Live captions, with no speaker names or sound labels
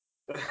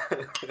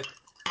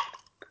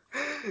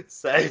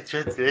So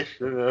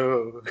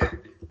traditional.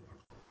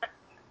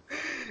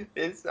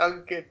 It's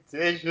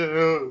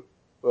unconditional.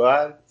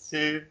 1,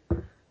 2.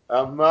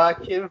 I'm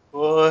marking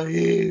for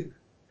you.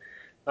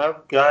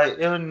 I've got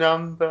your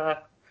number.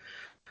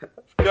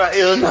 Got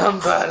your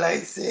number,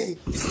 Lacey.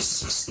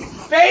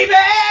 Baby!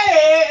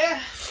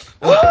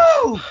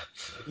 Woo!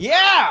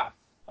 Yeah!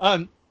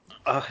 Oh,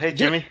 hey,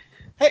 Jimmy.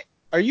 Hey,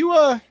 are you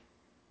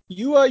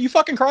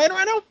fucking crying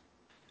right now?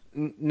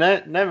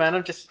 No, no, man.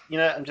 I'm just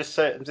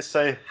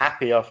so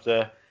happy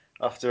after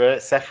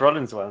Seth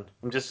Rollins one.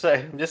 I'm just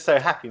so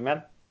happy,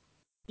 man.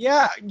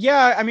 Yeah,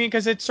 I mean,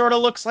 because it sort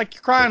of looks like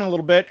you're crying a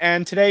little bit,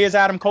 and today is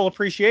Adam Cole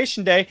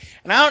Appreciation Day,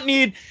 and I don't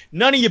need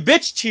none of your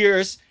bitch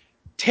tears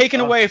taken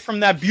Oh, away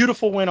from that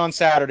beautiful win on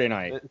Saturday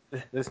night.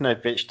 there's no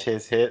bitch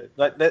tears here.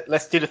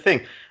 Let's do the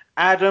thing.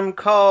 Adam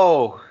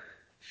Cole.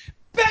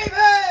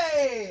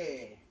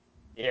 Baby!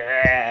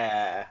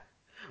 Yeah.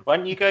 Why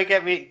don't you go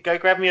grab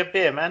me a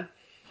beer, man?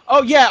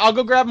 Oh, yeah, I'll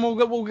go grab him,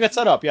 we'll get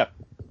set up, yeah.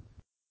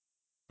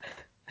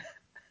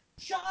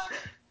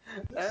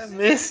 I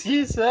miss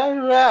you so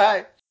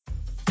much.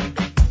 In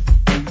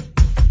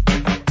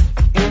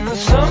the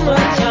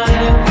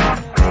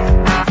summertime,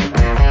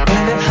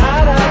 when it's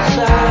hot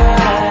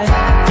outside,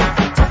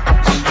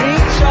 the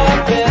streets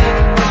are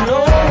bare, there's no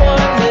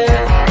one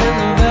there, and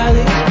the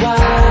valley's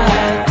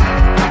wide.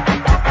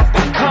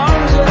 There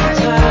comes a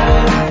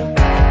time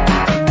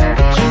that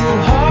two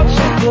hearts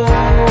will go,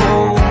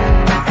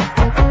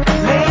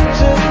 made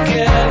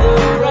together,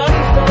 run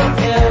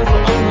forever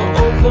on the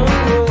open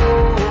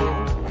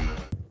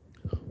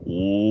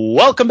road.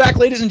 Welcome back,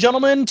 ladies and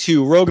gentlemen,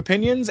 to Rogue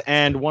Opinions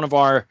and one of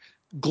our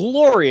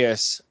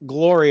glorious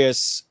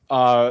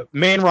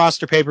main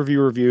roster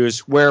pay-per-view reviews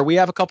where we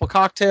have a couple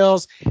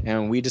cocktails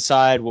and we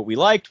decide what we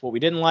liked, what we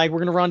didn't like. We're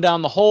going to run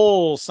down the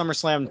whole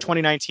SummerSlam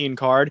 2019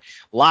 card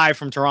live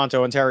from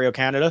Toronto, Ontario,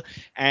 Canada.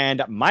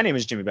 And my name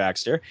is Jimmy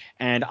Baxter,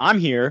 and I'm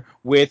here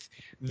with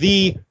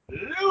the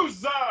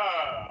loser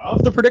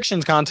of the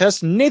predictions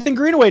contest, Nathan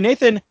Greenaway.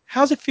 Nathan,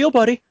 how's it feel,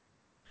 buddy?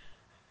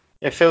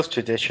 It feels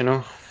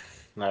traditional.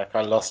 Like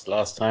I lost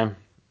last time,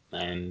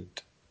 and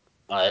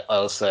I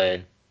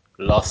also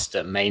lost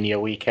at Mania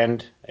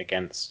weekend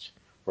against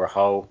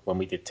Rahul when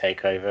we did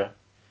Takeover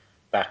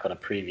back on a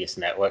previous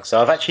network.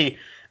 So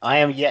I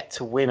am yet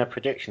to win a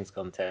predictions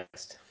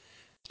contest.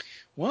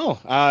 Well,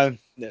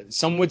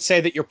 some would say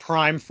that you're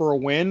primed for a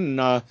win.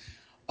 And,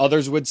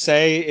 others would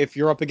say if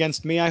you're up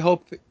against me, I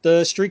hope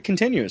the streak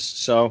continues.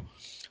 So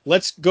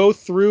let's go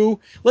through.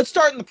 Let's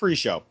start in the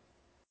pre-show.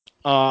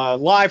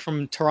 Live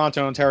from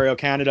Toronto, Ontario,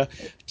 Canada.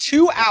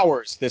 2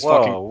 hours this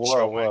fucking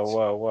show went.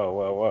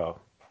 Whoa.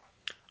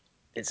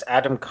 It's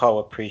Adam Cole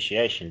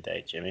Appreciation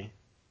Day, Jimmy.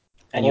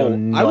 And Oh,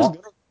 I was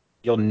gonna.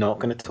 you're not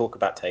gonna talk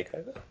about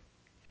Takeover?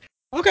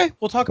 Okay,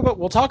 we'll talk about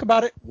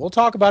it. We'll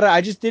talk about it.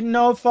 I just didn't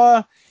know if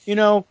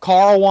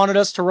Carl wanted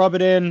us to rub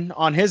it in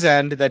on his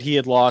end that he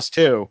had lost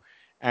too,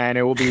 and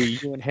it will be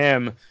you and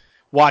him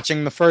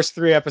watching the first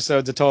 3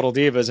 episodes of Total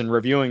Divas and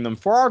reviewing them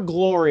for our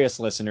glorious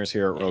listeners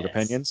here at Rogue Yes.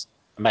 Opinions.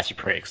 I'm actually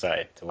pretty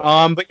excited to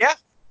watch But yeah.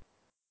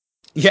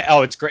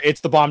 Oh, it's great.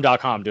 It's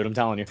thebomb.com, dude. I'm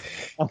telling you.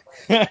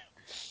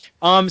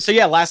 So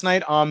yeah, last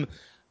night,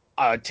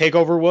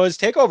 Takeover was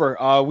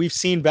Takeover. We've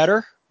seen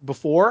better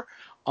before,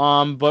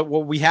 but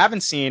what we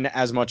haven't seen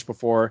as much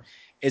before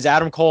is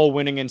Adam Cole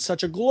winning in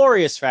such a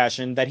glorious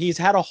fashion that he's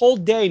had a whole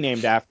day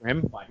named after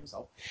him by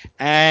himself,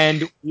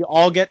 and we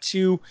all get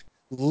to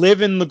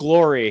live in the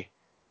glory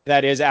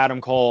that is Adam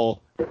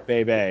Cole,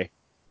 baby.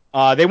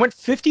 They went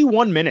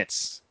 51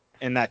 minutes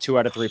in that 2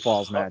 out of 3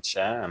 falls match.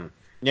 Damn.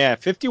 Yeah,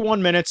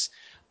 51 minutes.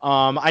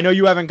 I know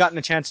you haven't gotten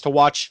a chance to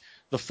watch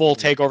the full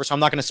Takeover, so I'm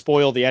not going to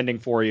spoil the ending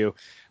for you.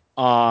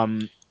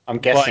 I'm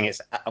But guessing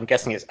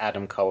it's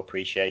Adam Cole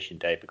Appreciation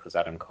Day because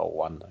Adam Cole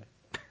won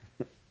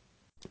though.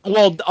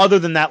 well, other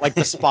than that, like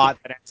the spot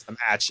that ends the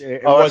match,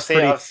 it Oh, was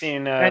pretty. I've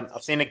seen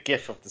a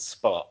GIF of the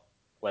spot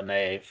when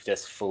they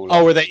just fall Oh,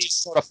 off where they the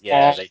just sort of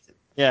yeah fall. they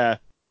Yeah.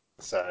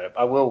 so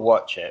I will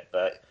watch it,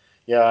 but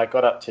yeah, I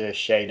got up to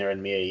Shayna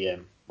and Mia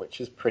Yim, which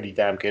is pretty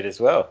damn good as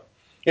well.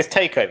 It's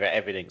Takeover,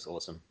 everything's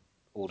awesome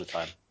all the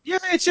time. Yeah,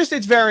 it's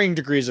varying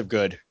degrees of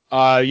good.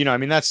 I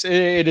mean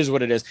it is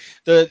what it is.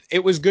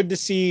 It was good to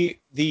see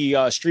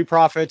the Street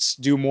Profits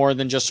do more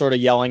than just sort of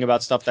yelling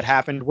about stuff that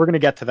happened. We're gonna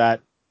get to that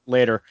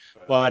later,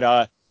 but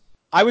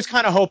I was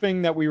kind of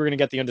hoping that we were gonna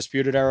get the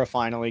Undisputed Era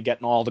finally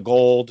getting all the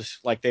gold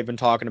like they've been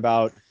talking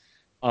about,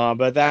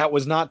 but that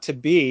was not to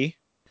be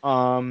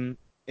in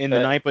the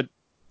But night. But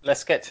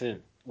let's get to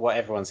what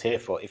everyone's here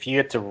for. If you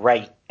had to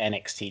rate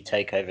NXT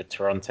Takeover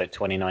Toronto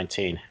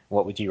 2019,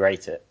 what would you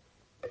rate it?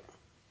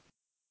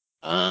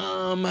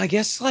 I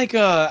guess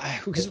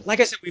because like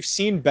I said, we've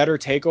seen better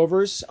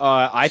takeovers.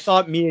 I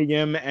thought Mia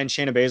Yim and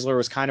Shayna Baszler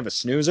was kind of a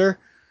snoozer.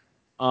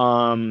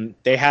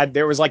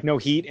 There was like no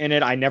heat in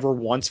it. I never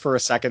once for a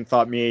second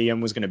thought Mia Yim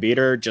was going to beat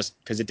her just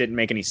because it didn't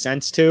make any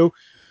sense to.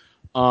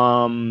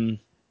 Um,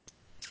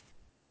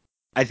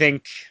 I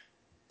think.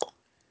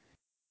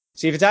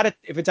 See if it's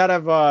out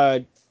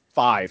of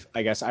 5,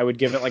 I guess. I would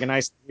give it like a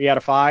nice 3 out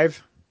of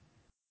 5.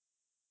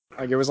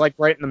 Like it was like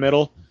right in the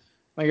middle.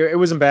 Like it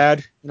wasn't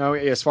bad,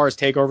 as far as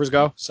takeovers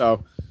go.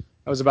 So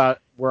that was about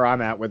where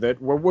I'm at with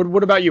it.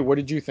 What about you? What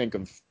did you think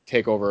of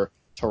Takeover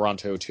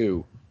Toronto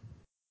 2?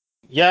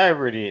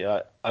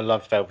 Yeah, I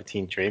love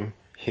Velveteen Dream.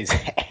 His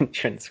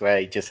entrance where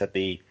he just had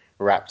the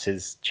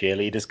Raptors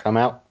cheerleaders come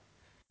out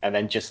and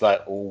then just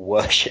like all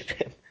worship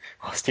him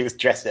whilst he was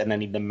dressed, and then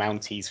the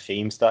Mounties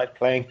theme started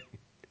playing.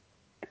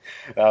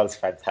 That was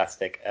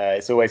fantastic.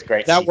 It's always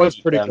great to That see was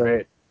Pete pretty Dunne.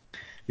 great.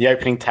 The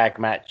opening tag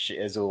match,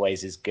 as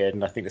always, is good,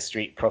 and I think the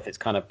Street Profits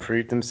kind of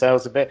proved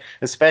themselves a bit,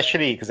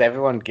 especially because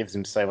everyone gives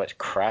him so much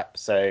crap.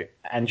 So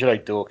Angelo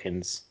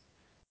Dawkins,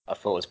 I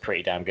thought was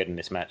pretty damn good in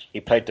this match. He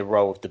played the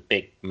role of the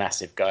big,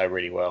 massive guy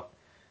really well.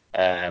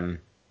 And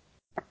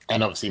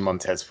obviously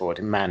Montez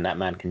Ford, man, that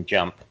man can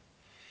jump.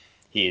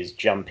 He is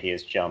jump.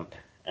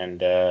 And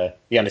the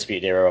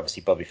Undisputed Era,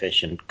 obviously Bobby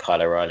Fish and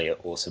Kyle O'Reilly are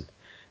awesome,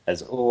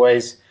 as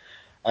always.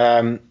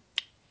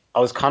 I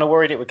was kind of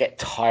worried it would get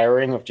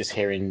tiring of just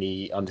hearing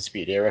the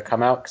Undisputed Era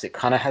come out, because it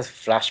kind of has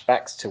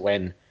flashbacks to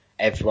when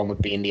everyone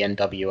would be in the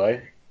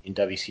NWO in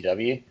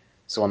WCW.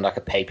 So on like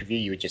a pay-per-view,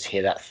 you would just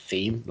hear that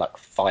theme like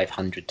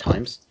 500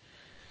 times.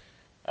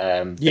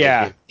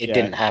 Yeah, it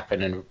didn't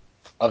happen, and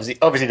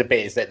obviously the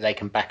bit is that they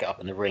can back it up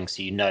in the ring,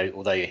 so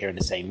although you're hearing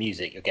the same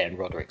music, you're getting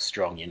Roderick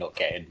Strong, you're not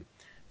getting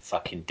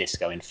fucking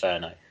Disco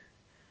Inferno.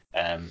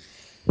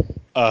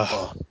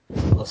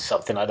 Or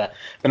something like that.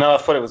 But no, I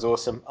thought it was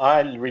awesome.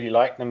 I really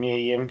liked the Mia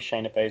Yim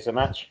Shayna Baszler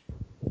match.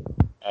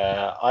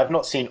 I've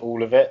not seen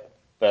all of it,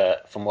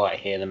 but from what I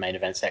hear, the main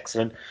event's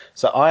excellent.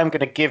 So I'm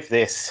going to give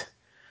this.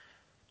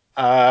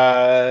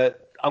 The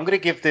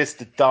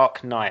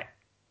Dark Knight.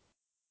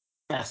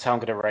 That's how I'm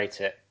going to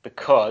rate it,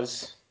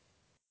 because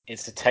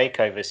it's a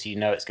takeover, so you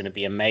know it's going to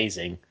be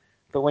amazing.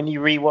 But when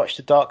you rewatch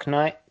the Dark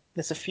Knight,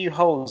 there's a few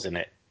holes in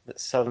it that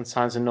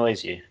sometimes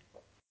annoys you.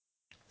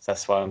 So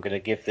that's why I'm going to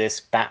give this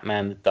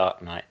Batman the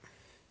Dark Knight.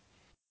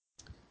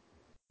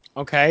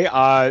 Okay,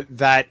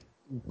 that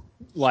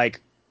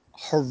like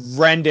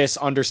horrendous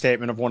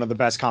understatement of one of the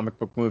best comic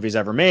book movies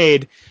ever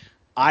made.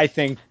 I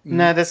think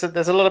No, there's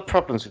a lot of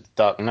problems with the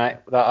Dark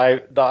Knight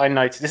that I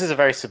noticed. This is a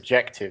very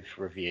subjective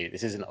review.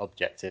 This isn't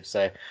objective.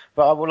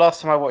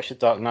 Last time I watched the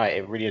Dark Knight,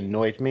 it really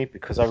annoyed me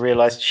because I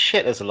realized,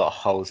 shit, there's a lot of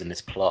holes in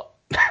this plot.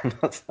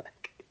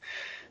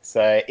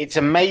 So it's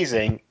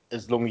amazing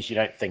as long as you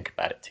don't think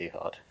about it too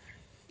hard.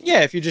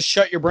 yeah, if you just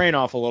shut your brain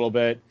off a little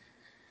bit,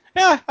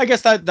 yeah, I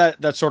guess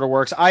that sort of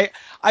works.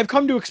 I've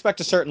come to expect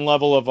a certain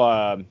level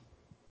of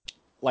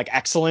like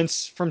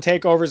excellence from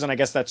takeovers, and I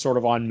guess that's sort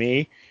of on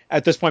me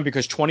at this point,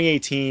 because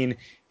 2018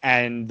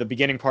 and the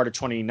beginning part of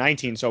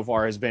 2019 so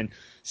far has been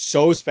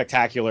so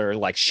spectacular,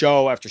 like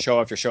show after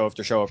show after show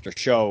after show after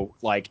show.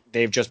 Like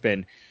they've just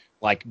been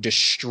like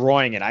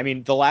destroying it. I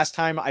mean, the last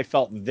time I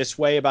felt this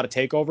way about a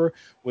takeover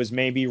was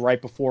maybe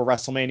right before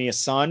WrestleMania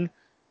Sun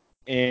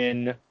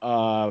in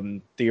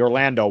the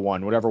Orlando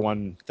one, whatever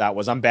one that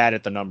was. I'm bad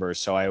at the numbers,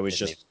 so I always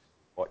Didn't even just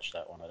watch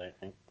that one, I don't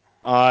think.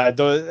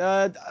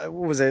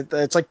 what was it?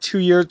 It's like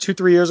 3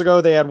 years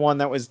ago. They had one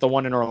that was the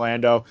one in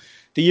Orlando,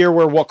 the year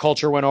where What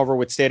Culture went over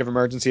with State of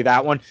Emergency.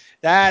 That one,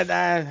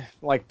 that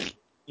like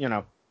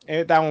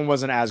that one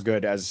wasn't as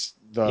good as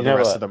the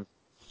rest of them.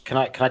 Can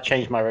I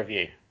change my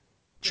review?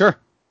 Sure.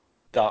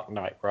 Dark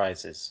Knight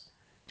Rises.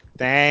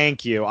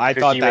 Thank you. I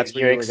Because thought that's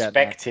what you were getting at.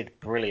 expected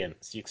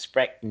brilliance. You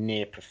expect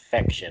near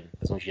perfection,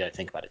 as long as you don't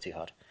think about it too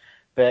hard.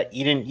 But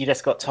you didn't. You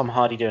just got Tom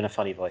Hardy doing a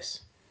funny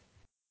voice.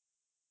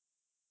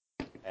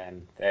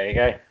 And there you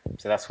go.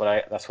 So that's what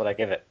I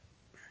give it.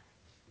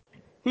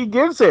 He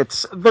gives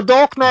it The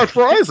Dark Knight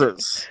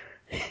Rises.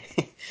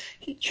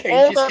 He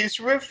changes his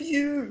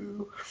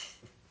review.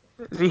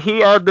 He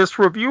had this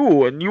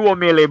review, and you were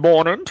merely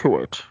born into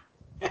it.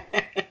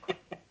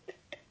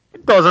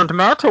 It doesn't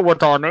matter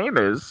what our name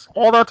is.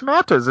 All that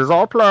matters is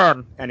our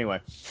plan.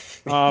 Anyway,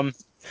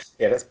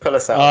 Yeah, let's pull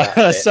us out of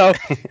that bit. So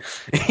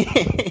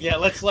yeah,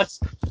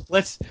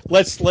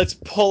 let's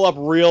pull up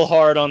real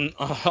hard on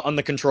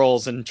the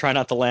controls and try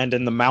not to land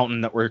in the mountain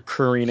that we're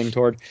careening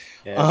toward.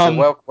 Yeah,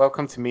 so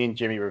welcome to me and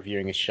Jimmy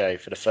reviewing a show.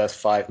 For the first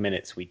 5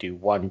 minutes, we do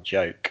one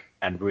joke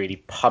and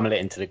really pummel it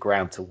into the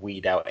ground to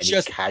weed out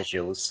any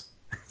casuals.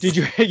 Did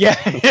you? Yeah,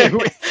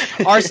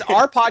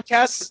 our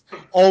podcasts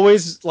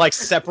always like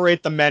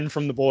separate the men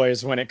from the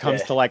boys when it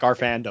comes to like our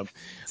fandom.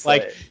 So,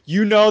 like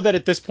that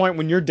at this point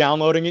when you're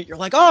downloading it, you're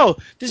like, oh,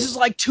 this is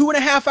like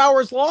 2.5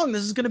 hours long.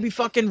 This is gonna be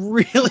fucking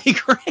really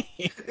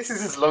great. This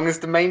is as long as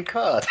the main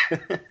card.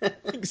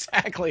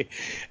 Exactly.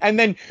 And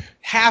then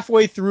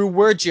halfway through,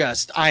 we're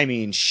just,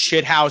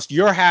 shithoused.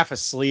 You're half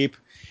asleep.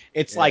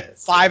 It's like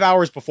 5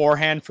 hours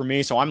beforehand for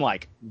me, so I'm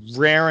like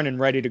raring and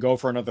ready to go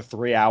for another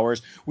 3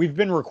 hours. We've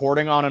been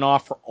recording on and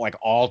off for like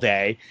all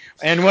day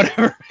and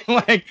whatever.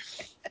 Like,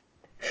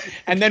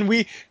 and then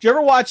do you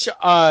ever watch?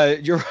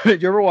 You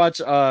ever watch?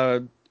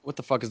 What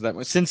the fuck is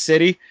that? Sin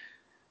City.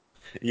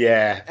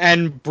 Yeah.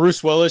 And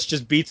Bruce Willis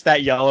just beats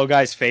that yellow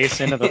guy's face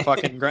into the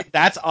fucking ground.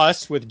 That's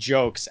us with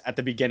jokes at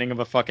the beginning of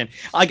a fucking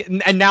like.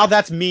 And now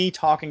that's me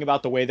talking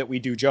about the way that we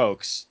do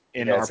jokes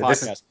in Yeah, our so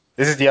this is podcast.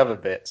 this is the other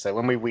bit. So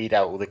when we weed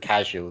out all the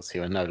casuals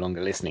who are no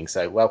longer listening,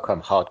 so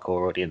welcome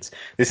hardcore audience.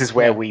 This is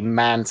where Yeah. we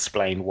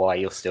mansplain why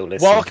you're still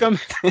listening.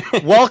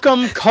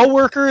 Welcome,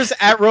 coworkers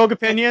at Rogue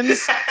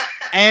Opinions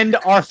and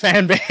our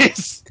fan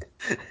base.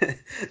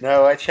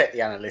 No, I checked the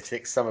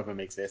analytics. Some of them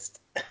exist.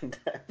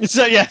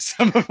 So yeah,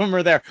 some of them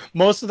are there.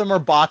 Most of them are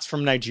bots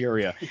from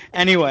Nigeria.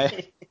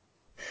 Anyway,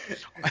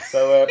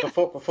 So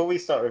before we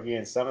start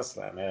reviewing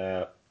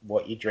SummerSlam,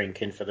 what you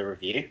drinking for the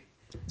review?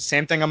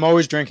 same thing I'm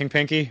always drinking,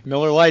 Pinky.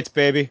 Miller Lights,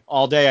 baby.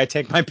 All day I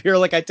take my beer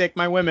like I take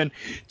my women.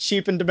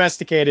 Cheap and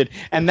domesticated.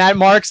 And that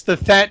marks the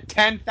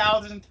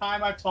 10,000th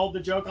time I've told the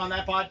joke on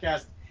that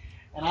podcast.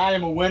 And I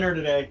am a winner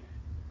today.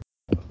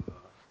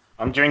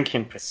 I'm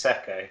drinking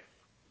prosecco.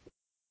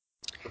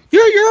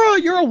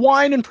 You're a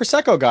wine and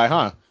prosecco guy,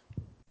 huh?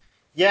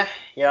 Yeah,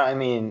 yeah. I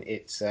mean,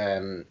 it's. I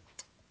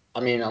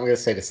mean, I'm gonna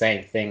say the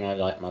same thing. I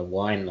like my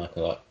wine like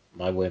I like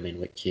my women,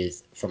 which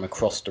is from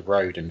across the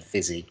road and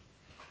fizzy.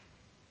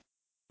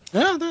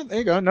 Yeah, there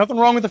you go. Nothing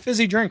wrong with a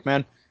fizzy drink,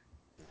 man.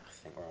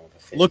 Nothing wrong with a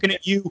fizzy.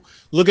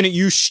 Looking at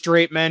you,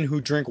 straight men who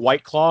drink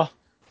White Claw.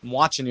 I'm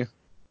watching you.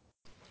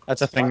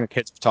 That's a thing What? that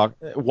kids talk.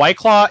 White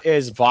Claw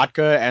is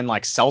vodka and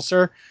like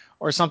seltzer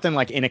or something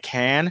like in a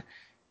can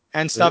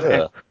and stuff, and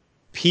Ugh.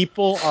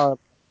 people are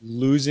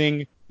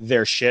losing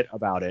their shit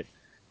about it.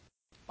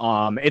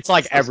 It's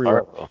like Sounds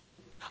everywhere. horrible.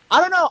 I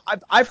don't know.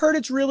 I've heard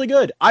it's really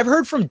good. I've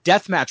heard from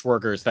deathmatch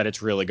workers that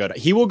it's really good.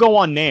 He will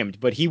go unnamed,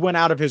 but he went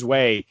out of his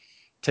way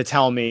to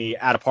tell me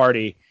at a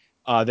party,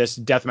 this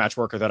deathmatch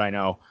worker that I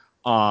know,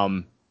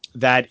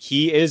 that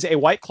he is a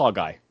White Claw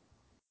guy.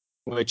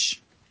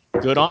 Which,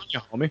 good on you,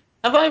 homie.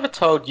 Have I ever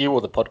told you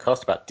or the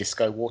podcast about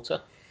disco water?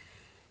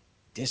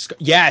 Disco.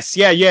 Yes,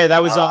 yeah.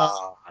 That was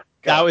Ah, that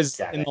God was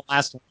damn in the it.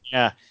 last one.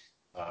 Yeah.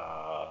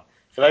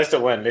 For those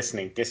that weren't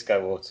listening,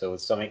 disco water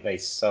was something they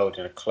sold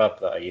in a club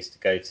that I used to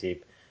go to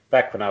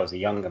back when I was a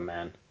younger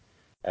man.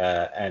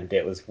 And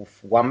it was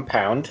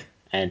 £1,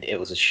 and it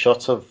was a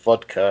shot of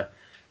vodka,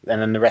 and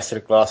then the rest of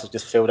the glass was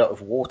just filled up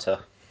with water.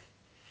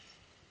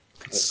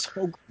 It's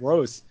so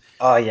gross.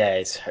 Oh yeah,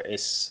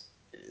 it's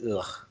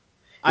ugh. It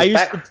I was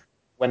used to back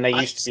when they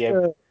I used to used be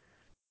able, to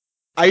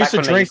I used back to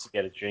when they drink. used to be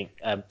able to drink.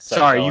 Sorry,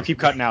 Sorry, go you on. keep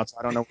cutting out, so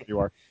I don't know where you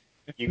are.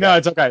 You No, go.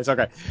 it's okay. It's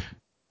okay.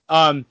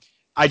 Um,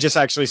 I just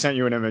actually sent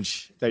you an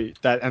image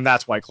and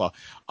that's White Claw.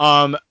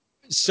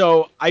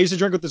 So I used to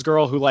drink with this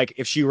girl who, like,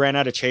 if she ran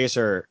out of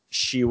chaser,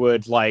 she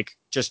would like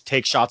just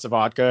take shots of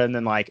vodka and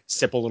then like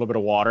sip a little bit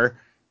of water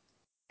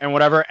and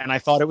whatever. And I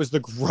thought it was the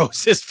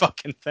grossest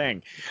fucking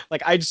thing.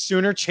 Like, I'd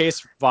sooner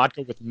chase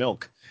vodka with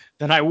milk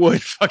than I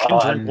would fucking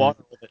drink On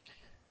water with it.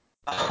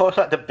 oh,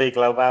 like the Big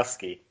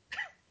Lebowski.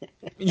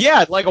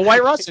 Yeah, like a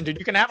White Russian, dude.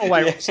 You can have a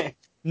White Russian. Yeah,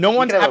 No you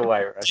one's can have a having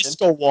White Russian.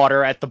 disco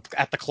water at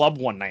the club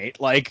one night.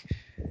 Like,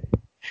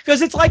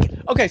 because it's like,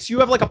 okay, so you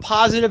have like a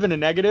positive and a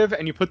negative,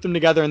 and you put them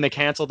together and they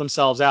cancel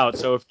themselves out.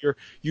 So if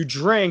you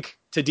drink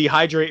to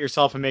dehydrate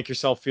yourself and make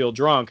yourself feel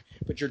drunk,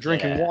 but you're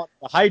drinking Yeah, water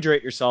to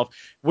hydrate yourself,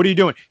 what are you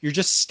doing? You're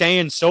just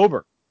staying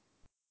sober.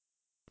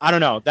 I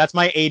don't know. That's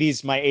my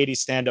 '80s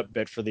stand up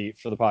bit for the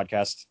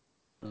podcast.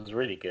 it was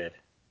really good.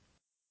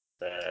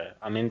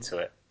 I'm into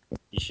it.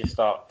 You should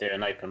start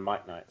doing open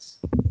mic nights.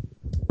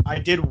 I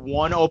did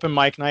one open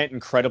mic night,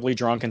 incredibly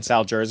drunk in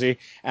South Jersey,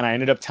 and I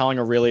ended up telling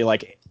a really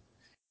like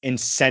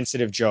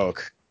insensitive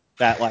joke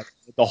that like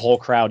the whole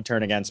crowd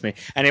turned against me,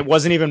 and it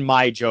wasn't even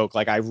my joke.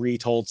 Like, I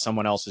retold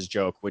someone else's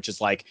joke, which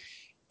is like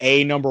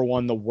number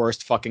one, the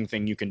worst fucking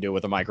thing you can do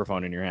with a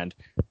microphone in your hand.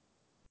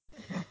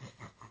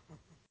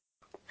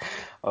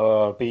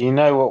 But you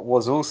know what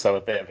was also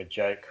a bit of a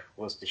joke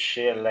was the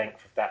sheer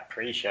length of that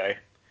pre-show.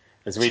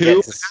 As we get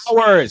Two to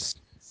hours.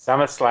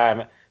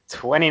 SummerSlam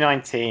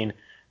 2019,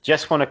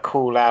 just want to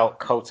call out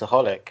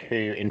Cultaholic,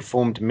 who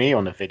informed me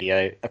on a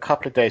video a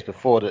couple of days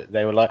before that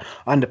they were like,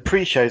 and the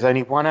pre-show is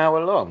only 1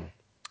 hour long.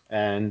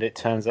 And it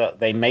turns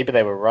out maybe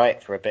they were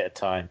right for a bit of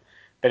time.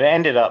 But it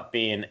ended up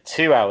being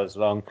 2 hours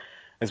long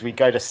as we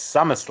go to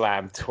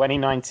SummerSlam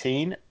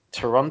 2019,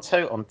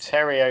 Toronto,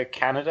 Ontario,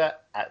 Canada,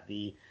 at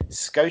the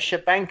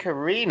Scotiabank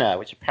Arena,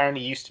 which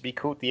apparently used to be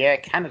called the Air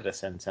Canada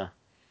Centre.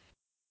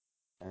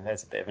 And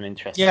there's a bit of an Yeah,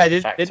 interesting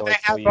didn't they factoid for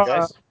have you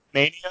guys.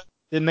 Mania?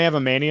 Didn't they have a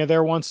Mania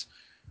there once?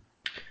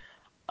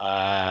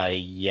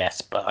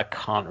 Yes, but I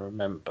can't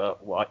remember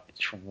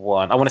which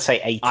one. I want to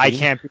say 18. I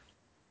can't be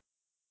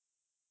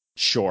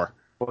sure.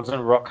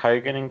 Wasn't Rock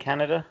Hogan in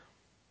Canada?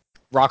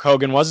 Rock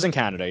Hogan was in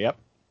Canada. Yep.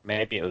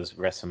 Maybe it was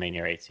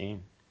WrestleMania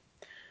 18.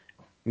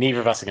 Neither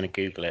of us are going to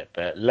Google it,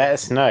 but let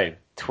us know.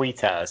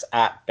 Tweet at us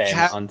at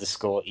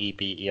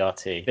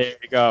Ben_EBERT. There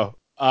you go.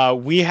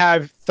 We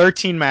have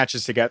 13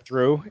 matches to get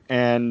through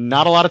and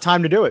not a lot of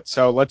time to do it.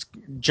 So let's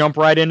jump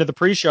right into the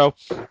pre-show.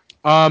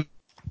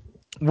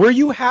 Were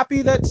you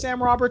happy that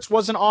Sam Roberts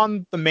wasn't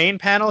on the main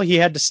panel? He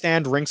had to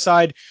stand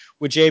ringside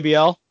with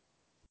JBL.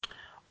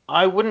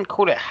 I wouldn't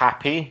call it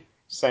happy.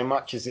 so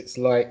much as it's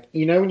like,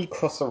 you know, when you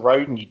cross a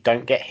road and you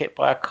don't get hit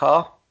by a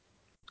car,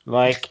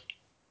 like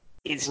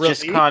it's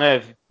just Relief? kind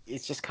of,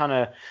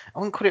 I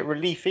wouldn't call it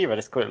relief either. I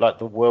just call it like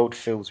the world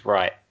feels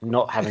right,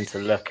 not having to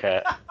look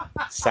at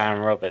Sam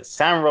Roberts.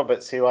 Sam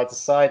Roberts, who I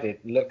decided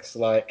looks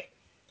like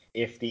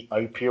if the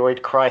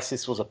opioid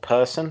crisis was a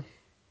person,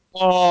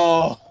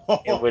 Oh,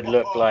 it would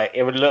look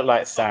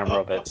like Sam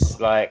Roberts.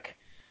 Like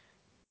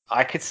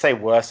I could say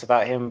worse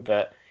about him,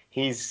 but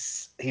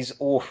he's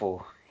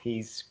awful.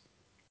 He's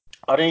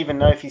I don't even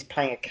know if he's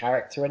playing a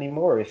character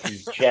anymore, or if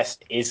he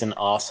just is an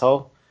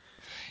asshole.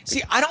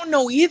 see, I don't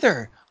know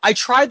either. I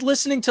tried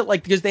listening to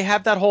like because they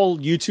have that whole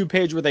YouTube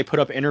page where they put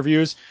up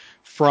interviews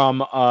from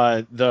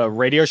the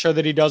radio show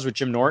that he does with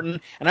Jim Norton,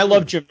 and I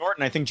love Jim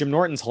Norton. I think Jim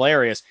Norton's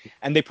hilarious,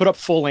 and they put up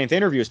full length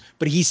interviews,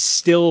 but he's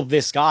still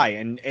this guy,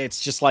 and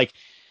it's just like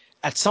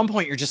at some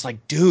point you're just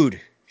like, dude,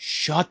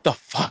 shut the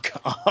fuck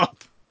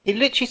up. It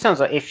literally sounds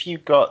like if you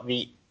got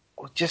the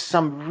just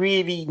some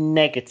really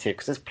negative,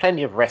 because there's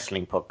plenty of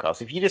wrestling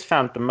podcasts. If you just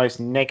found the most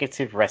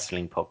negative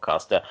wrestling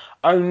podcast that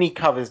only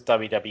covers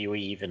WWE,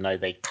 even though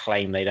they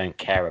claim they don't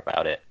care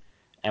about it,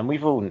 and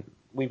we've all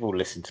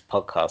listened to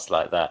podcasts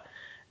like that,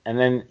 and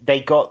then they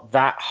got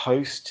that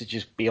host to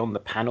just be on the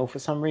panel for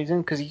some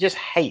reason because he just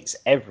hates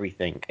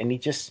everything, and he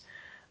just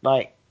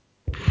like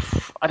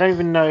I don't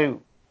even know.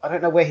 I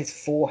don't know where his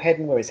forehead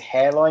and where his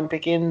hairline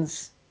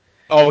begins.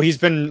 Oh, he's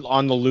been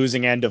on the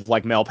losing end of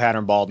like male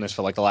pattern baldness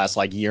for like the last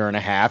like year and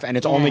a half, and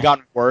it's only Yeah.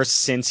 gotten worse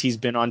since he's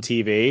been on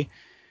TV.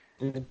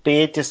 And the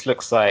beard just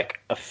looks like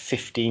a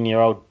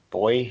 15-year-old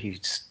boy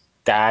whose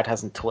dad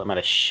hasn't taught him how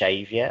to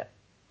shave yet.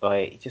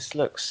 Like he's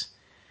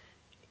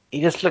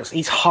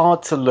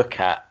hard to look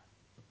at.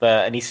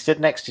 And he stood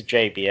next to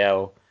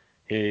JBL,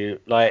 who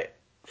like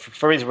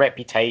for his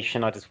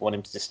reputation, I just want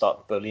him to just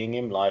start bullying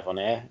him live on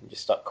air and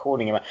just start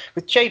calling him out.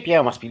 But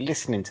JBL must be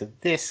listening to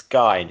this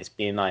guy and just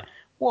being like,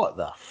 "What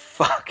the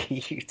fuck are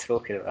you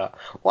talking about?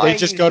 Why They are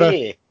just you go to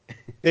here?"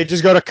 they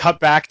just go to cut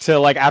back to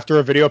like after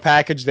a video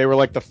package. They were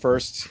like the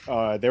first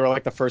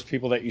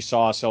people that you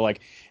saw. So like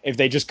if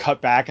they just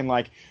cut back and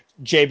like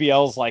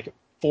JBL's like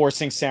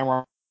forcing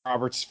Sam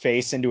Roberts'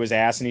 face into his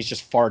ass and he's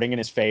just farting in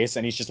his face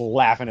and he's just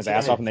laughing his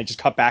ass Yeah. off and they just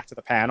cut back to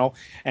the panel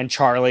and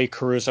Charlie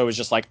Caruso is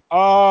just like,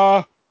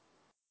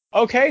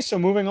 okay, so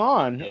moving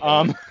on.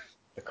 Yeah.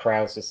 The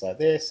crowd's just like,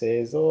 "This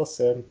is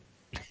awesome."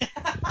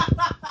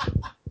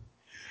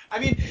 I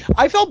mean,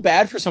 I felt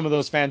bad for some of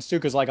those fans too,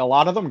 because like a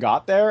lot of them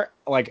got there,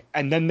 like,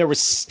 and then there was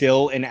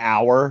still an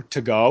hour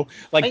to go.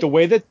 Like I the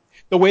way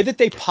that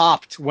they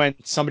popped when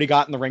somebody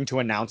got in the ring to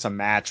announce a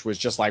match was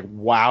just like,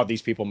 wow,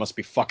 these people must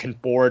be fucking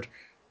bored.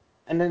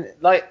 And then,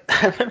 like,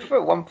 I remember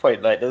at one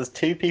point, like, there was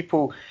two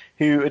people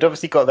who had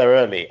obviously got there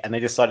early, and they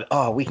decided,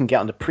 oh, we can get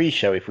on the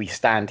pre-show if we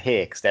stand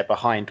here because they're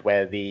behind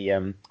where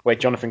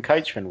Jonathan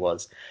Coachman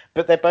was.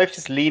 But they're both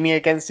just leaning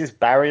against this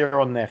barrier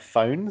on their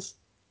phones,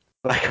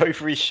 like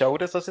over his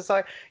shoulders. I was just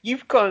like,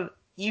 you've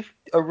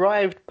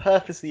arrived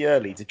purposely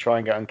early to try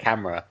and get on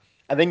camera,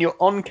 and then you're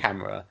on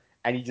camera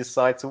and you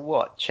decide to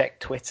what? Check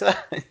Twitter?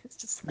 It's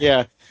just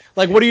Yeah,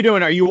 like what are you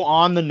doing? Are you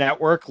on the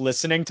network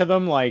listening to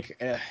them?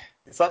 Like,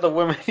 It's like the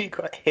woman who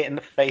got hit in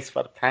the face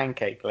by the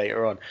pancake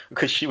later on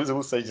because she was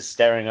also just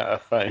staring at her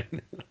phone.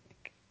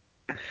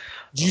 did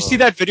you see Oh.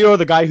 that video of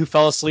the guy who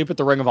fell asleep at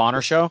the Ring of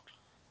Honor show?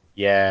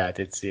 Yeah, I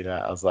did see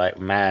that. I was like,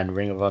 man,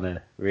 Ring of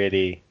Honor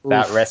really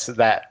that Oof. rest of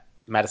that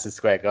Madison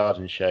Square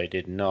Garden show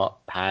did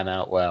not pan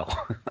out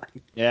well.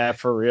 Yeah,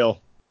 for real.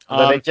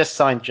 Although they just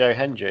signed Joe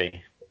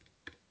Hendry,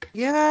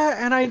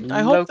 Yeah, and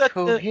I hope that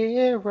local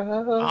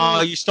hero.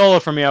 oh, you stole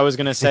it from me. I was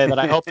gonna say that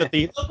I hope that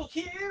the local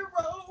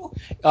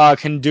hero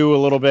can do a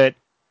little bit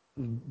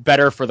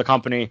better for the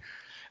company.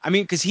 I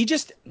mean,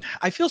 because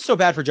I feel so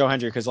bad for Joe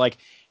Hendry because like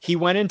he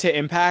went into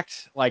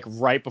Impact like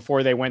right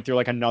before they went through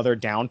like another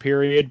down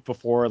period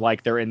before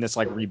like they're in this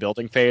like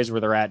rebuilding phase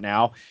where they're at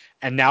now,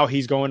 and now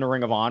he's going to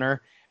Ring of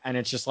Honor, and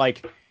it's just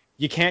like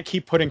you can't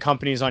keep putting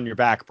companies on your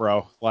back,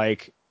 bro.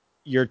 Like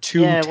you're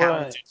too Yeah, well,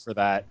 talented for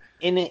that.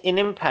 in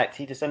Impact,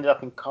 he just ended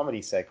up in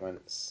comedy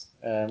segments,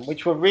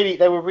 which were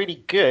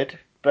really good,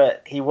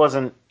 but he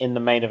wasn't in the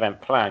main event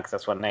plan because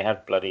that's when they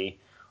had bloody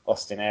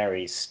Austin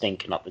Aries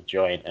stinking up the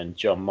joint, and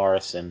John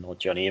Morrison or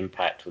Johnny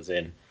Impact was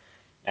in,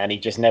 and he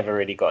just never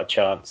really got a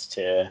chance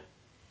to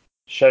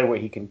show what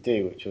he can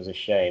do, which was a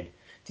shame.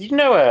 Did you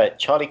know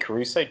Charlie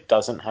Caruso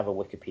doesn't have a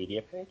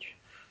Wikipedia page?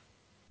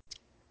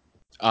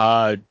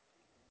 Uh,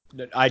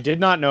 I did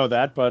not know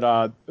that,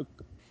 but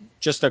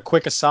just a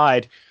quick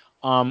aside.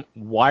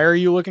 Why are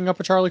you looking up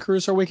a Charlie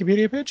Caruso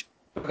Wikipedia page?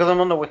 Because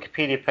I'm on the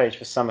Wikipedia page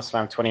for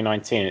SummerSlam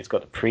 2019, it's got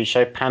the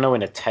pre-show panel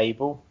in a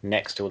table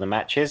next to all the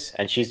matches,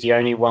 and she's the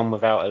only one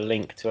without a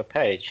link to a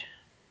page.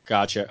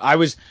 Gotcha. I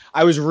was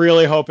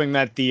really hoping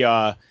that the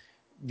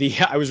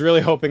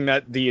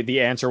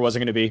answer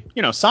wasn't going to be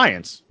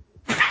science.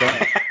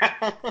 But,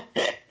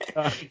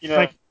 You know,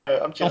 like I'm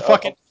don't just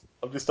fucking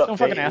I'm just don't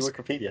fucking updating ask.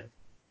 Wikipedia.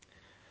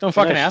 Don't No,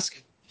 fucking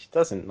ask. she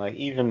doesn't. Like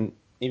even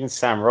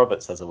Sam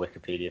Roberts has a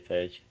Wikipedia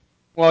page.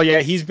 Well, yeah,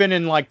 he's been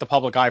in like the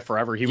public eye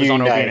forever. He was You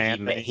on Opie know, and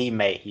Anthony. he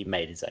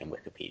made his own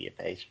Wikipedia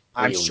page.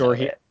 We all know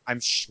it. I'm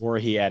sure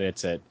he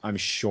edits it. I'm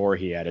sure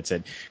he edits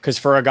it. Because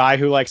for a guy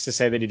who likes to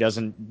say that he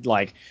doesn't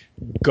like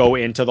go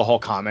into the whole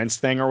comments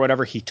thing or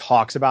whatever, he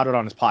talks about it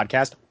on his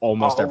podcast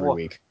almost every Oh,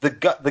 week.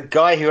 the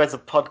guy who has a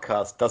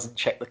podcast doesn't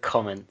check the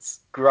comments.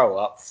 Grow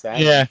up,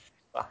 Sam. Yeah.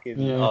 Fucking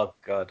Yeah. oh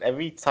god!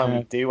 Every time we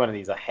Yeah. do one of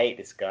these, I hate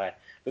this guy.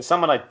 But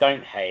someone I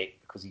don't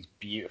hate because he's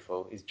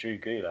beautiful is Drew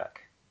Gulak.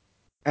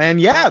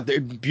 And yeah,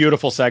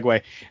 beautiful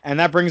segue. And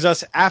that brings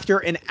us, after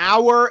an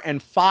hour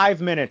and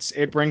 5 minutes,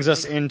 it brings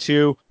us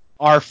into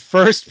our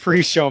first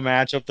pre-show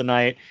match of the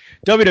night,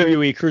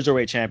 WWE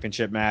Cruiserweight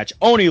Championship match.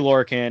 Oni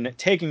Lorcan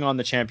taking on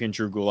the champion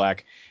Drew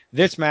Gulak.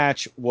 This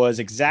match was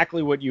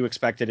exactly what you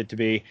expected it to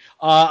be.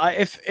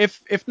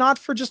 If not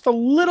for just a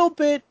little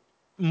bit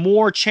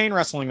more chain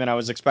wrestling than I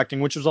was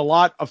expecting, which was a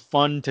lot of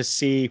fun to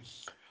see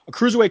a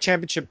Cruiserweight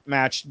Championship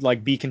match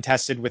like be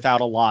contested without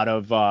a lot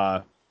of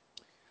like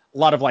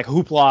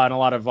hoopla and a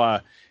lot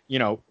of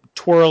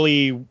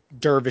twirly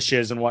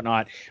dervishes and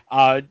whatnot.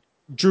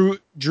 Drew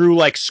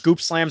like scoop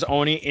slams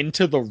Oni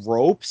into the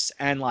ropes,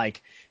 and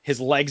like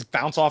his legs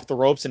bounce off the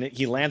ropes and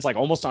he lands like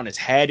almost on his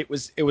head. It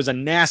was a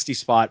nasty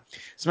spot.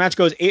 This match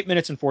goes 8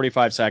 minutes and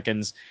 45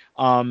 seconds.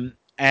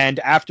 And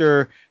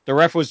after the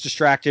ref was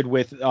distracted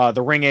with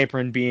the ring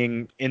apron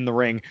being in the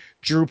ring,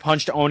 Drew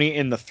punched Oni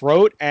in the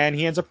throat and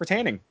he ends up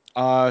retaining.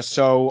 Our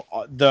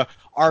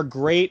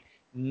great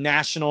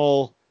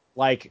national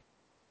like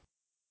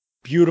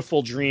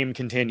beautiful dream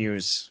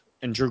continues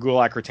and Drew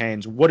Gulak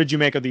retains. What did you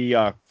make of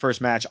the first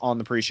match on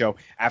the pre-show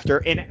after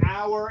an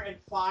hour and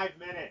 5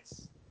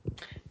 minutes?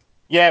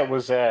 Yeah, it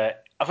was. I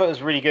thought it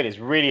was really good. It's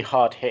really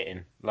hard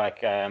hitting.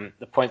 Like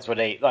the points where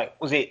they like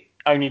was it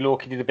only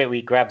Lorcan did the bit where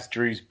he grabs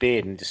Drew's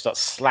beard and just starts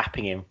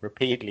slapping him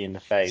repeatedly in the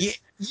face.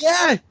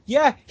 Yeah.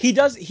 He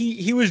does.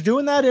 He was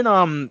doing that in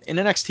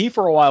NXT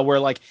for a while, where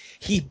like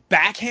he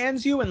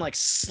backhands you and like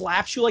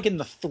slaps you like in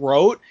the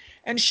throat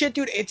and shit,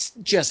 dude. It's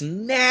just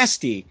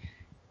nasty.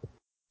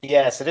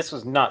 Yeah, so this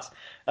was nuts.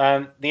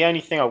 The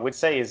only thing I would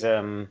say is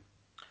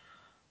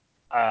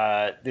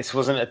this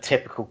wasn't a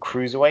typical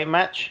cruiserweight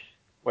match,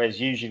 whereas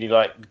usually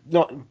like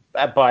not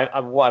by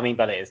what I mean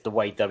by that is the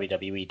way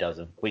WWE does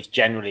them, which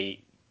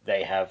generally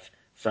they have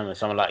from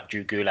someone like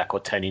Drew Gulak or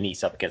Tony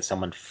Nese up against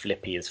someone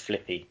flippy as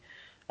flippy.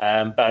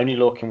 But only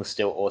Lorcan was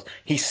still awesome.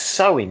 He's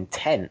so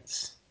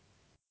intense.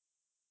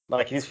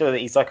 Like you just feel that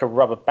he's like a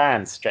rubber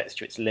band stretched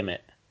to its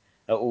limit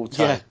at all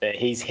Yeah. times. But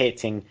he's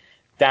hitting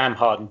damn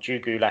hard, and Drew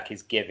Gulak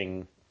is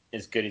giving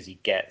as good as he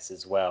gets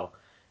as well.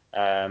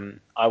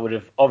 I would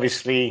have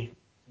obviously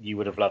you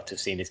would have loved to have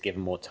seen this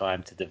given more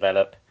time to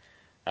develop.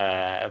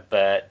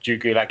 But Drew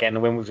Gulak getting the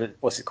win with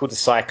what's it called, the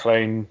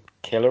Cyclone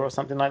Killer or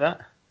something like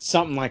that.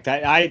 Something like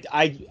that.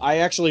 I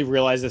actually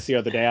realized this the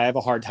other day. I have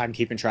a hard time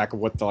keeping track of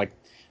what the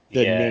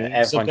Yeah, names of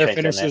everyone their changed their name.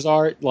 finishers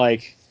are.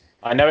 Like,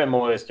 I know it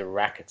more as the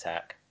Rack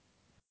Attack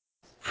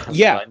from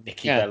yeah, like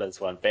Nikki yeah. Bella's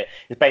one, but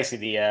it's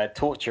basically the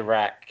torture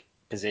rack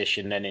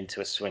position then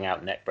into a swing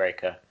out neck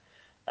breaker.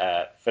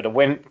 For the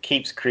win,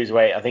 keeps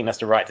Cruiserweight. I think that's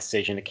the right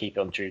decision to keep it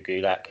on Drew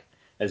Gulak.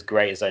 As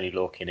great as only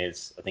Lorcan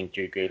is, I think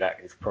Drew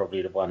Gulak is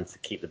probably the one to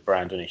keep the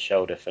brand on his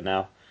shoulder for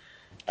now.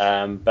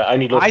 But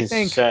only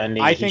Lorcan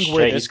certainly I think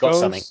where he's this got goes.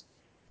 something.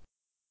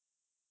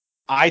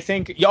 I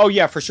think, oh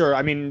yeah, for sure.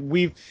 I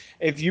mean,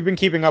 if you've been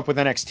keeping up with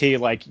NXT,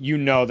 like you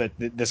know that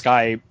this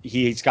guy,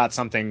 he's got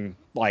something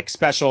like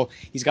special.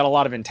 He's got a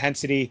lot of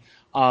intensity.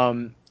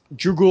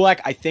 Drew Gulak,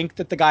 I think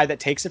that the guy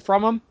that takes it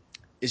from him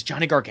is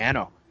Johnny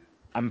Gargano.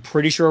 I'm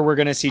pretty sure we're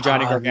gonna see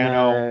Johnny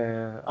Gargano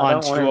No. I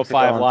on don't want him to go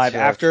 205 on Live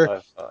after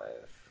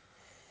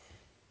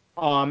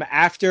 205.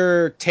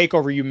 after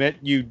Takeover.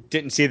 You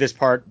didn't see this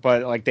part,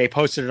 but like they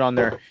posted it on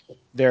their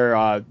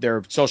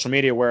social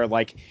media where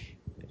like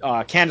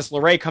Candice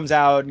LeRae comes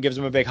out and gives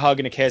him a big hug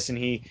and a kiss, and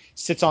he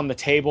sits on the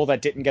table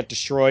that didn't get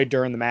destroyed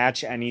during the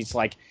match, and he's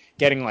like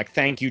getting like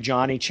 "Thank you,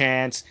 Johnny"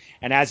 chants.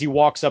 And as he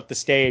walks up the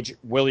stage,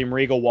 William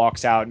Regal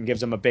walks out and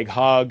gives him a big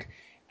hug,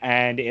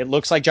 and it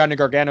looks like Johnny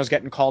Gargano's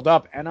getting called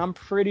up, and I'm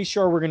pretty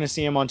sure we're going to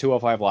see him on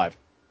 205 Live.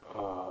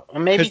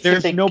 And maybe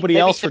Because there's nobody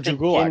else to for Drew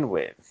begin Gulak.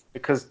 with,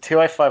 because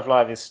 205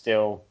 Live is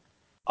still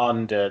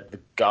under the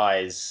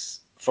guise,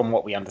 from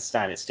what we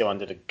understand, it's still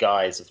under the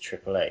guise of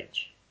Triple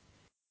H.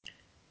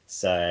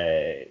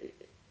 So,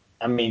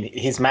 I mean,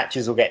 his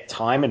matches will get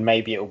time, and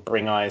maybe it will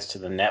bring eyes to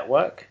the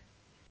network.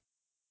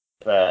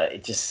 But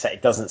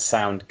it doesn't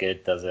sound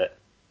good, does it?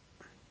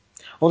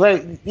 Although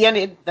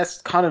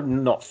that's kind of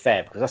not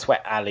fair because that's where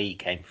Ali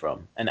came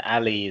from, and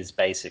Ali is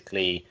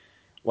basically,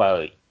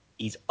 well,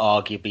 he's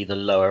arguably the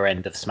lower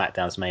end of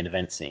SmackDown's main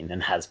event scene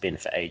and has been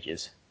for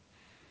ages.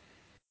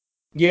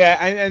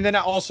 Yeah, and then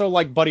also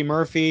like Buddy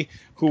Murphy,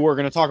 who we're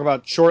going to talk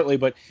about shortly,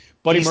 but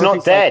He's Murphy's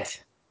not dead.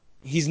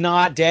 He's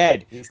not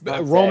dead. He's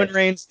not Roman dead.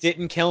 Reigns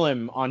didn't kill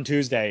him on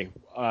Tuesday,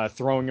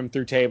 throwing him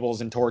through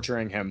tables and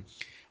torturing him.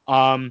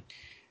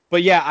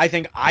 But yeah, I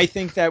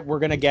think that we're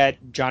gonna get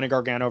Johnny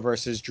Gargano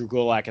versus Drew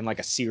Gulak in like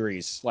a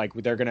series. Like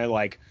they're gonna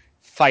like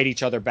fight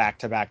each other back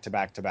to back to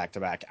back to back to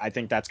back. I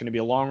think that's going to be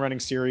a long running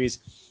series,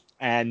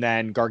 and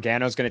then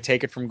Gargano's going to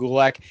take it from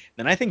Gulak.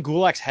 Then I think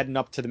Gulak's heading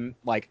up to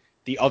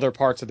the other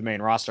parts of the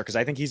main roster because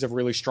I think he's a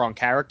really strong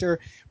character,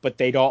 but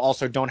they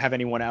also don't have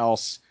anyone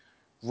else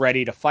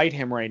ready to fight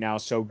him right now.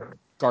 So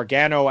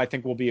Gargano, I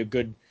think, will be a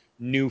good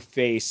new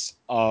face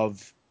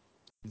of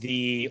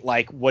the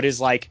what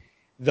is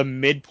the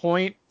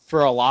midpoint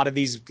for a lot of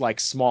these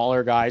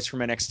smaller guys from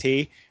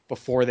NXT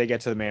before they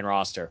get to the main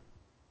roster.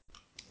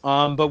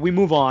 But we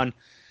move on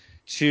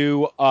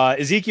to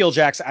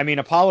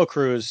Apollo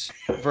Crews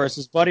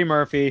versus Buddy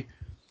Murphy.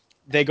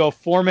 They go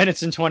 4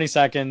 minutes and 20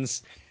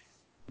 seconds.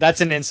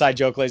 That's an inside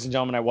joke, ladies and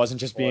gentlemen. I wasn't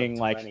just being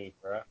 20,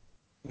 bro.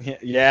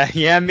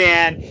 Yeah,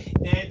 man.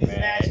 This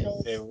match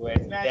goes there. 4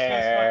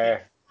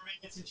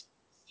 minutes and 20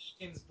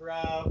 seconds,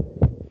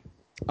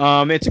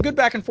 bro. It's a good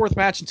back and forth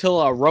match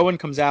until Rowan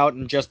comes out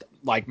and just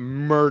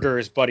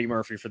murders Buddy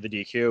Murphy for the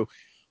DQ.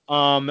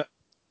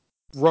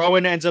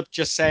 Rowan ends up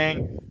just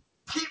saying,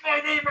 "Keep my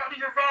name out of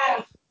your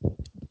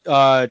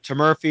mouth," to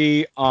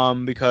Murphy,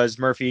 because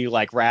Murphy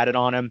ratted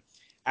on him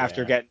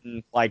after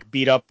getting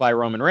beat up by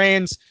Roman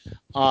Reigns.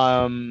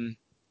 And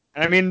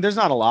I mean, there's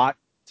not a lot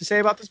to say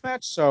about this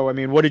match. So I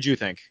mean, what did you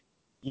think?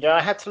 Yeah,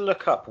 I had to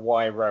look up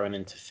why Rowan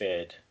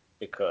interfered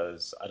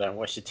because I don't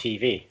watch the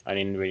TV. I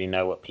didn't really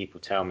know what people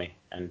tell me,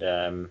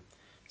 and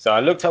so I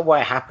looked up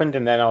why it happened,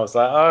 and then I was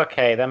like, oh,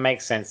 okay, that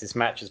makes sense. This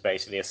match is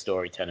basically a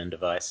storytelling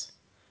device,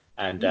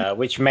 and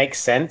which makes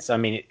sense. I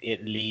mean,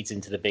 it leads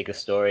into the bigger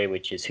story,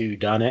 which is who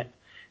done it,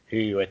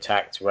 who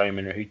attacked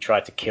Roman, or who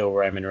tried to kill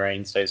Roman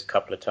Reigns those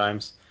couple of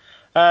times.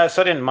 So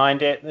I didn't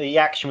mind it. The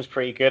action was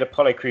pretty good.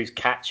 Apollo Crews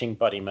catching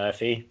Buddy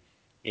Murphy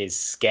is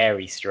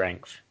scary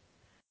strength,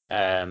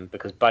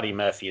 because Buddy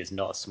Murphy is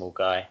not a small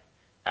guy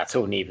at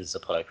all. Neither is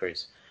Apollo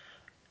Crews.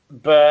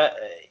 But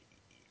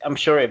I'm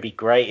sure it'd be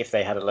great if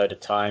they had a load of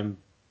time.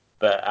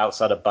 But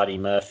outside of Buddy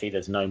Murphy,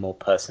 there's no more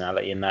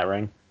personality in that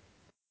ring.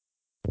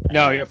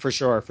 No, yeah, for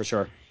sure, for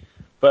sure.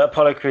 But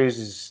Apollo Crews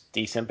is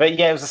decent. But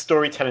yeah, it was a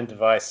storytelling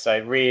device. So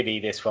really,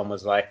 this one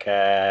was like,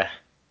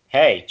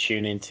 hey,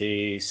 tune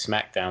into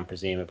SmackDown,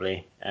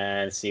 presumably,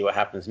 and see what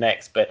happens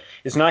next. But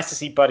it's nice to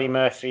see Buddy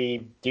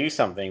Murphy do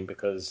something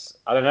because,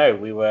 I don't know,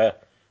 we were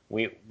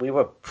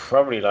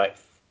probably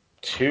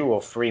 2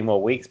 or 3 more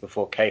weeks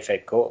before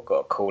Kayfabe Court got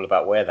a call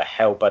about where the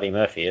hell Buddy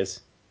Murphy is.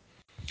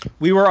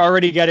 We were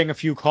already getting a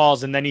few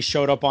calls, and then he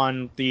showed up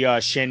on the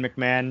Shane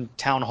McMahon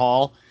town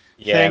hall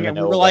thing, and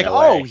we were like,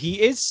 oh,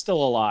 he is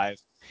still alive.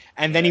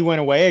 And then he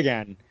went away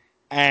again.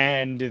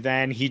 And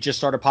then he just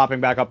started popping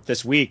back up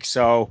this week.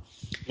 So,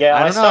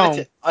 yeah, I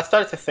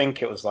started to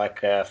think it was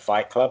like a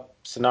Fight Club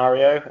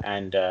scenario,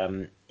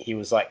 and he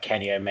was like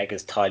Kenny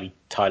Omega's Tyler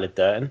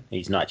Durden.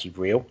 He's not actually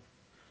real.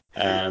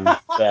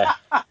 But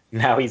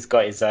now he's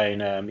got his own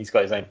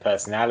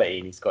personality,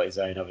 and he's got his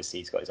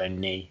own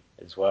knee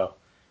as well.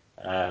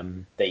 That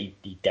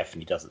he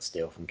definitely doesn't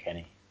steal from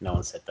Kenny. No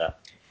one said that.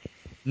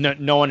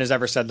 No one has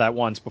ever said that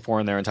once before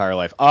in their entire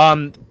life.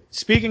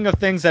 Speaking of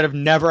things that have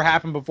never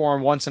happened before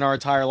and once in our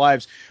entire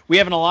lives, we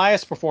have an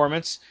Elias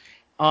performance,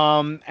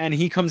 and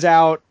he comes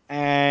out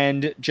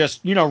and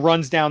just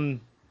runs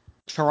down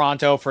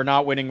Toronto for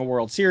not winning a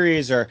World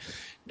Series or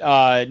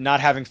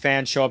not having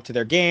fans show up to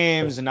their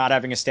games and not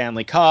having a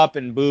Stanley Cup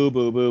and boo,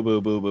 boo, boo,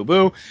 boo, boo, boo,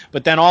 boo.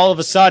 But then all of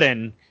a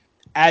sudden,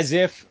 as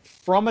if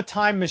from a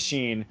time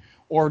machine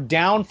or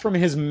down from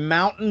his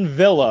mountain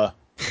villa,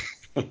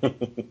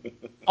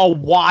 a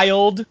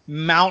wild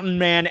mountain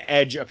man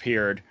Edge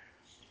appeared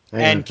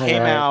and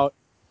came out.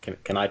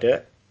 Can I do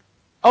it?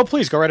 Oh,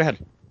 please, go right ahead.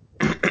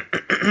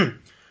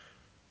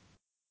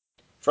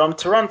 From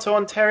Toronto,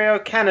 Ontario,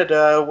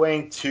 Canada,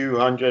 weighing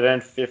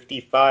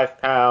 255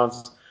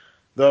 pounds,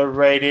 the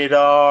Rated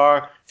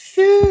R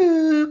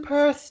Superstar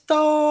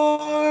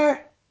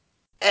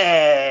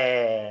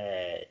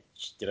Edge.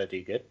 Did I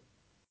do good?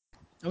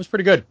 That was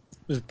pretty good.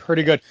 It was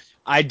pretty good.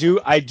 I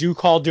do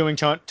call doing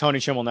Tony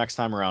Schimmel next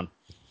time around.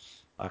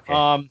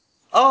 Okay.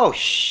 Oh,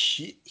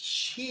 shit.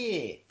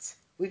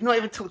 We've not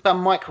even talked about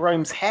Mike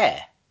Rome's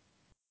hair.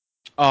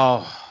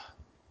 Oh.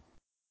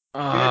 Good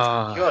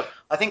God.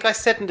 I think I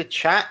said in the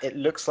chat, it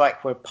looks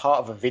like we're part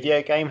of a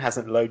video game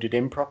hasn't loaded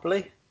in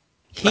properly.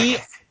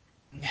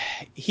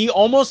 He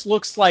almost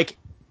looks like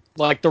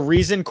the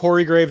reason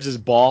Corey Graves is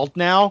bald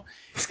now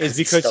is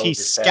because he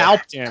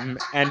scalped him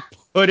and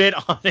put it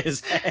on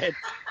his head.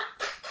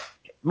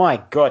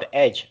 My God,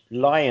 Edge,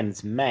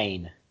 lion's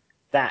mane,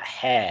 that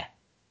hair.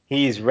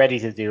 He is ready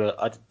to do.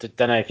 I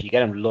don't know if you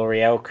get him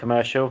L'Oreal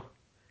commercial.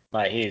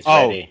 He is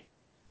ready.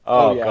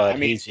 Oh yeah. God, I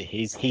mean,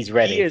 he's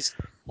ready. He is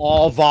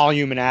all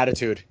volume and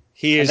attitude.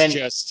 He is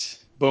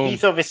just boom.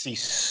 He's obviously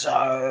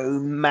so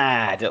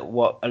mad at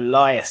what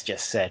Elias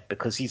just said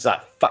because he's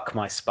like, "Fuck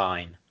my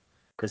spine,"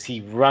 because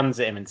he runs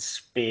at him and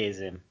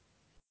spears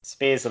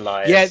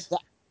Elias. Yeah.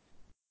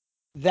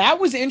 That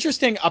was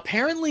interesting.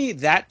 Apparently,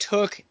 that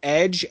took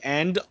Edge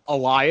and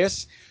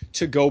Elias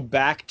to go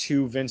back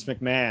to Vince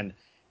McMahon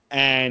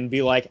and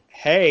be like,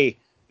 hey,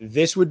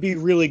 this would be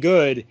really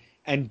good,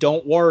 and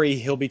don't worry,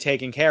 he'll be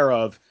taken care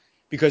of.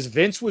 because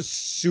Vince was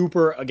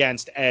super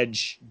against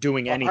Edge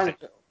doing anything.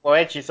 Well,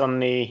 Edge is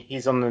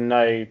he's on the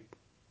no.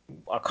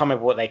 I can't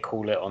remember what they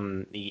call it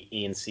on the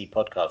E&C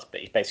podcast,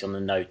 but he's basically on the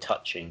no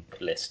touching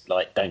list.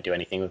 Like, don't do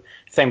anything.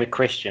 Same with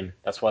Christian.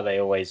 That's why they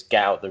always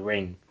get out the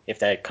ring. If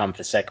they come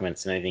for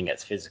segments and anything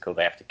gets physical,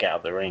 they have to get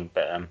out the ring.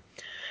 But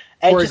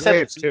Corey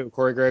Graves too.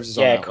 Corey Graves is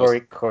on that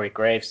list. Corey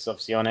Graves is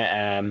obviously on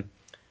it.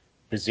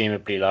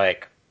 Presumably,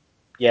 like,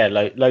 yeah,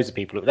 loads of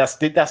people. That's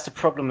the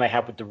problem they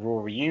had with the Raw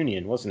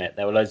reunion, wasn't it?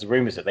 There were loads of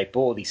rumors that they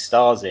brought all these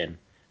stars in,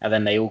 and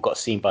then they all got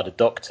seen by the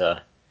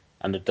Doctor,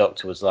 and the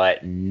Doctor was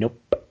like, nope.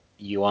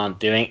 You aren't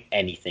doing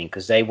anything,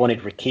 because they wanted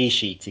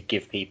Rikishi to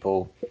give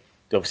people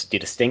to obviously do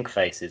the stink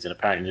faces, and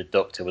apparently the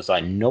Doctor was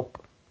like,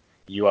 nope,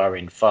 you are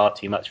in far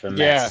too much of a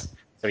mess. Yeah.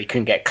 So he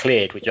couldn't get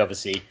cleared, which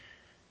obviously,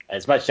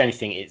 as much as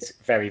anything, it's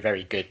very,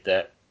 very good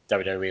that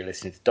WWE are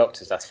listening to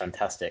doctors. That's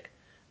fantastic.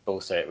 But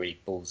also it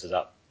really balls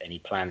up any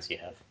plans you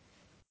have.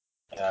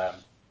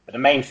 But the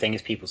main thing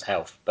is people's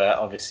health. But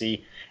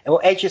obviously,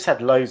 well, Edge has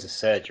had loads of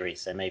surgery,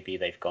 so maybe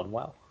they've gone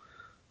well.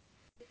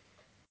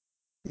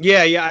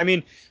 Yeah. I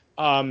mean,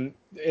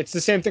 it's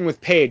the same thing with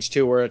Paige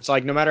too, where it's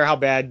like no matter how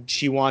bad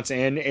she wants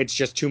in, it's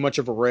just too much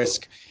of a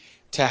risk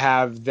to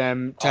have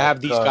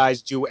these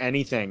guys do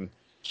anything.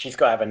 She's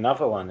got to have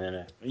another one in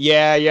it.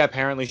 Yeah.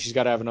 Apparently, she's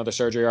got to have another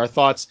surgery. Our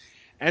thoughts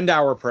and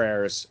our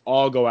prayers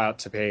all go out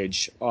to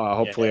Paige.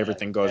 Hopefully,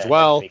 everything goes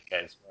well.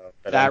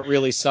 But, that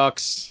really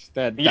sucks.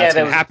 That's going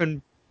to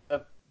happen.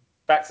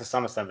 Back to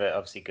SummerSlam, but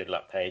obviously, good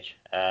luck, Paige.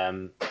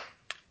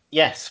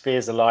 Yes,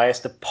 Spears Elias.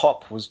 The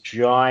pop was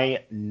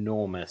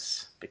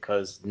ginormous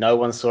because no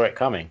one saw it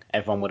coming.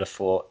 Everyone would have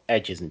thought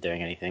Edge isn't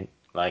doing anything.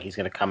 Like, he's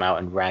going to come out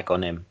and rag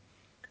on him.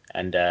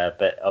 And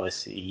but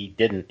obviously he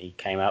didn't. He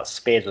came out,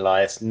 speared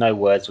Elias. No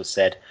words were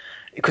said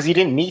because he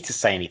didn't need to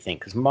say anything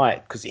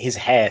because his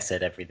hair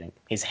said everything.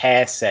 His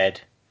hair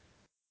said,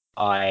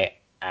 "I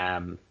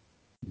am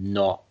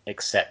not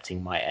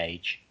accepting my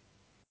age."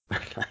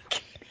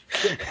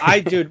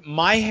 Dude,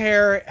 my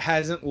hair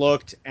hasn't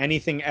looked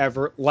anything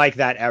ever like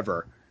that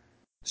ever.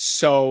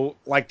 So,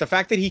 like, the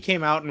fact that he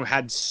came out and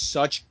had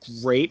such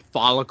great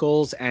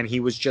follicles and he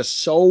was just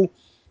so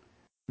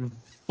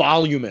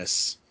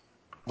voluminous.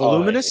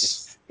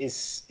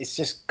 It's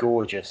just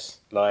gorgeous.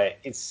 Like,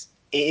 it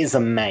is a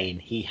mane.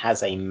 He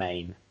has a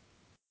mane.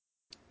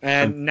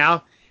 And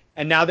now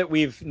that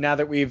we've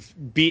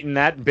beaten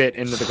that bit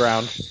into the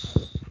ground,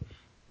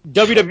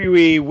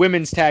 WWE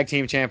Women's Tag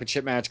Team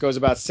Championship match goes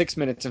about 6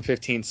 minutes and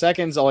 15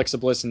 seconds. Alexa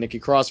Bliss and Nikki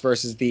Cross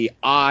versus the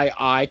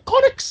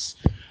Iconics.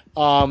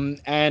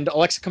 And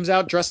Alexa comes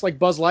out dressed like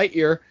Buzz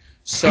Lightyear.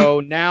 So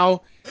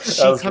now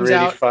she comes really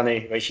out.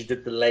 Funny when she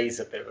did the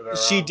laser bit with her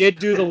arm. Did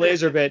do the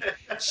laser bit.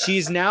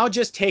 She's now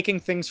just taking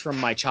things from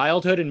my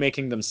childhood and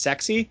making them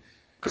sexy.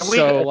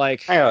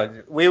 Hang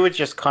on, we were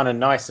just kind of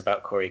nice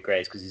about Corey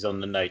Graves because he's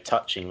on the no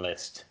touching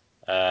list,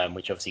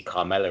 which obviously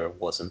Carmella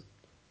wasn't.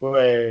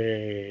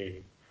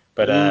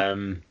 But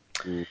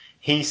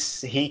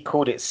he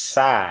called it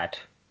sad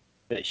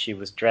that she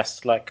was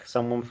dressed like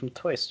someone from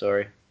Toy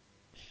Story.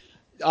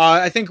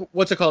 I think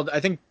what's it called? I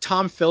think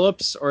Tom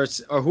Phillips or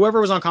whoever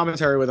was on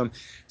commentary with him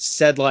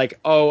said like,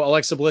 "Oh,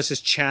 Alexa Bliss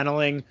is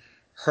channeling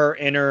her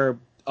inner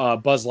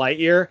Buzz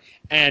Lightyear,"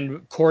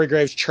 and Corey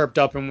Graves chirped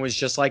up and was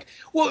just like,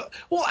 "Well,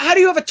 how do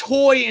you have a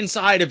toy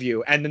inside of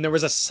you?" And then there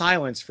was a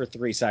silence for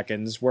 3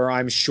 seconds where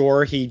I'm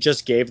sure he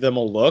just gave them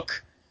a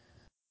look.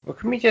 Well,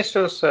 can we just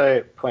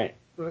also point?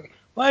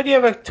 Why do you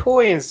have a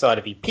toy inside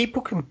of you?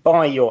 People can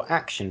buy your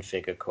action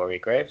figure, Corey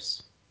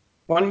Graves.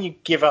 Why don't you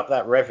give up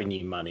that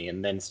revenue money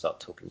and then start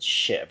talking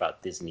shit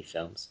about Disney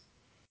films?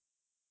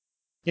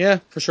 Yeah,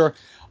 for sure.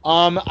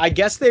 I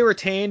guess they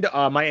retained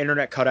my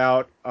internet cut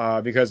out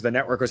because the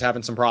network was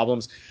having some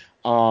problems.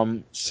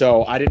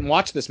 So I didn't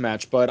watch this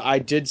match, but I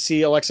did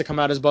see Alexa come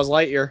out as Buzz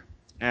Lightyear,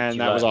 and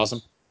that was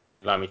awesome.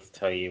 Allow me to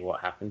tell you what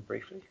happened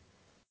briefly?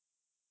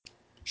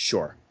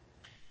 Sure.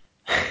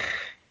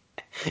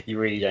 You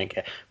really don't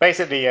care.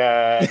 Basically,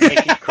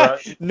 Nikki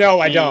Cross. No,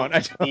 I don't.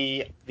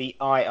 The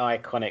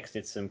Iconics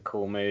did some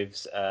cool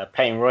moves.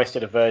 Peyton Royce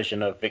did a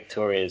version of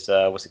Victoria's,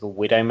 what's it called,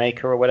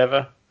 Widowmaker or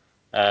whatever.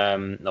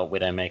 Not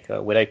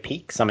Widowmaker, Widow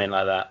Peak, something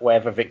like that.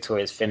 Whatever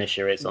Victoria's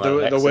finisher is on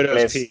the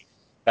Widow's Peak.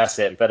 That's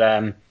it.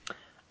 But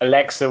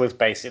Alexa was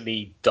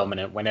basically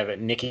dominant. Whenever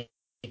Nikki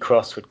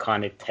Cross would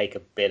kind of take a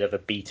bit of a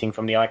beating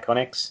from the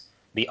Iconics,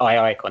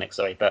 Iconics,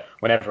 sorry. But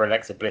whenever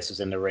Alexa Bliss was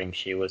in the ring,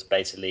 she was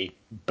basically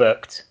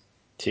booked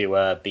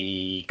to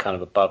be kind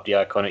of above the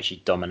Iconics.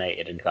 She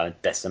dominated and kind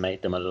of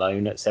decimated them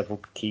alone at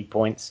several key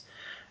points.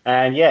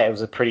 And yeah, it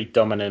was a pretty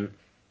dominant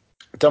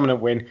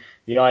win.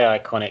 The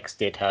Iconics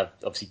did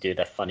obviously do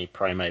their funny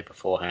promo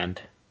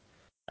beforehand.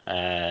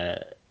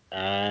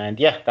 And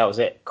yeah, that was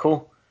it.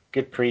 Cool.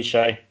 Good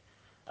pre-show.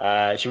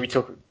 Should we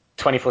talk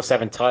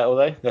 24/7 title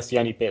though? That's the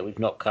only bit we've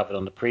not covered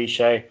on the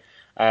pre-show.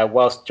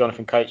 Whilst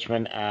Jonathan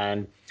Coachman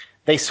and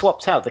they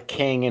swapped out, the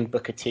King and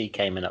Booker T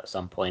came in at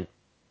some point.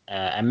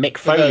 And Mick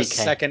Foley came.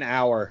 Second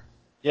hour.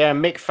 Yeah,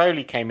 Mick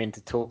Foley came in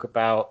to talk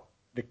about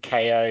the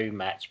KO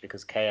match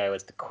because KO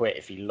has to quit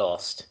if he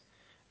lost.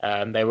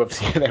 They were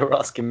obviously they were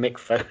asking Mick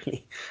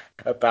Foley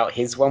about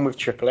his one with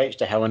Triple H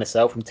to Hell in a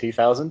Cell from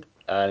 2000.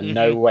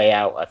 No Way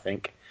Out, I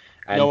think.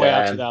 And, No Way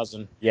Out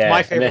 2000. Yeah, It's my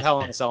and favorite then-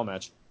 Hell in a Cell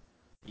match.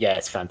 Yeah,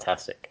 it's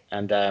fantastic.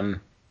 And then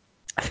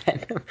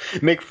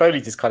Mick Foley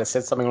just kind of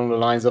said something along the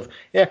lines of,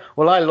 "Yeah,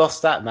 well, I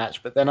lost that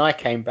match, but then I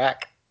came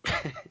back."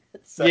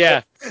 So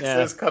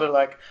it's kind of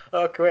like,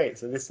 oh, great.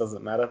 So this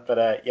doesn't matter.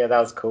 But yeah, that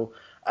was cool.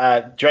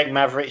 Drake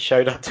Maverick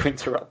showed up to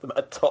interrupt them.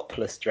 A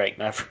topless Drake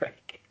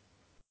Maverick,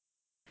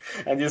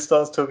 and just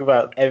starts talking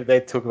about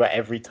they talk about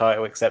every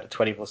title except the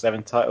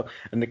 24/7 title,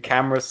 and the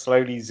camera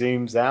slowly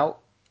zooms out,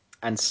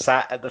 and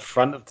sat at the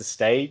front of the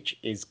stage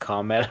is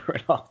Carmella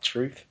and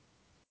R-Truth.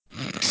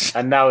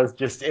 And that was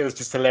it was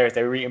just hilarious.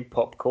 They were eating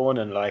popcorn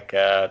and like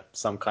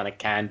some kind of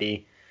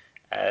candy.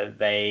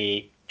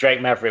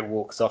 Drake Maverick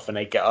walks off and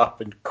they get up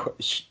and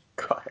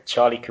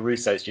Charlie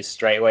Caruso's just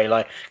straight away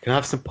like, "Can I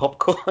have some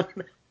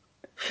popcorn?"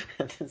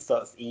 And then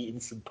starts eating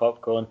some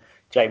popcorn.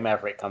 Drake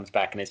Maverick comes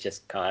back and it's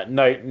just kind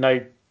of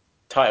no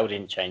title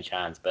didn't change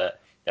hands, but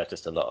there's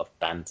just a lot of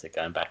banter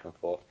going back and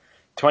forth.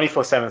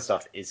 24/7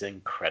 stuff is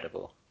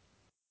incredible.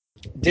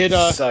 Did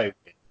So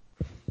good.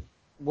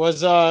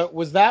 was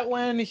that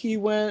when he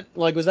went,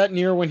 like, was that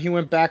near when he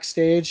went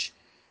backstage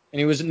and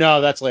he was,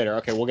 no, that's later.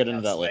 Okay, we'll get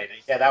into that later.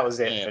 Yeah, that was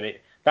it Yeah.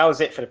 that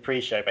was it for the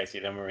pre-show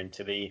basically. Then we're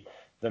into the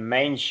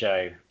main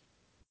show.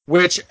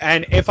 Which,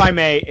 and if I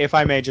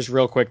may just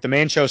real quick, the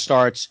main show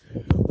starts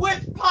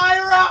with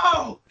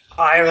Pyro!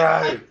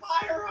 Pyro!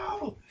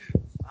 Pyro!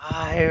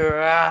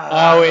 Pyro!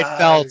 Oh,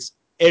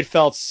 it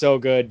felt so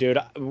good, dude.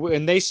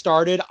 When they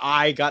started,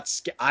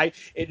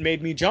 it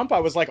made me jump. I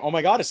was like, "Oh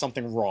my god, is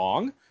something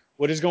wrong?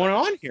 What is going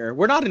on here?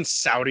 We're not in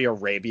Saudi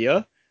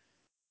Arabia."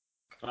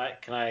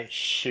 Can I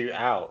shoot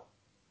out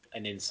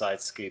an inside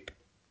scoop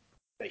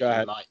that Go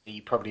ahead.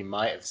 you probably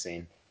might have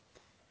seen?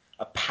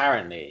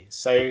 Apparently,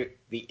 so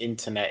the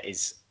internet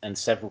is, and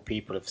several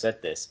people have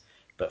said this,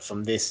 but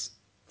from this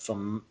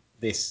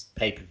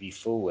pay-per-view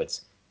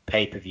forwards,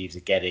 pay-per-views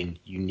are getting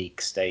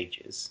unique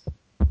stages.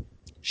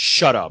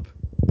 Shut up.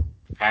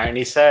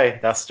 Apparently so.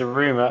 That's the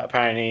rumor.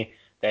 Apparently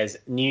there's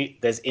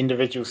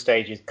individual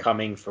stages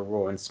coming for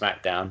Raw and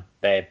SmackDown.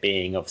 They're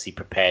being obviously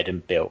prepared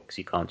and built because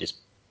you can't just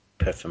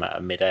puff them out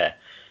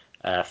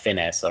of thin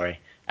air, sorry.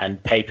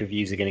 And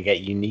pay-per-views are going to get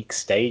unique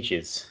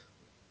stages.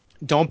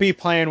 Don't be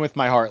playing with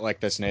my heart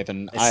like this,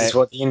 Nathan. This is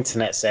what the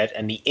internet said,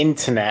 and the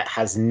internet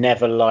has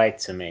never lied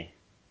to me.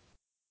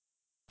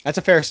 That's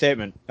a fair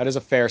statement. That is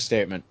a fair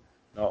statement.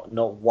 Not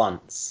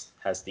once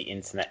has the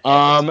internet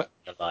ever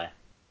told a lie.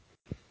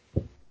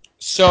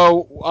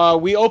 So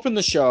we open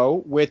the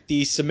show with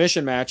the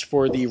submission match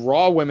for the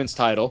Raw Women's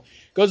title.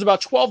 Goes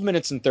about 12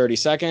 minutes and 30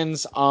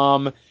 seconds.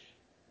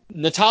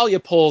 Natalya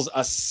pulls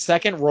a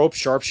second rope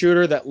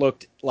sharpshooter that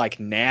looked like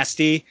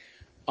nasty.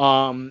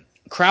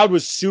 Crowd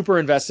was super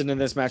invested in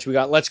this match. We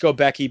got "Let's go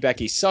Becky,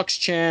 Becky sucks"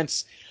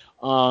 chants.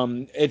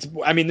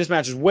 This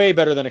match is way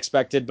better than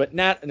expected, but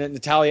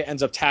Natalya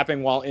ends up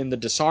tapping while in the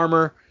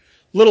disarmer.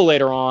 A little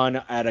later on,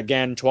 at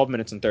again 12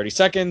 minutes and 30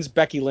 seconds,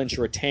 Becky Lynch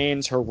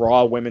retains her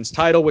Raw Women's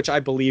title, which I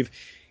believe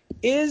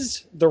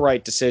is the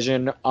right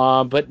decision.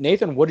 But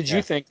Nathan, what did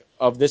you think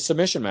of this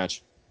submission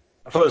match?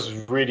 I thought it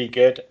was really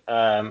good.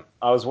 I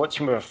was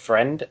watching with a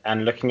friend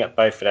and looking at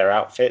both of their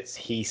outfits.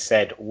 He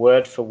said,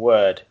 word for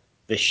word,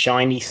 the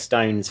shiny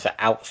stones for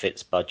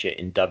outfits budget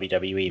in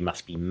WWE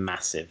must be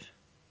massive.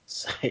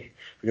 So,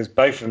 because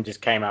both of them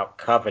just came out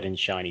covered in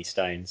shiny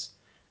stones.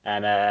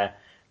 And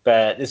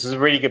but this was a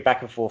really good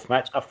back and forth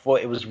match. I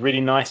thought it was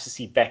really nice to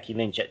see Becky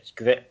Lynch,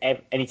 because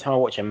anytime I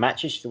watch her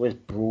matches, she's always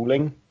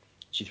brawling.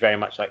 She's very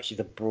much like she's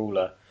a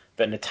brawler.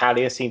 But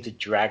Natalya seemed to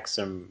drag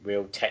some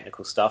real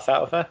technical stuff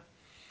out of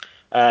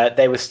her.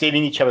 They were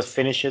stealing each other's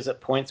finishers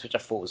at points, which I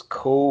thought was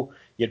cool.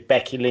 You had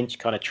Becky Lynch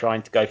kind of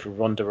trying to go for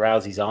Ronda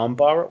Rousey's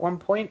armbar at one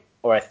point,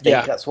 or I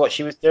think that's what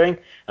she was doing.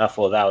 And I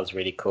thought that was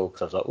really cool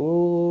because I was like,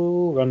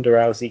 ooh, Ronda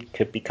Rousey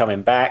could be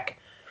coming back.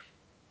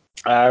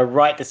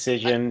 Right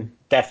decision,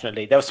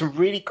 definitely. There was some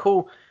really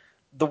cool,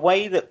 the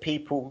way that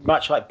people,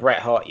 much like Bret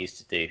Hart used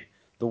to do,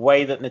 the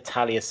way that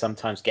Natalya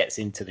sometimes gets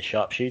into the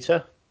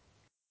sharpshooter.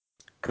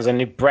 Because I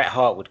knew Bret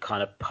Hart would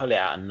kind of pull it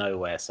out of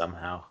nowhere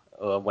somehow,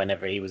 or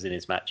whenever he was in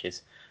his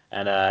matches.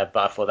 And but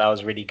I thought that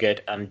was really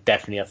good, and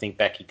definitely I think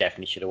Becky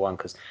definitely should have won,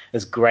 because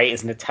as great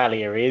as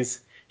Natalya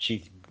is,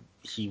 she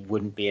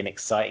wouldn't be an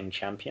exciting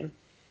champion.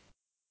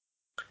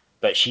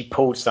 But she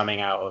pulled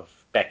something out of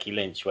Becky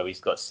Lynch where we've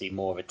got to see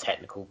more of a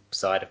technical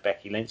side of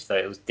Becky Lynch, so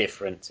it was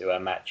different to her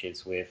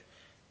matches with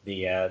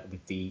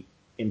the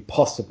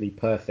impossibly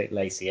perfect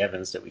Lacey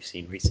Evans that we've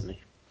seen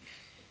recently.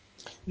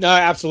 No,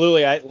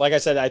 absolutely. Like I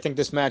said, I think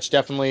this match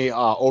definitely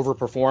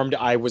overperformed.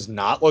 I was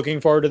not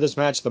looking forward to this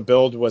match. The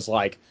build was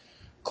like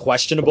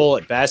questionable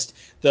at best.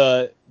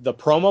 The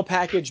promo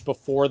package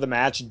before the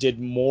match did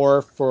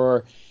more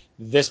for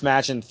this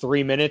match in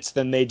 3 minutes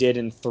than they did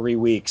in 3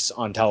 weeks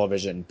on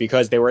television,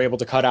 because they were able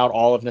to cut out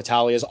all of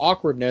Natalya's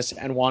awkwardness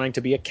and wanting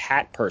to be a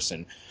cat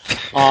person.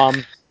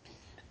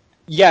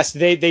 Yes,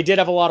 they did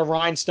have a lot of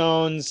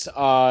rhinestones.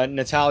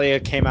 Natalia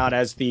came out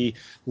as the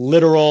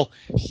literal.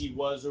 She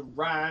was a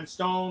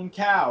rhinestone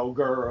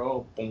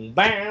cowgirl. Boom,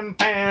 bam,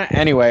 bam.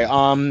 Anyway,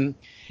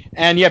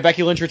 and yeah,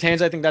 Becky Lynch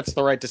retains. I think that's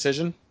the right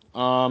decision.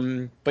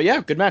 But yeah,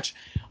 good match.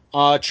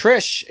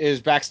 Trish is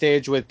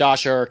backstage with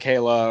Dasha or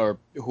Kayla or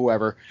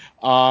whoever,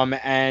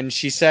 and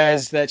she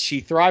says that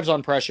she thrives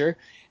on pressure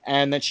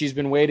and that she's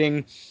been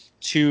waiting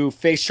to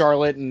face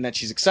Charlotte and that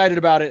she's excited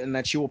about it and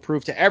that she will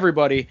prove to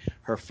everybody,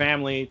 her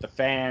family, the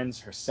fans,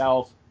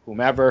 herself,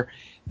 whomever,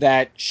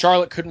 that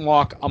Charlotte couldn't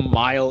walk a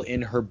mile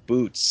in her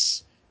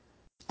boots.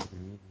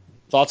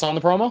 Thoughts on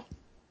the promo?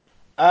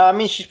 I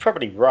mean, she's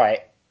probably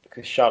right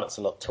because Charlotte's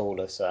a lot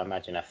taller, so I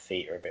imagine her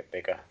feet are a bit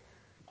bigger.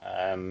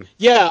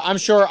 Yeah, I'm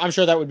sure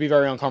that would be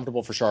very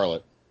uncomfortable for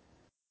Charlotte.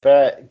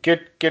 But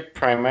good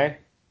promo.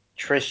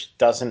 Trish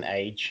doesn't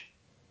age.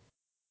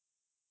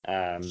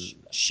 Um,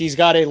 She's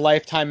got a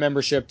lifetime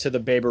membership to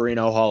the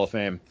Baberino Hall of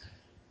Fame.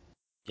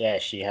 yeah,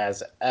 she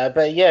has.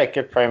 But yeah,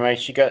 good promo.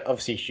 She got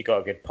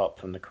a good pop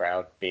from the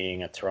crowd,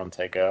 being a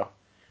Toronto girl,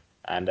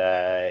 and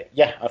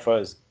yeah, I thought it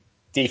was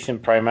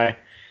decent promo,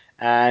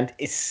 and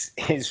it's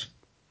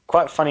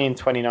quite funny in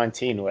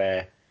 2019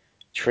 where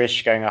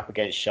Trish going up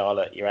against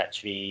Charlotte, you're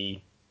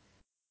actually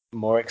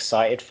more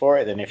excited for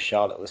it than if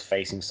Charlotte was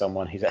facing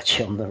someone who's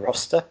actually on the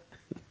roster.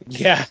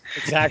 Yeah,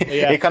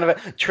 exactly. Yeah. It kind of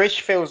Trish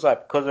feels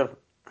like because of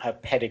her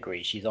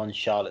pedigree, she's on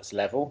Charlotte's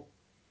level.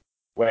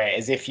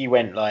 Whereas if you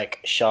went like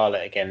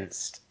Charlotte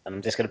against, and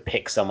I'm just going to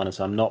pick someone,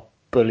 so I'm not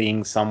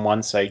bullying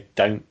someone, so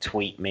don't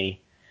tweet me.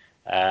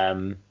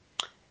 Um,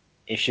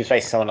 if she was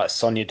facing someone like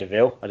Sonya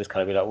Deville, I just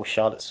kind of be like, well,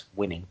 Charlotte's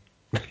winning.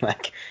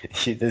 Like,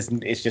 it's just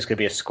going to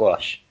be a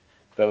squash.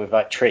 But with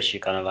like Trish,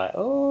 you're kind of like,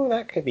 oh,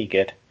 that could be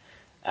good.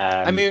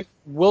 I mean,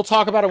 we'll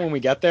talk about it when we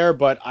get there,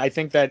 but I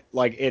think that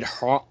like it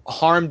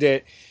harmed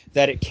it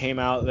that it came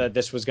out that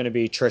this was going to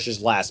be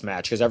Trish's last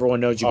match because everyone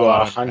knows you go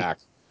out on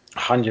Impact.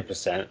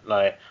 100%.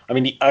 Like, I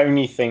mean, the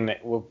only thing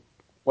that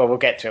we'll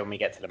get to it when we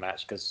get to the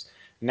match because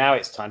now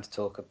it's time to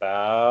talk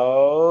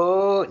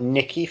about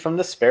Nikki from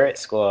the Spirit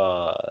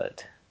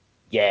Squad.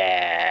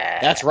 Yeah,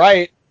 That's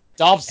right.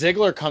 Dolph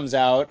Ziggler comes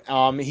out.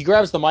 He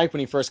grabs the mic when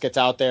he first gets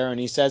out there and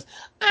he says,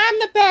 "I'm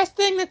the best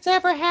thing that's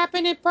ever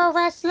happened in pro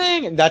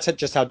wrestling." And that's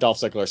just how Dolph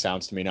Ziggler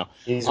sounds to me now.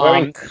 He's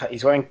wearing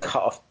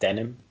cut off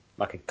denim,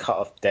 like a cut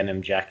off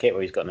denim jacket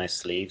where he's got no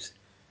sleeves.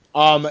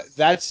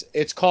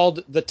 It's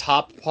called the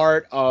top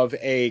part of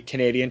a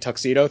Canadian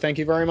tuxedo. Thank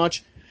you very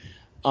much.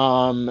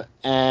 And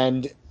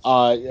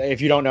if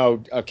you don't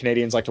know,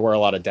 Canadians like to wear a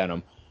lot of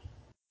denim.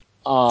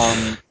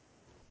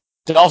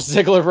 Dolph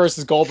Ziggler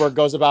versus Goldberg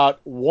goes about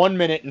 1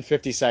 minute and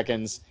 50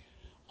 seconds.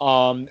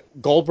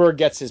 Goldberg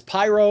gets his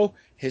pyro,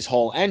 his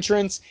whole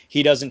entrance.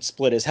 He doesn't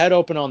split his head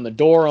open on the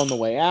door on the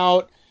way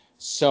out.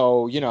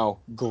 So,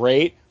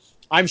 great.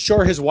 I'm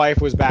sure his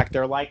wife was back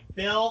there like,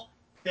 Bill,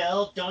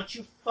 don't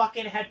you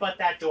fucking headbutt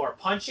that door.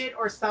 Punch it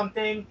or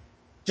something.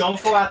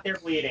 Don't go out there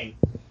bleeding.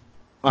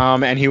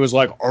 And he was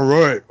like,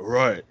 all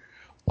right.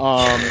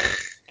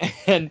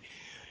 And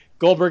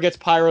Goldberg gets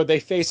pyro. They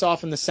face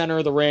off in the center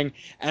of the ring.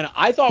 And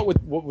I thought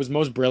what was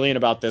most brilliant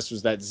about this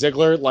was that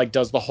Ziggler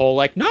does the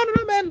whole no,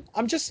 man.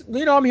 I'm just,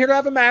 I'm here to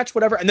have a match,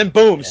 whatever. And then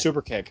boom, yeah.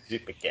 Super kick.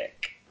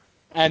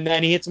 And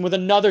then he hits him with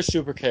another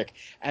super kick.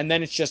 And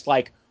then it's just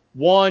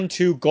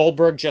 1-2,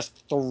 Goldberg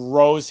just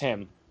throws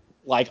him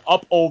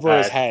up over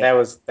his head. There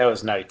was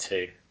no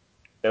two.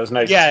 There was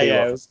no two.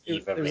 Yeah, it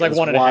was like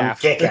one and a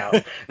half. Kick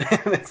out.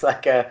 It's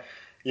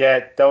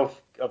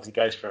Dolph obviously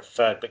goes for a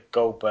third, but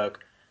Goldberg.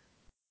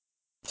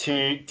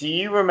 Do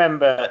you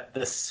remember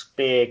the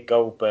spear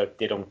Goldberg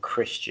did on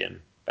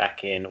Christian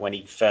back when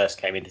he first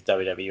came into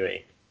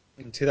WWE?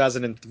 In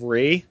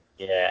 2003?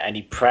 Yeah, and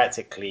he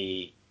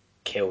practically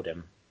killed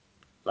him.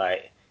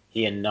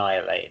 He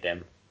annihilated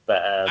him.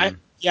 But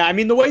I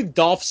mean, the way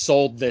Dolph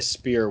sold this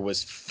spear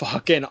was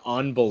fucking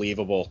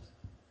unbelievable.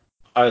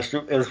 It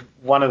was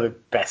one of the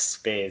best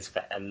spears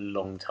for a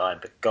long time.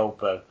 But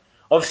Goldberg,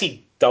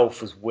 obviously,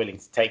 Dolph was willing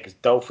to take because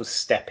Dolph was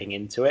stepping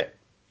into it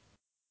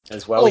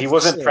as well. He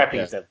wasn't prepping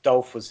himself.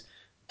 Dolph was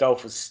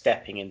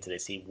stepping into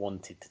this. He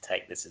wanted to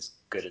take this as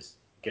good as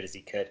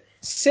he could.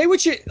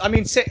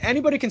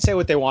 Anybody can say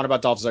what they want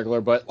about Dolph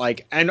Ziggler, but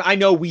and I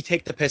know we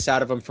take the piss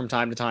out of him from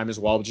time to time as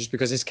well, just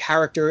because his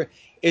character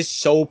is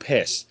so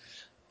piss.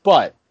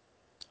 But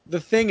the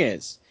thing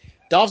is,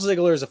 Dolph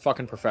Ziggler is a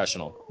fucking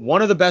professional.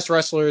 One of the best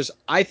wrestlers,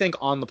 I think,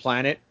 on the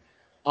planet.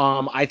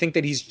 I think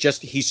that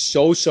he's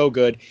so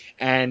good.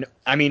 And,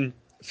 I mean,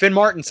 Finn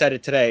Martin said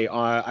it today.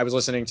 I was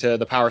listening to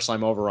the Power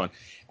Slam Overrun.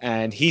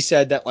 And he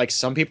said that,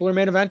 some people are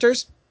main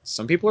eventers,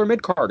 some people are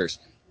mid-carders.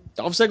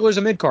 Dolph Ziggler's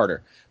a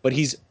mid-carder. But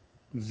he's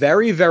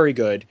very, very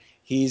good.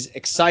 He's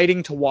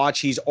exciting to watch.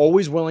 He's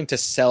always willing to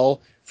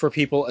sell for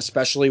people,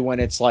 especially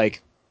when it's,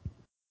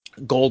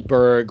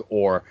 Goldberg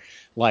or...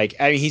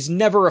 he's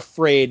never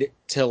afraid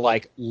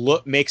to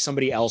make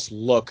somebody else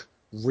look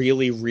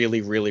really,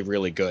 really, really,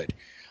 really good.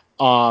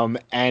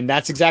 And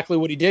that's exactly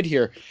what he did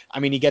here. I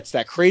mean, he gets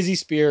that crazy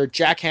spear,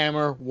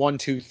 jackhammer, 1,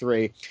 2,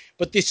 3.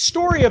 But the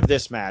story of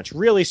this match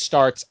really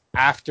starts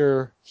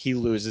after he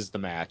loses the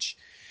match,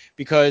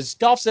 because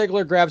Dolph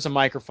Ziggler grabs a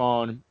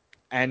microphone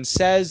and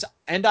says,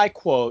 and I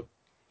quote,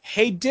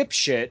 "Hey,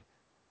 dipshit,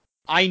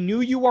 I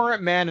knew you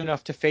weren't man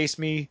enough to face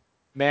me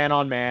man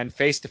on man,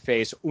 face to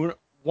face,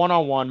 one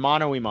on one,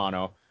 mano a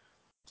mano.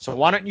 So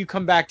why don't you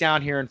come back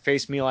down here and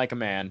face me like a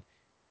man?"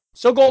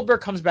 So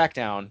Goldberg comes back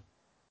down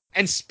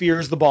and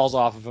spears the balls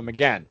off of him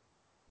again.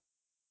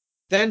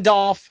 Then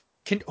Dolph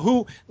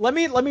let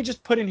me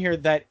just put in here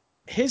that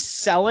his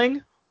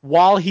selling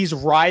while he's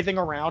writhing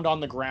around on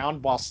the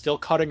ground while still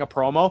cutting a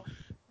promo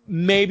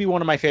may be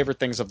one of my favorite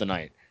things of the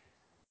night.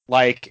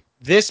 Like,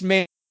 this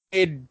made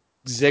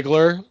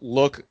Ziggler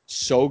look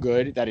so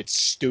good that it's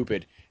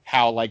stupid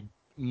how like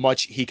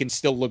much he can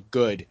still look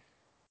good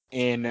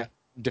in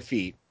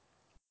defeat.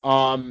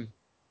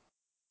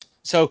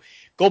 So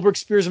Goldberg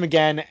spears him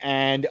again,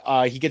 and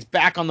he gets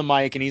back on the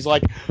mic, and he's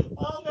like,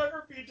 "I'll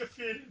never be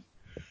defeated.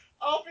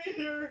 I'll be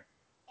here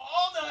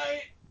all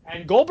night."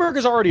 And Goldberg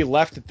has already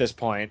left at this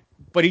point,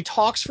 but he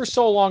talks for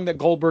so long that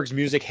Goldberg's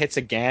music hits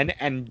again,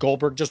 and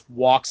Goldberg just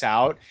walks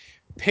out,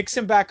 picks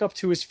him back up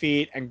to his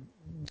feet, and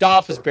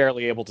Dolph is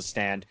barely able to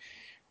stand.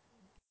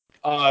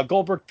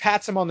 Goldberg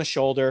pats him on the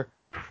shoulder,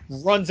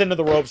 runs into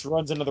the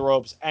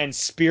ropes, and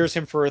spears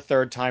him for a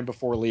third time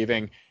before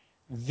leaving.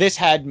 This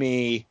had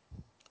me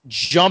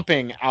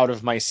jumping out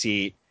of my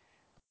seat.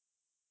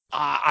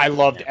 I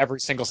loved every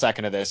single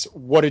second of this.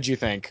 What did you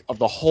think of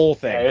the whole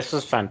thing? Yeah, this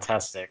was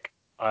fantastic.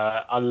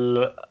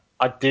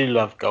 I do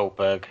love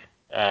Goldberg.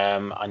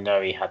 I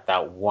know he had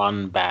that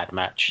one bad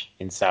match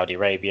in Saudi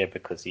Arabia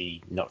because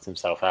he knocked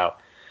himself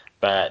out,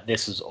 but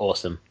this was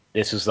awesome.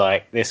 This was.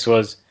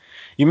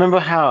 You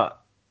remember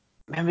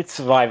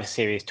Survivor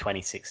Series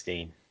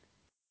 2016?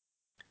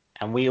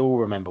 And we all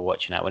remember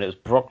watching that when it was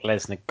Brock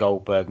Lesnar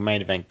Goldberg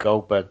main event,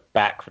 Goldberg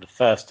back for the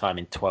first time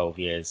in 12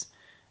 years,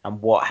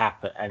 and what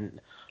happened.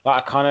 And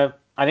like I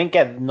didn't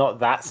get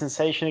not that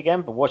sensation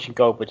again, but watching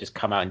Goldberg just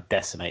come out and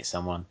decimate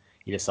someone,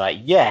 you're just like,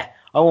 yeah,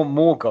 I want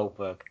more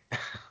Goldberg.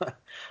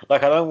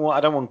 Like, I don't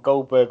want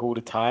Goldberg all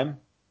the time,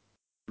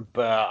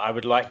 but I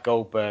would like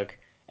Goldberg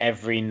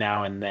every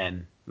now and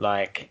then.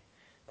 Like,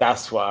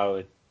 that's what I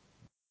would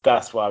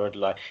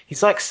like.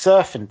 He's like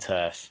surf and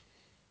turf.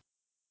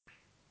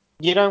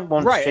 You don't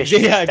want fish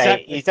and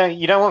steak. Exactly.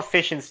 You don't want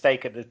fish and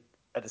steak at the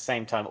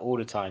same time all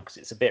the time because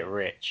it's a bit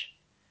rich.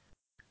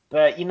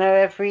 But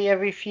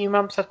every few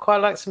months I'd quite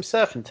like some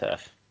surf and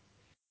turf.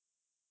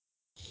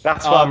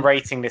 That's why I'm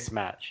rating this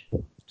match.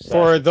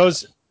 For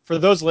those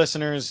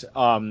listeners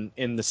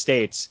in the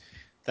States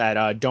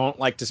that don't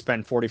like to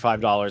spend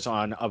 $45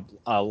 on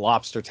a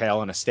lobster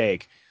tail and a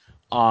steak,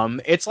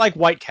 it's like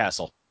White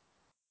Castle.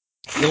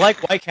 You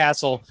like White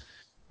Castle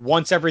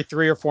once every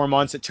 3 or 4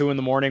 months at 2 in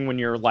the morning when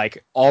you're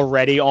like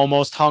already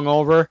almost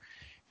hungover,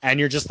 and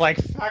you're just like,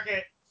 fuck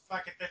it,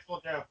 this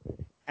will do.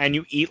 And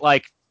you eat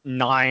like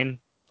 9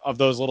 of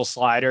those little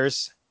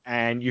sliders,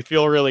 and you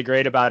feel really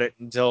great about it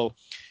until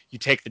you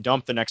take the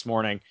dump the next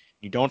morning.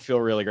 You don't feel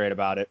really great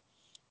about it.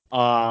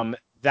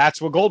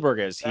 That's what Goldberg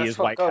is. He is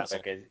White Castle.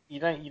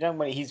 You don't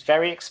want. He's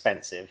very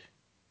expensive,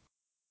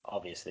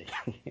 obviously.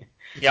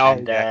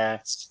 Yeah.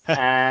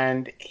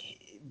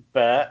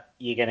 But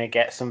you're gonna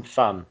get some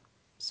fun.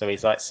 So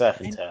he's like surf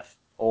and turf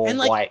or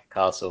like, White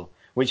Castle.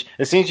 Which,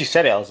 as soon as you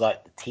said it, I was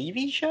like, the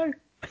TV show?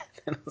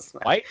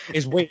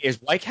 Is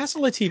White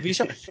Castle a TV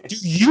show? Do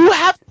you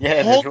have?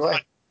 Yeah,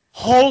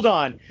 hold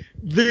on.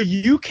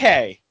 The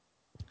UK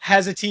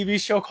has a TV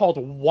show called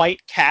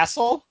White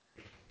Castle.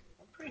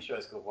 I'm pretty sure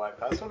it's called White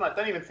Castle, and I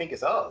don't even think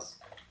it's ours.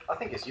 I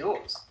think it's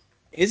yours.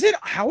 Is it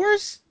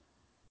ours?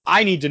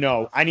 I need to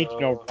know. I need to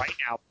know right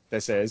now what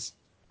this is.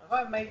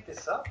 Have I made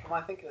this up? Am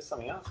I thinking of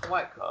something else?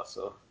 White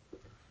Castle.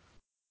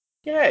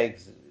 Yeah.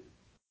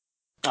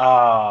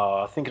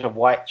 I'm thinking of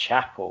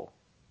Whitechapel.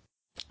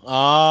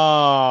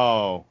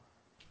 Oh.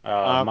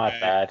 Okay. My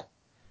bad.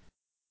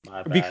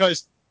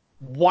 Because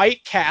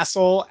White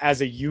Castle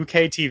as a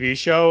UK TV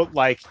show,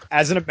 like,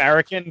 as an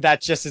American, that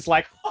just is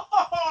like,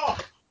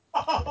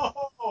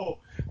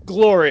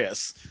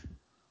 glorious.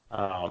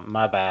 Oh,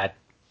 my bad.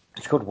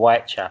 It's called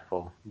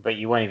Whitechapel, but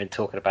you weren't even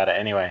talking about it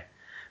anyway.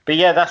 But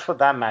yeah, that's what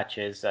that match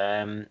is.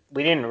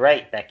 We didn't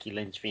rate Becky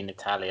Lynch v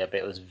Natalya, but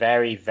it was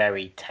very,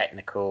 very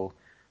technical.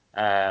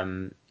 So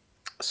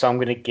I'm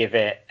going to give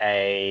it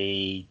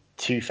a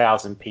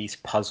 2,000-piece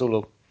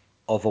puzzle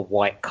of a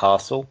White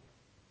Castle.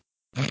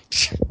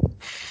 Because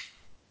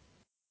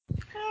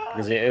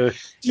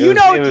you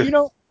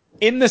know,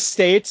 in the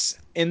States,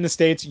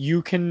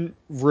 you can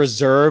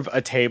reserve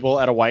a table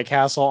at a White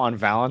Castle on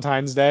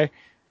Valentine's Day.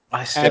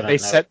 I still don't know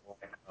what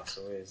White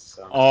Castle is.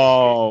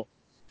 So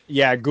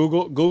yeah,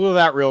 Google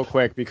that real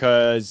quick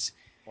because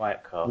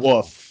White Castle.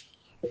 Woof.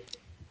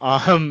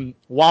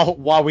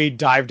 While we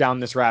dive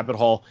down this rabbit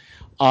hole,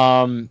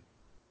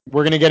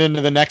 we're gonna get into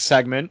the next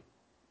segment.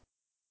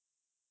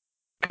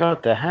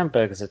 God, the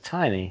hamburgers are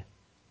tiny.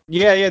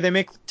 Yeah, they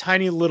make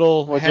tiny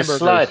little hamburgers. Just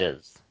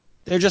sliders.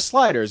 They're just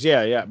sliders,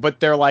 yeah. But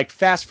they're like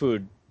fast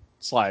food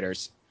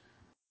sliders.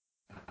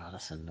 Oh,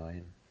 that's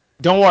annoying.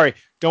 Don't worry,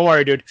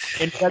 dude.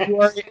 In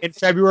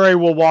February,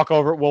 we'll walk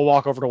over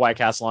to White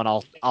Castle,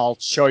 and I'll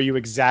show you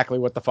exactly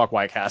what the fuck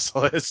White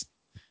Castle is.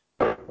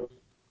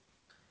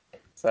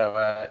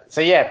 So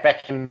yeah,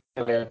 Beckham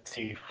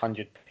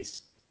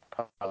 200-piece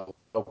puzzle,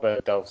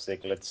 Goldberg, Dolph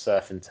Ziggler,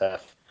 Surf and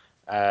Turf.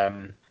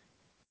 But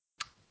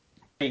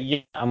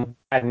yeah, I'm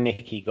glad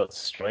Nikki got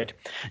destroyed.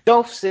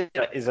 Dolph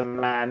Ziggler is a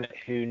man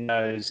who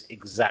knows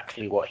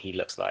exactly what he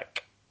looks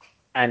like,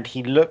 and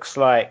he looks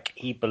like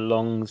he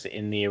belongs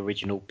in the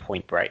original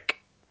Point Break.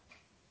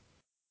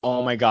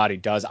 Oh my god, he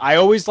does. I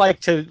always like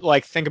to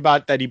think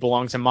about that he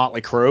belongs in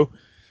Motley Crue.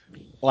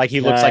 Like he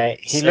looks like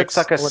He looks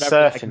like a or whatever,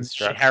 surf like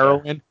instructor.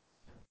 heroin.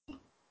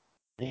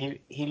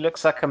 He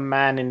looks like a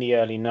man in the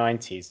early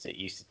 90s that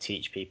used to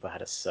teach people how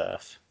to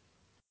surf.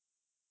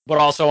 But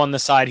also on the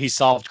side, he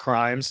solved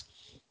crimes.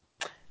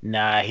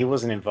 Nah, he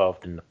wasn't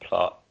involved in the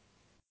plot.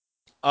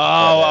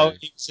 Oh,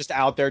 he was just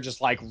out there just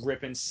like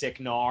ripping sick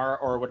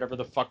gnar or whatever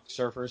the fuck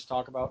surfers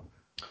talk about.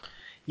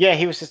 Yeah,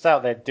 he was just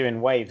out there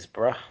doing waves,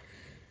 bruh.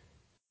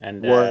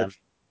 And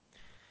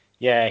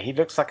yeah, he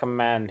looks like a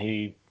man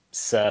who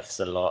surfs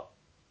a lot,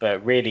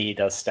 but really he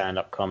does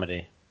stand-up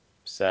comedy.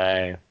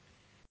 So,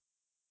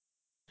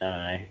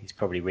 he's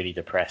probably really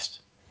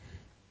depressed.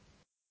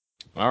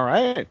 All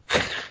right.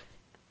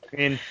 I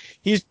mean,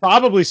 he's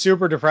probably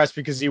super depressed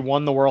because he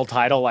won the world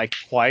title like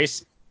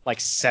twice, like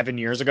 7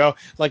 years ago.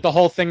 Like the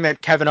whole thing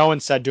that Kevin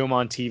Owens said to him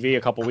on TV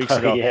a couple weeks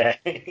ago. Yeah.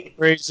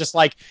 Where he's just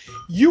like,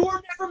 you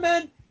were never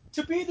meant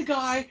to be the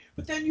guy,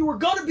 but then you were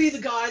going to be the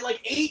guy like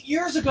 8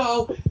 years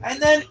ago,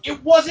 and then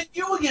it wasn't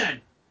you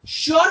again.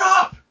 Shut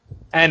up!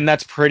 And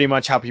that's pretty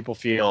much how people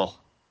feel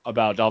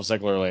about Dolph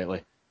Ziggler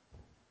lately.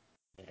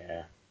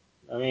 Yeah.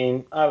 I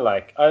mean, I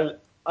like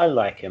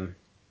him,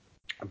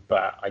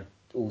 but I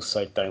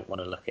also don't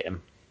want to look at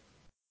him.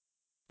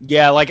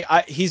 Yeah, like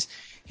he's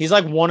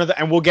like one of the,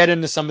 and we'll get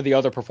into some of the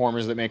other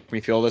performers that make me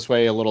feel this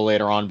way a little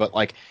later on, but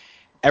like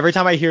every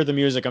time I hear the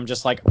music, I'm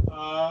just like,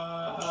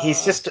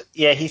 he's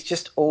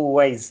just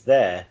always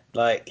there.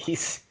 Like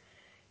he's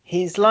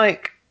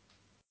like,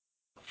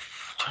 I'm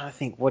trying to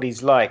think what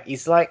he's like.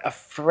 He's like a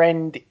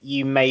friend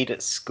you made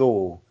at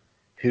school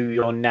who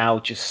you're now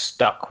just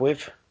stuck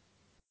with.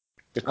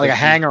 like a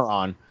hanger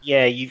on.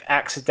 Yeah, you've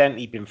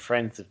accidentally been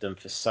friends with them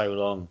for so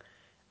long.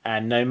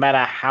 And no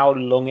matter how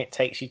long it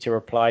takes you to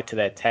reply to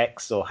their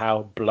texts or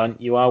how blunt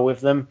you are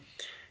with them,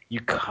 you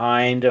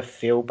kind of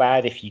feel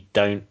bad if you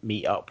don't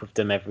meet up with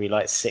them every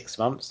like 6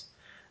 months.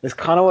 That's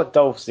kind of what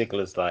Dolph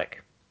Ziggler's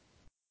like.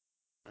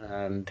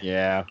 And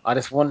yeah, I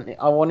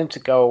want him to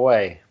go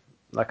away.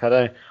 Like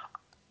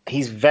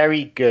he's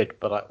very good,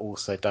 but I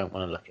also don't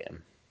want to look at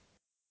him.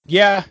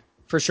 Yeah,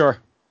 for sure.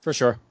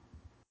 Yeah,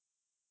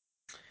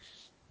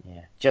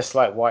 just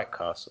like White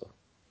Castle.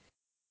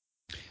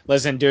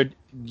 Listen, dude,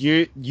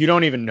 you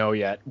don't even know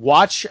yet.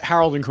 Watch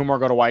Harold and Kumar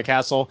go to White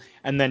Castle,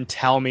 and then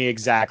tell me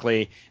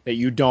exactly that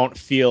you don't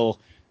feel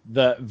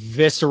the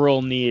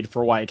visceral need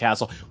for White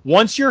Castle.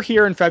 Once you're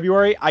here in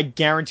February, I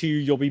guarantee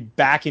you'll be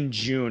back in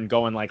June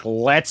going like,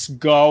 let's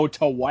go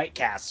to White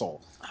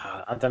Castle.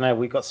 I don't know.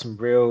 We got some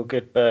real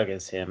good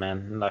burgers here,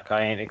 man. Like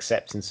I ain't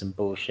accepting some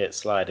bullshit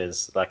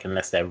sliders, like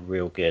unless they're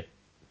real good.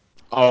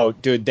 Oh,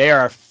 dude, they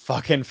are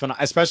fucking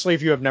phenomenal. Especially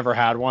if you have never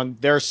had one.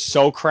 They're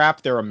so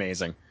crap. They're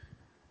amazing.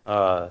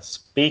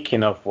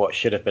 Speaking of what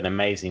should have been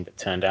amazing but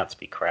turned out to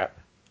be crap.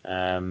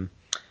 Actually,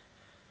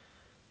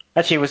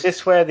 was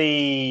this where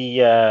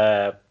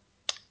the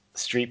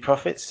Street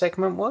Profits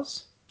segment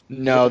was?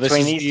 No, was this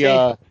is these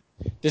two?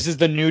 this is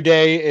the New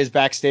Day is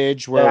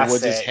backstage where That's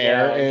Woods' it.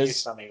 hair Yeah, I knew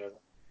is. something was.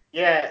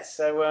 Yeah,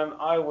 so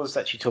I was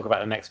actually talking about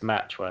the next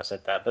match when I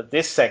said that, but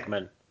this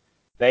segment,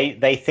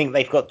 they think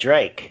they've got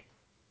Drake.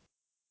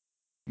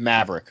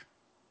 Maverick.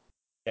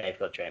 They've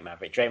got Drake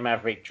Maverick. Drake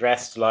Maverick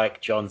dressed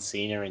like John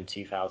Cena in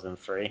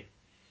 2003,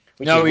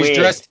 which No, is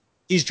weird.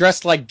 He's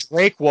dressed like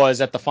Drake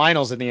was at the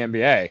finals in the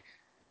NBA.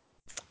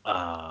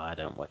 I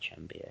don't watch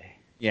NBA.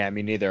 Yeah,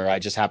 me neither. I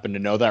just happen to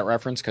know that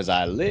reference because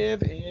I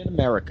live in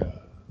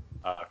America.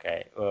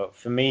 Okay, well,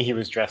 for me, he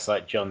was dressed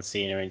like John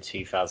Cena in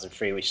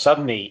 2003, which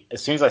suddenly,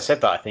 as soon as I said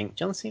that, I think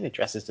John Cena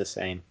dresses the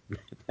same.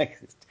 Like,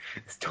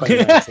 it's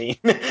 2019.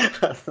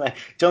 Like,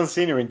 John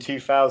Cena in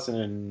 2000,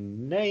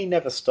 and he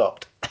never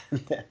stopped.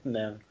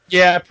 No.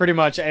 Yeah, pretty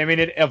much. I mean,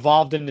 it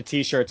evolved into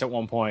T-shirts at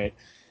one point,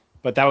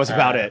 but that was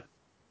about it.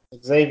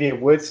 Xavier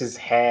Woods'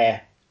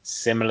 hair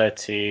similar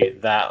to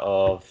that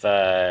of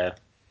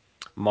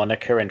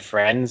Monica and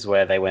Friends,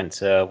 where they went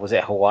to, was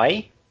it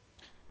Hawaii?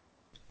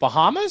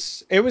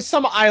 Bahamas? It was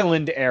some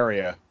island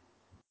area.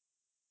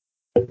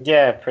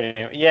 Yeah,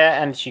 pretty.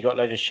 Yeah, and she got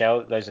loads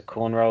of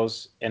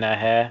cornrows in her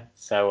hair.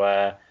 So,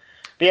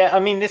 but yeah, I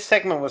mean, this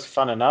segment was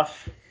fun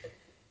enough.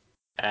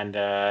 And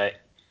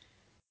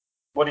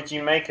what did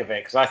you make of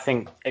it? Because I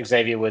think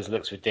Xavier Woods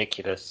looks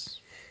ridiculous.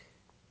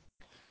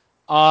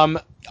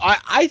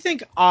 I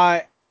think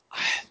I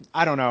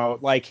don't know.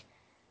 Like,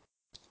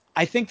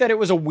 I think that it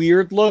was a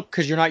weird look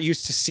because you're not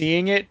used to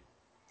seeing it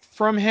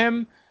from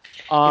him.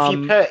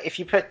 If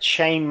you put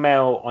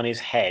chainmail on his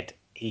head,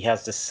 he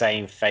has the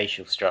same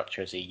facial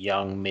structure as a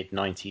young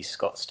mid-90s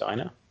Scott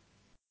Steiner.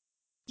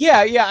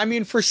 Yeah, I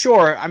mean, for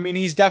sure. I mean,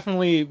 he's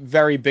definitely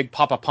very Big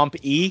Papa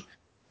Pump-y,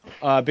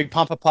 Big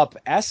Papa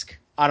Pup-esque.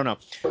 I don't know.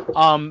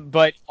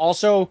 But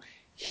also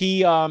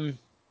I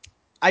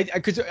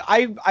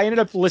ended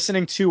up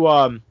listening to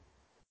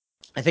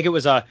I think it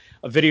was a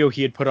video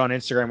he had put on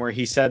Instagram where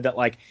he said that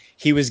like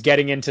he was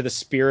getting into the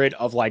spirit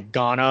of like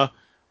Ghana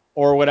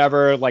or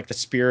whatever, like the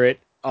spirit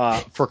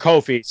for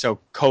Kofi, so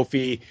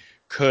Kofi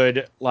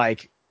could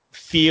like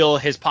feel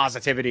his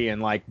positivity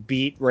and like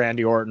beat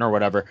Randy Orton or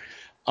whatever.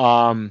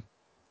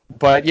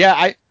 But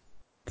yeah,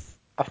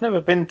 I've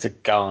never been to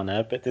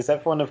Ghana, but does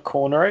everyone have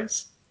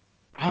cornrows?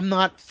 I'm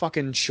not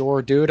fucking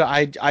sure, dude.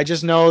 I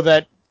just know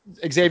that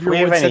Xavier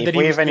Woods said that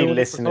he was doing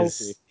it for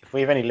Kofi. If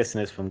we have any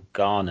listeners from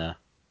Ghana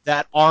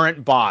That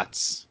aren't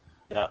bots.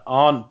 that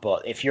aren't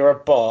bot, if you're a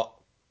bot,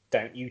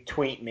 don't you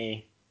tweet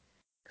me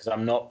because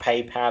I'm not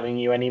PayPaling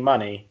you any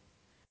money.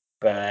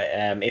 But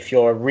if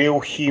you're a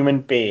real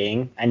human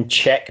being, and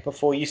check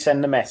before you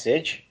send the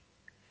message.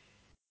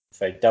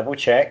 So double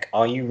check.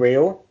 Are you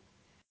real?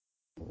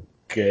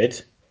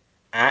 Good.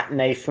 At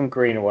Nathan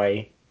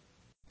Greenaway,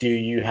 do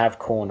you have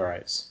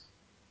cornrows?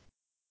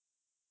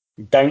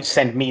 Don't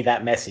send me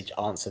that message.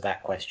 Answer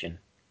that question.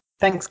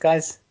 Thanks,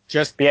 guys.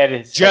 Just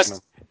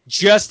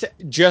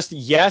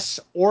yes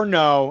or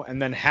no,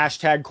 and then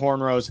hashtag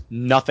cornrows,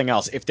 nothing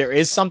else. If there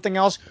is something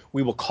else,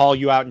 we will call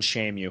you out and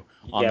shame you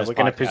on this we're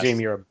going to podcast. presume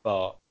you're a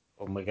bot,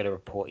 and we're going to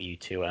report you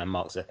to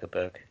Mark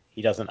Zuckerberg.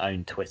 He doesn't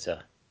own Twitter,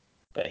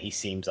 but he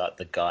seems like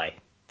the guy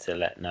to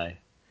let know.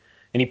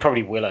 And he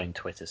probably will own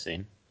Twitter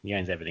soon. He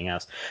owns everything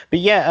else. But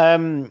yeah,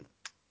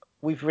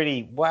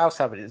 what else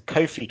happened?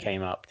 Kofi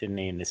came up, didn't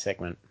he, in this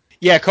segment?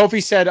 Yeah,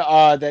 Kofi said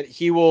that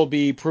he will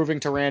be proving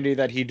to Randy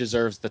that he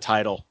deserves the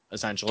title,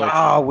 essentially.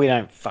 Oh, we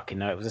don't fucking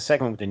know. It was a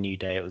segment with the New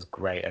Day. It was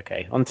great.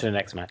 Okay, on to the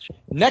next match.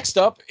 Next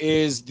up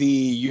is the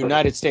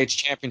United States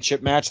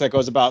Championship match that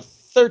goes about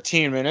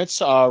 13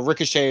 minutes.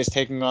 Ricochet is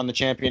taking on the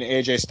champion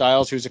AJ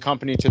Styles, who's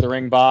accompanied to the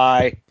ring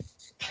by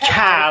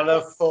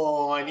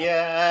California.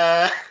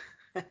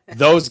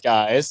 Those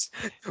guys.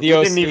 We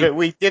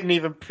didn't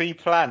even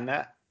pre-plan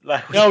that.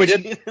 No, we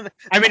didn't.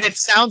 I mean, it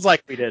sounds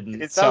like we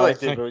didn't. It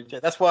sounds like we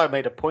did. That's why I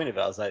made a point of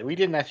it. I was like, we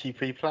didn't actually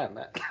pre-plan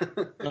that.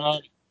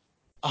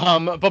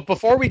 But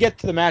before we get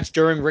to the match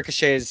during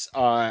Ricochet's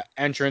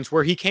entrance,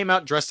 where he came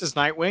out dressed as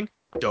Nightwing,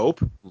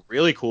 dope,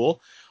 really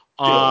cool.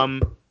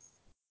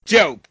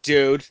 Dope,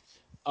 dude.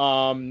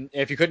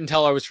 If you couldn't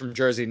tell, I was from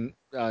Jersey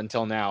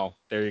until now.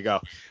 There you go.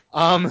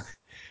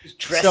 He's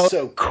dressed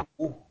so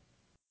cool.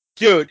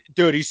 Dude,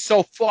 he's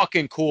so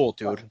fucking cool,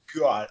 dude. Oh,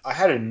 God, I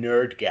had a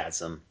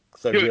nerdgasm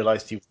because I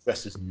realized he was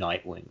dressed as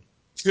Nightwing.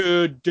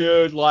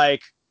 Dude,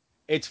 like,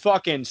 it's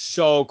fucking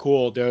so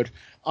cool, dude.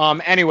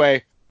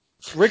 Anyway,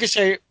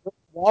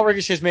 while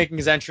Ricochet's making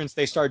his entrance,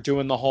 they start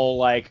doing the whole,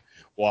 like,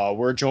 well,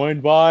 we're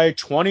joined by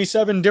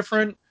 27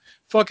 different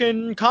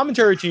fucking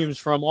commentary teams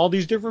from all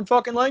these different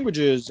fucking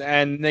languages,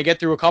 and they get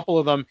through a couple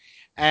of them,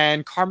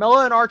 and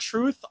Carmella and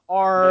R-Truth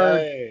are... No,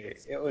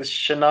 it was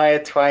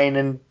Shania Twain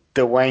and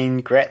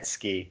Dwayne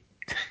Gretzky.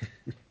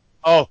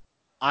 Oh,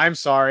 I'm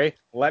sorry.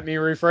 Let me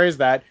rephrase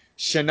that.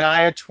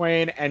 Shania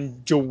Twain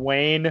and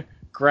Dwayne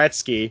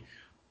Gretzky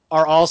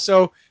are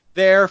also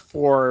there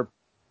for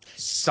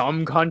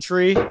some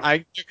country.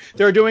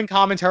 They're doing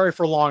commentary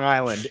for Long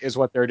Island, is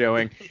what they're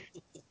doing.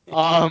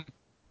 And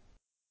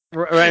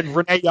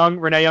Renee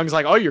Young's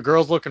like, "Oh, your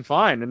girl's looking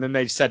fine," and then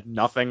they said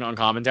nothing on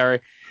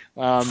commentary.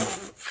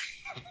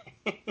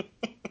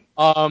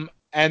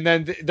 And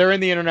then they're in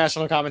the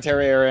international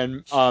commentary area,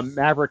 and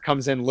Maverick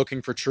comes in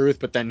looking for Truth,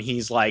 but then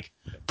he's like,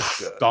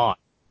 gone.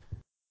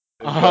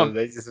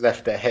 They just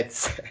left their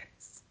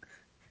headsets.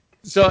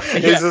 So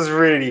this was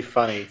really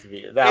funny to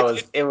me. It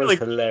was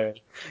hilarious.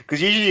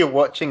 Because usually you're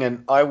watching,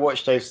 and I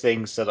watch those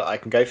things so that I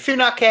can go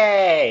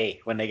Funake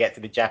when they get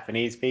to the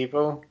Japanese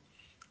people,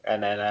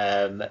 and then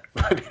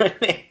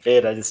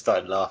I just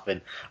started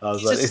laughing. I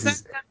was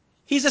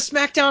he's a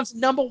SmackDown's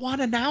 #1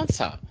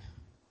 announcer.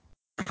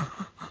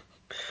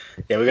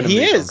 Yeah, we're gonna. He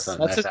move is.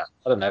 On, I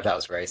don't know if that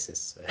was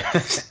racist.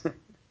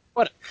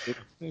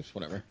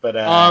 Whatever. But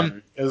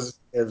it was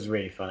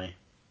really funny.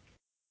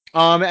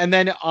 And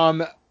then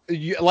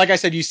like I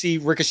said, you see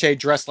Ricochet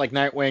dressed like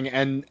Nightwing,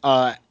 and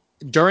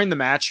during the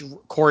match,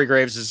 Corey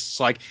Graves is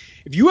like,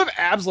 if you have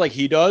abs like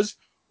he does,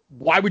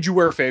 why would you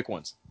wear fake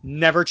ones?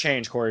 Never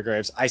change, Corey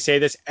Graves. I say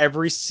this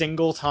every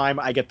single time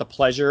I get the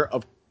pleasure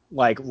of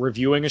like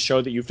reviewing a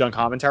show that you've done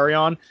commentary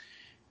on.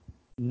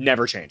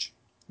 Never change.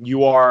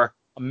 You are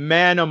a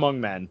man among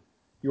men.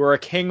 You are a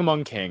king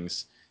among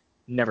kings.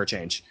 Never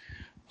change.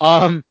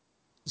 I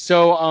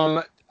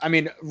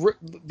mean,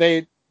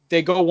 they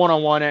go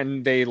one-on-one,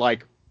 and they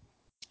like,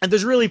 and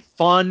there's really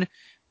fun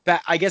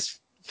back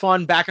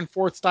and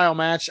forth style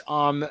match.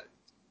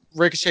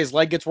 Ricochet's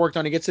leg gets worked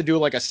on. He gets to do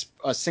like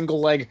a single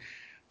leg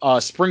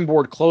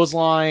springboard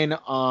clothesline.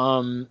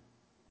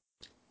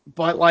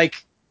 But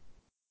like,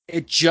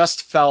 it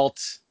just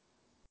felt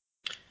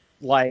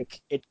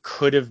like it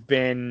could have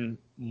been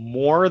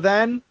more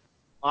than.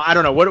 I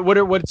don't know.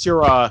 What's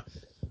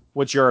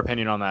your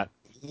opinion on that?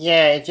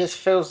 Yeah, it just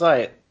feels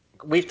like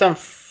we've done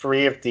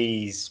three of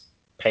these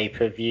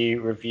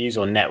pay-per-view reviews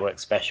or network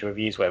special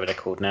reviews, whatever they're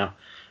called now.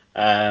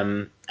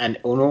 And on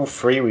all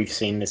three, we've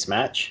seen this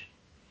match,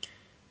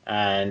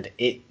 and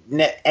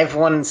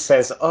everyone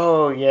says,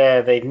 "Oh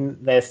yeah,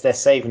 they're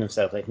saving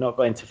themselves. They've not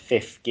got into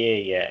fifth gear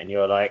yet." And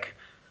you're like,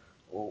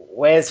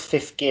 "Where's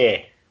fifth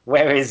gear?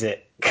 Where is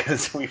it?"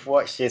 Because we've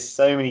watched this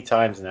so many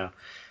times now,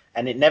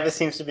 and it never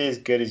seems to be as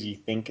good as you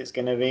think it's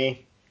going to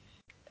be.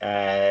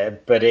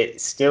 But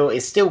it's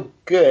still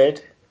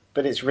good,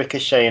 but it's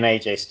Ricochet and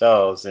AJ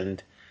Styles,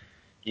 and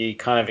you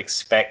kind of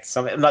expect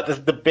something like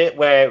the bit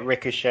where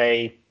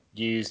Ricochet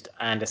used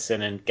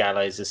Anderson and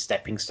Gallows as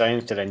stepping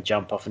stones to then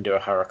jump off and do a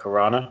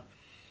Hurricanrana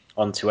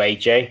onto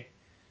AJ.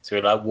 So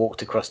he like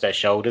walked across their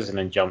shoulders and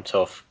then jumped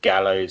off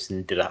Gallows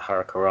and did a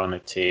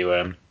Hurricanrana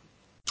to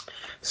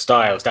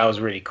Styles. That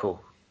was really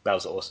cool. That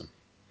was awesome.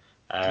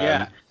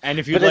 Yeah, and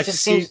But it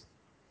just seems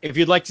if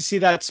you'd like to see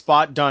that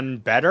spot done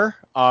better,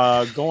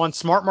 go on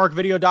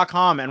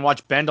smartmarkvideo.com and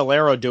watch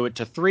Bandolero do it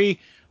to 3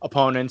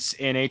 opponents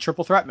in a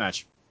triple threat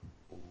match.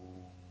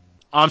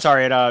 I'm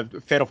sorry, at a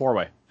Fatal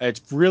 4-Way.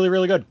 It's really,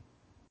 really good.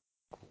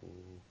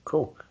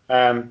 cool.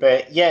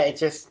 But yeah, it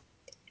just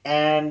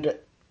and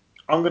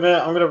I'm gonna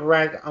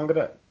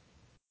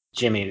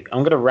Jimmy,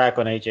 I'm gonna rag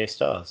on AJ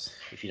Styles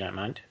if you don't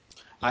mind.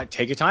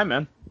 Take your time,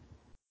 man.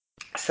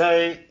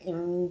 So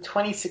in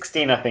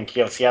 2016, I think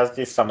he obviously has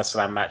this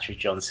SummerSlam match with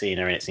John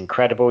Cena, and it's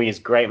incredible. He has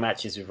great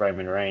matches with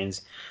Roman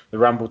Reigns. The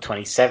Rumble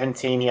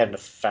 2017, he had a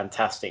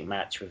fantastic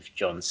match with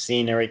John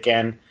Cena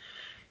again.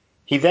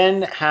 He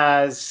then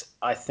has,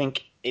 I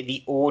think, in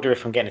the order,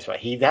 if I'm getting this right,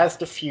 he has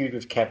the feud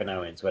with Kevin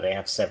Owens where they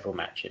have several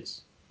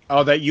matches.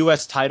 Oh, that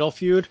U.S. title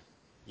feud?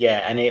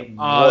 Yeah, and it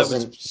Oh, that was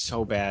wasn't.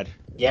 so bad.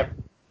 Yep,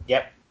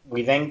 yep.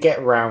 We then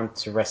get round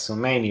to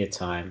WrestleMania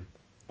time,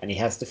 and he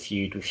has the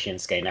feud with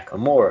Shinsuke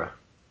Nakamura,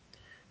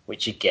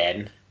 which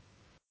again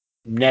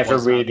never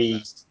Was not the really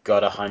best.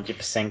 got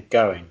 100%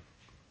 going.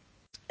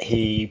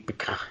 He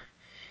beca-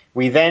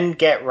 we then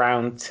get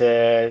round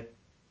to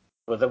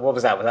what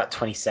was that? Was that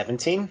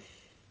 2017?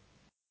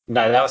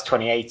 No, that was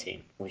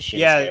 2018 with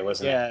Yeah, Shinsuke,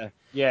 wasn't it? yeah,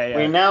 yeah,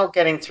 We're yeah. now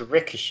getting to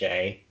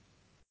Ricochet,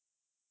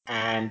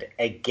 and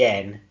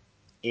again,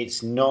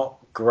 it's not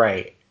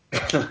great.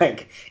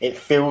 Like it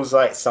feels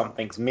like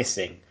something's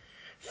missing.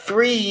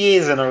 3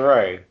 years in a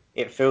row,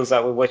 it feels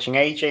like we're watching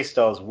AJ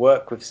Styles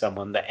work with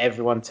someone that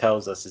everyone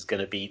tells us is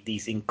going to be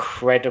these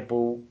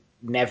incredible,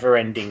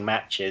 never-ending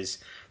matches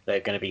that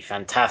are going to be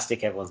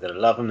fantastic. Everyone's going to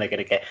love them. They're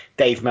going to get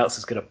Dave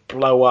Meltzer's going to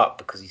blow up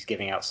because he's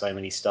giving out so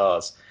many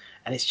stars,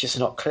 and it's just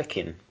not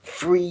clicking.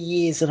 3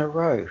 years in a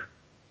row.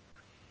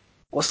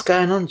 What's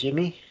going on,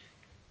 Jimmy?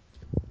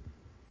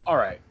 All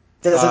right.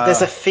 There's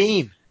a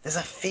theme. There's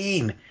a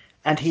theme,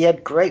 and he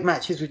had great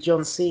matches with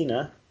John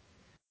Cena.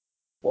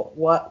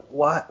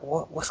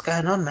 What's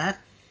going on, man?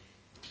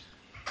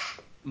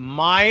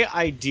 My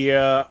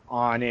idea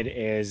on it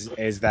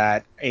is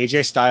that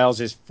AJ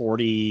Styles is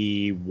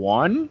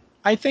 41.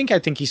 I think. I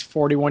think he's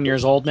 41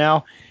 years old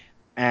now,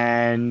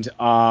 and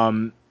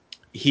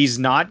he's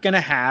not going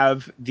to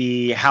have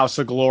the House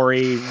of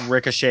Glory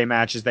Ricochet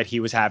matches that he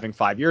was having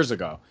 5 years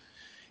ago.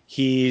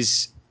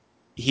 He's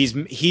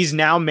he's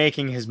now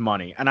making his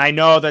money, and I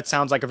know that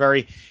sounds like a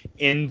very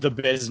in the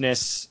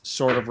business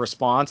sort of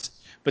response,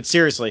 but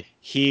seriously,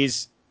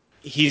 he's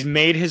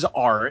made his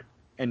art,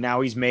 and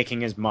now he's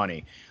making his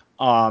money.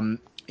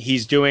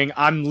 He's doing.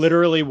 I'm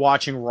literally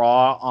watching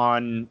Raw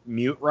on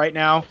mute right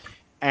now,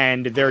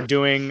 and they're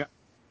doing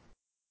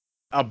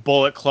a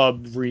Bullet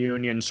Club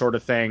reunion sort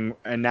of thing,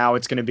 and now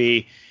it's going to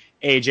be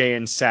AJ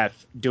and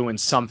Seth doing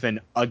something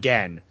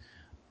again.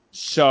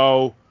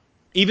 So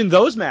even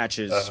those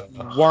matches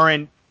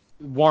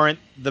weren't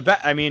the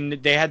best. I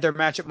mean, they had their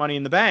match at Money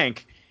in the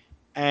Bank,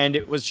 and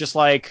it was just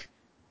like,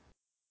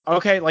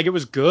 okay, like it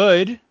was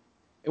good.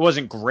 It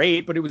wasn't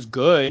great, but it was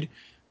good.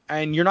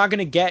 And you're not going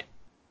to get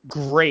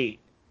great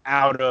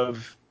out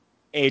of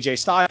AJ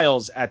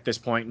Styles at this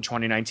point in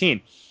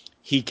 2019.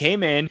 He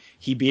came in,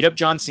 he beat up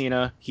John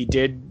Cena, he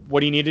did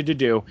what he needed to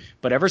do,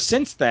 but ever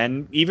since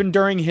then, even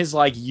during his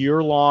like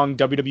year-long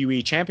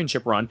WWE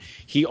championship run,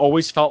 he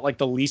always felt like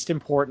the least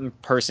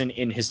important person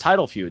in his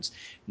title feuds.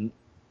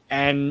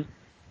 And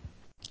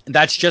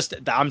that's just,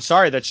 I'm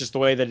sorry, that's just the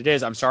way that it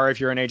is. I'm sorry if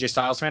you're an AJ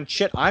Styles fan.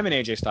 Shit, I'm an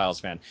AJ Styles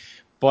fan.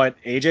 But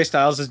AJ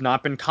Styles has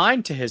not been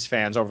kind to his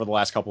fans over the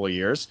last couple of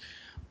years,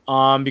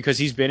 because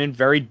he's been in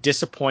very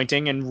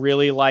disappointing and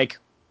really, like,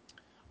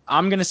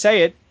 I'm going to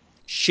say it,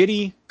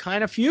 shitty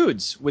kind of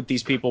feuds with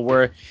these people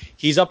where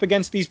he's up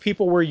against these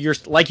people where you're,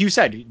 like you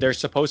said, they're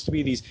supposed to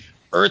be these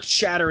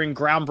earth-shattering,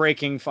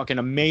 groundbreaking, fucking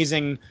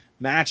amazing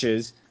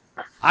matches.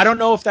 I don't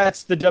know if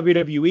that's the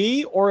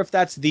WWE or if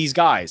that's these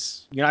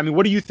guys. You know, I mean,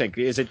 what do you think?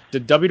 Is it the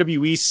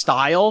WWE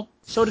style,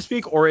 so to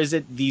speak, or is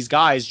it these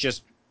guys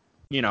just,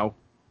 you know,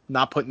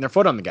 not putting their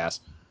foot on the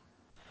gas?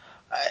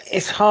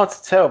 It's hard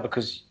to tell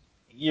because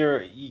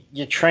you're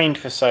trained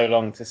for so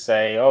long to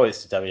say, "Oh,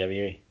 it's the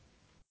WWE."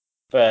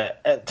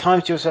 But at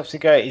times you also have to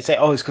go. You say,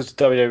 "Oh, it's because of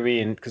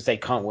WWE and because they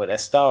can't work their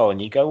style,"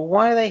 and you go, well,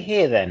 "Why are they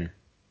here then?"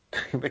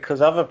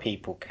 Because other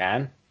people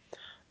can.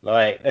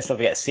 Like, let's not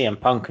forget, CM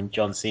Punk and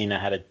John Cena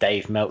had a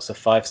Dave Meltzer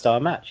 5-star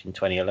match in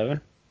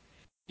 2011.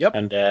 Yep.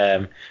 And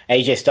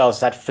AJ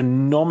Styles had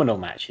phenomenal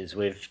matches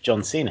with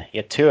John Cena. He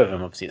had two of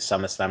them, obviously, at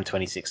SummerSlam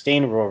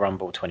 2016, Royal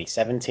Rumble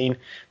 2017.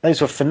 Those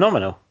were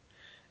phenomenal.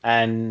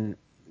 And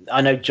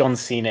I know John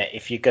Cena,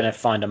 if you're going to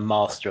find a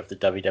master of the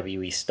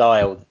WWE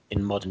style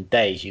in modern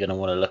days, you're going to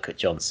want to look at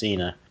John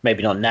Cena.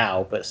 Maybe not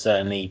now, but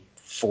certainly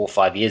 4 or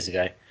 5 years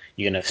ago.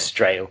 You're going to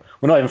stray, well,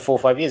 not even 4 or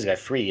 5 years ago,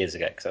 3 years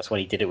ago, because that's when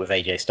he did it with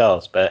AJ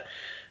Styles. But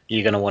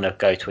you're going to want to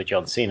go to a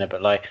John Cena.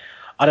 But, like,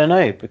 I don't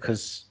know,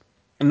 because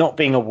not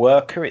being a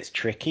worker, it's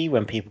tricky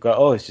when people go,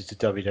 oh, it's just a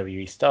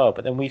WWE style.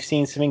 But then we've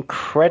seen some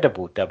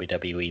incredible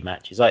WWE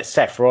matches, like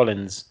Seth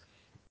Rollins,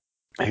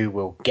 who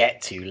we'll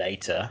get to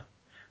later.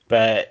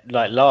 But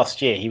like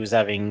last year, he was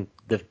having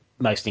the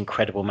most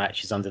incredible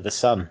matches under the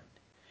sun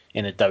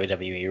in a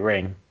WWE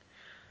ring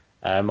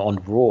on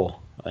Raw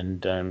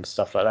and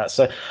stuff like that.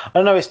 So I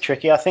don't know, it's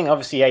tricky. I think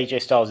obviously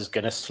AJ Styles is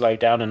going to slow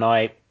down, and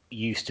I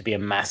used to be a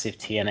massive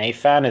TNA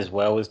fan as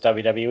well as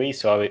WWE,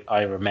 so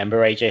I remember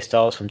AJ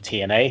Styles from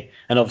TNA,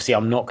 and obviously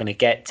I'm not going to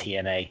get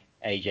TNA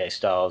AJ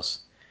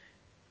Styles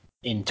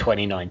in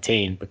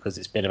 2019 because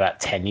it's been about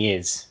 10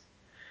 years.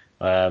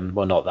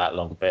 Well, not that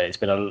long, but it's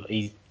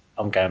been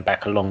I'm going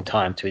back a long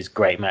time to his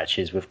great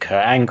matches with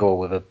Kurt Angle,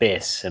 with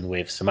Abyss, and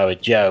with Samoa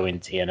Joe in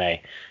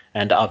TNA,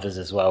 and others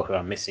as well who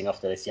I'm missing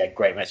off the list. He had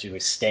great matches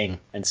with Sting,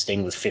 and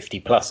Sting was 50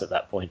 plus at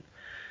that point.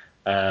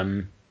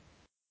 But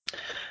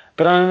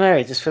I don't know,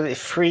 it just feels like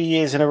 3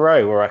 years in a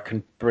row where I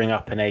can bring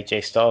up an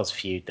AJ Styles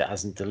feud that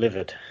hasn't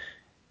delivered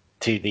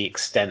to the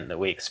extent that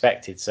we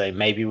expected. So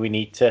maybe we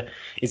need to.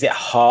 Is it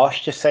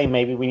harsh to say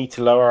maybe we need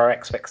to lower our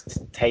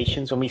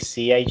expectations when we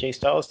see AJ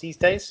Styles these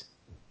days?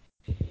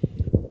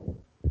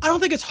 I don't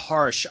think it's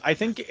harsh. I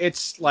think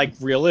it's like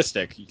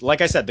realistic.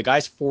 Like I said, the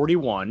guy's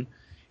 41.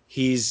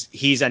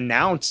 He's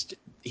announced.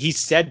 He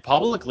said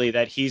publicly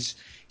that he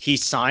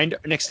signed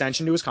an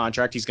extension to his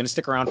contract. He's going to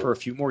stick around for a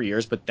few more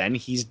years, but then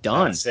he's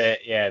done. That's it.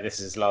 Yeah, this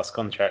is his last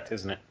contract,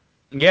 isn't it?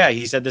 Yeah,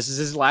 he said this is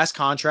his last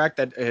contract,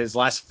 that his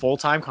last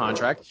full-time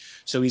contract.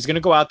 So he's going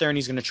to go out there and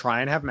he's going to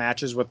try and have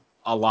matches with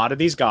a lot of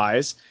these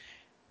guys.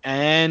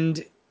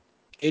 And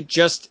it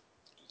just,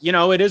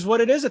 it is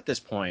what it is at this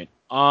point.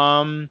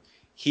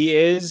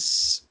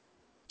 He's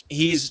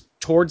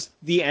towards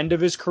the end of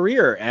his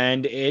career,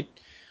 and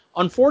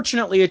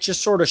unfortunately, it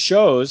just sort of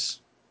shows,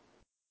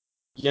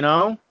 you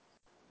know.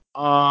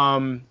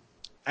 And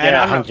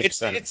Yeah, I don't know,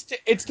 100%.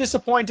 it's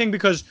disappointing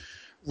because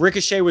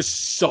Ricochet was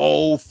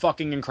so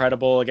fucking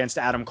incredible against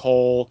Adam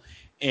Cole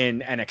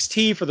in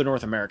NXT for the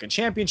North American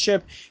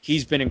Championship.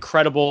 He's been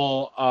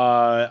incredible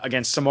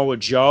against Samoa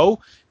Joe.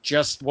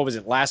 Just what was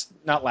it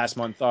not last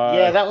month?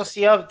 Yeah, that was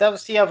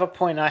the other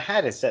point I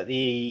had, is that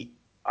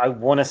I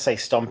want to say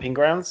Stomping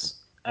Grounds.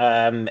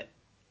 I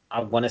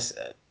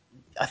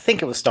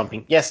think it was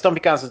Stomping. Yeah,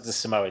 Stomping Grounds was the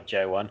Samoa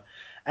Joe one,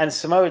 and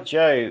Samoa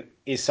Joe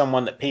is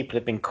someone that people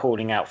have been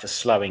calling out for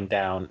slowing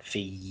down for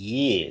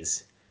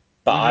years.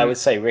 But I would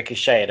say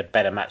Ricochet had a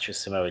better match with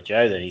Samoa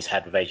Joe than he's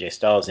had with AJ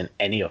Styles in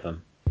any of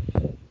them.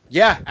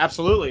 Yeah,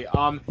 absolutely.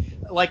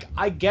 Like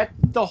I get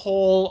the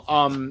whole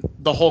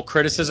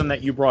criticism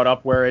that you brought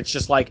up, where it's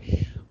just like,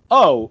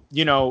 oh,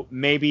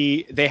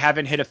 maybe they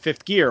haven't hit a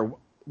fifth gear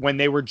when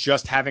they were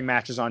just having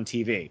matches on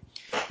TV.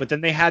 But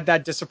then they had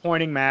that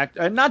disappointing match,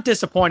 not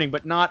disappointing,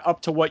 but not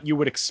up to what you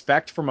would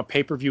expect from a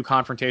pay-per-view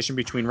confrontation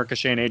between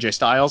Ricochet and AJ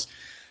Styles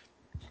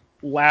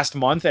last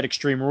month at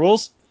Extreme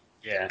Rules.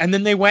 Yeah. And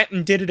then they went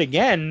and did it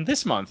again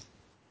this month.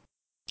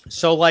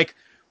 So, like,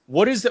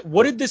 what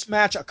did this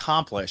match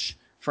accomplish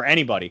for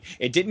anybody?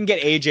 It didn't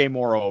get AJ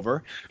more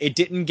over. It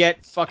didn't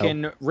get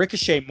fucking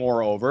Ricochet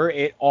more over.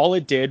 All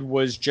it did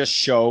was just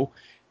show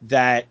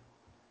that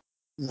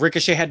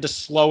Ricochet had to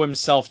slow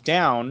himself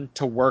down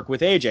to work with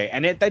AJ.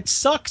 And that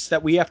sucks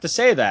that we have to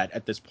say that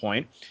at this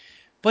point.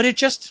 But it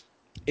just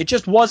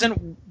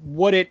wasn't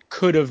what it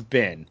could have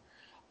been.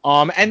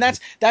 And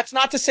that's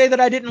not to say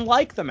that I didn't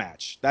like the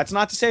match. That's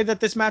not to say that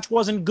this match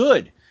wasn't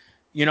good,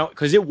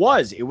 because it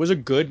was a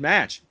good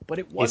match, but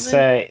it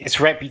wasn't. It's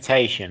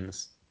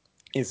reputations.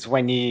 It's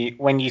when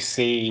you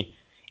see,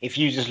 if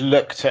you just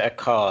looked at a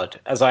card,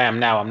 as I am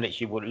now, I'm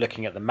literally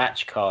looking at the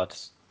match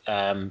cards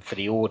for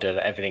the order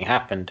that everything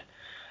happened,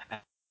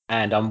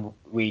 and I'm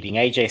reading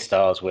AJ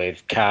Styles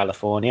with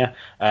California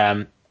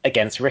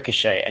against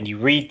Ricochet, and you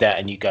read that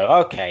and you go,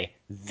 okay,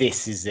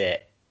 this is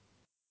it.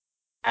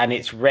 And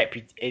it's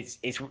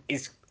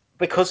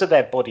because of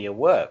their body of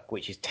work,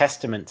 which is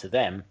testament to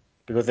them,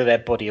 because of their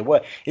body of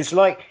work. It's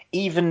like,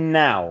 even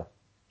now,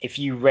 if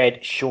you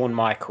read Shawn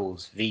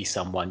Michaels v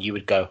someone, you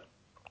would go,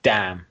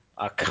 damn,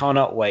 I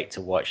cannot wait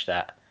to watch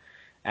that.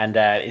 And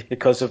it's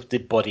because of the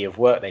body of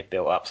work they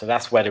built up. So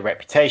that's where the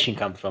reputation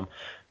comes from.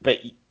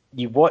 But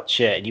you watch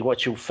it, and you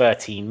watch all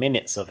 13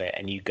 minutes of it,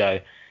 and you go,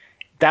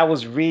 that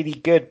was really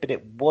good, but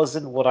it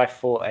wasn't what I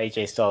thought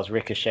AJ Styles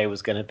Ricochet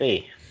was going to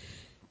be.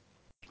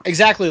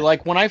 Exactly.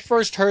 Like when I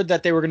first heard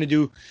that they were going to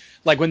do,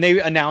 like when they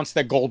announced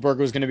that Goldberg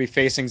was going to be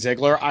facing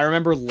Ziggler, I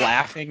remember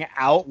laughing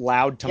out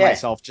loud to Yeah,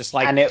 myself, just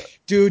like, and it.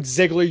 dude,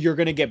 Ziggler, you're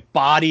going to get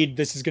bodied.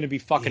 This is going to be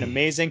fucking Yeah.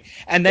 amazing.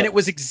 And then it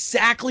was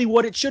exactly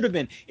what it should have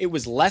been. It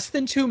was less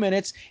than 2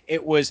 minutes.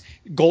 It was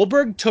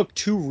Goldberg took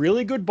two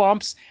really good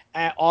bumps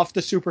off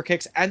the super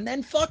kicks and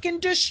then fucking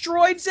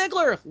destroyed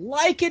Ziggler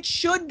like it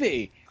should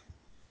be.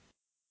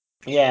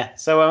 Yeah,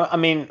 so I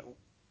mean,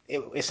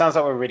 it sounds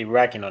like we're really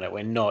ragging on it.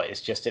 We're not. It's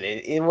just that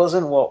it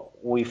wasn't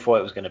what we thought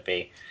it was going to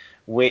be,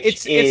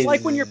 which It's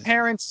like when your is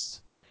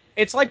parents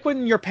it's like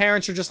when your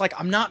parents are just like,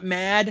 I'm not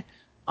mad,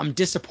 I'm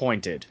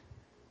disappointed.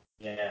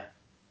 yeah,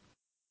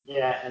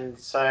 yeah. And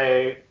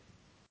so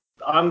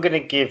I'm going to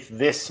give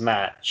this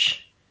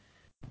match.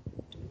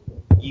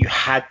 You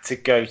had to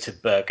go to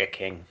Burger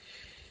King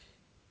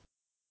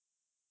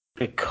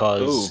Ooh.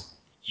 because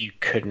you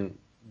couldn't.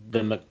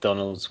 The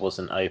McDonald's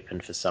wasn't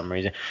open for some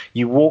reason.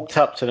 You walked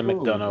up to the Ooh.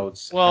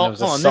 McDonald's and there Well,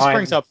 was a hold on. This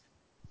brings sign. up.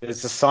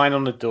 There's a sign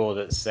on the door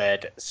that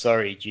said,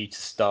 "Sorry, due to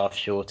staff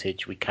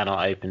shortage, we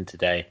cannot open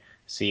today."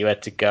 So you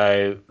had to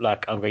go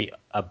like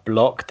a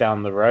block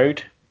down the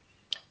road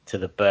to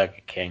the Burger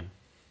King.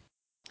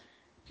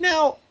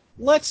 Now,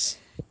 let's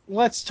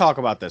talk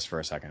about this for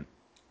a second.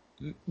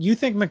 You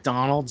think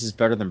McDonald's is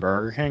better than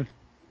Burger King?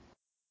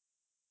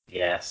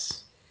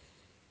 Yes,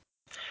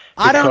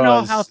 I don't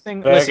know how because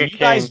things. Listen, Burger you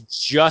guys King.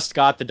 just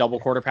got the double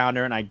quarter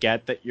pounder, and I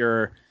get that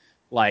you're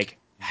like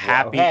Wow,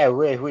 happy. hey,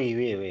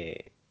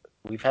 wait.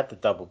 We've had the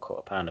double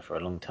quarter pounder for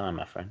a long time,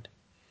 my friend.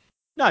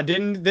 No,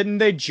 didn't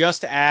they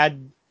just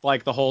add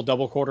like the whole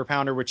double quarter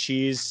pounder with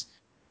cheese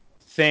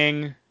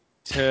thing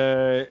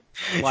to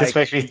This like?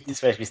 makes me,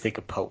 this makes me think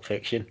of Pulp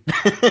Fiction.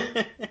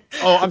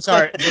 Oh, I'm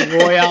sorry, the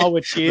Royale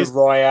with The cheese.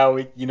 Royale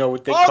with, you know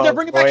what they Oh, they're call it?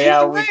 bringing back King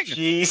of the Royale with Ring.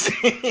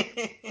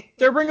 cheese.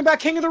 They're bringing back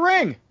King of the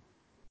Ring.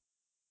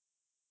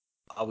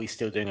 Are we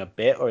still doing a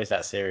bit or is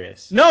that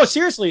serious? No,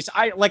 seriously.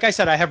 I like I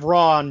said, I have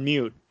Raw on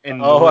mute in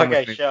the Oh, room with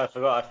okay, me. sure. I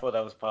forgot. I thought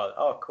that was part.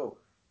 Oh, cool.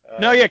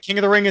 No, yeah, King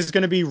of the Ring is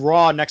going to be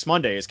Raw next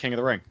Monday. Is King of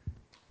the Ring?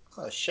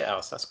 Oh, shit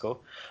house. That's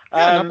cool.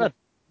 Yeah, not bad.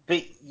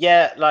 But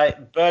yeah,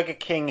 like Burger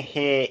King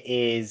here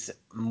is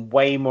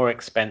way more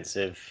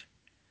expensive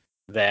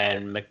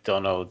than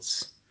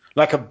McDonald's.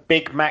 Like a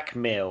Big Mac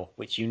meal,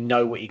 which you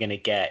know what you're gonna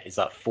get, is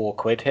like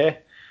 £4 here.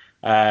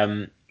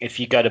 If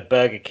you go to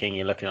Burger King,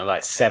 you're looking at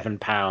like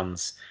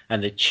 £7,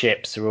 and the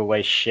chips are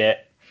always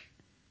shit,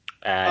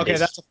 and Okay,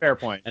 that's it's a fair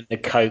point. and the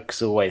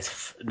Coke's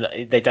always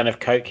they don't have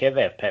Coke here,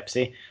 they have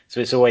Pepsi,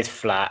 so it's always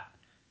flat,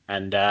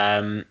 and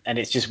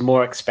it's just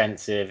more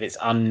expensive. It's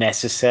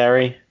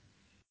unnecessary,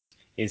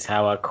 is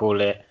how I call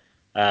it.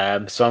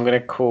 So I'm going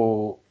to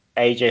call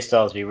AJ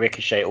Styles v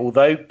Ricochet,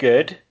 although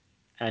good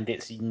and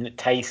it's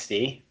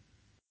tasty.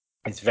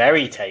 It's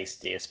very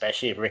tasty,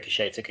 especially if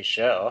Ricochet took his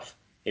shirt off.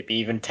 It'd be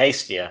even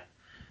tastier.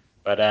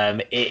 But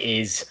it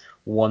is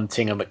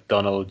wanting a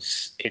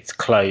McDonald's. It's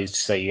closed,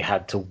 so you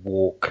had to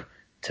walk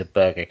to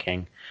Burger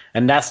King,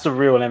 and that's the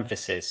real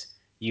emphasis.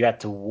 You had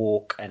to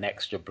walk an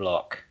extra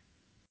block.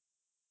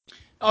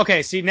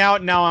 Okay, see now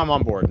I'm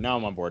on board. Now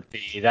I'm on board.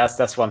 That's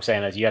what I'm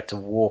saying. Is you had to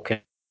walk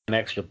an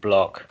extra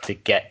block to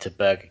get to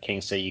Burger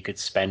King, so you could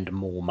spend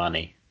more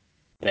money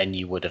than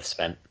you would have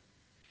spent.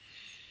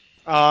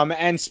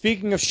 And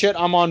speaking of shit,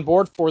 I'm on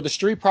board for. The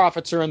Street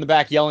Profits are in the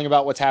back yelling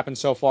about what's happened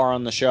so far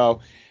on the show.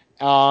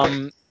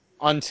 Um,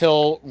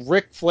 until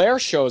Ric Flair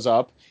shows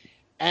up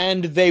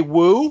and they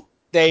woo,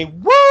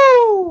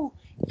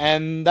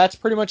 and that's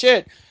pretty much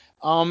it.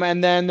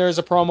 And then there's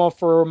a promo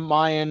for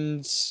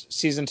Mayans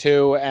season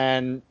 2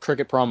 and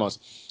cricket promos.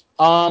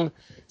 Um,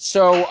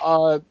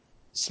 so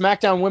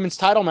SmackDown Women's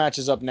Title match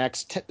is up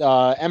next.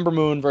 Ember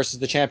Moon versus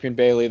the champion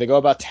Bayley. They go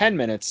about 10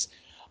 minutes.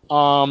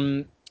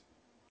 Um,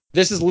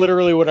 this is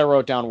literally what I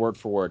wrote down word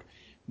for word.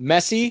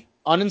 Messy,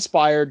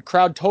 uninspired,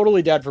 crowd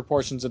totally dead for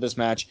portions of this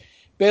match.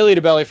 Bayley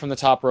to belly from the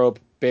top rope.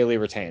 Bayley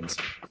retains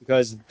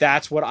because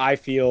that's what I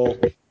feel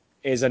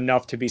is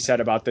enough to be said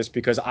about this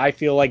because I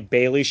feel like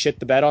Bayley shit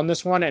the bed on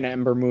this one and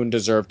Ember Moon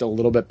deserved a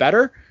little bit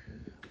better.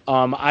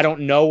 I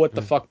don't know what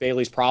the fuck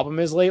Bayley's problem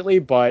is lately,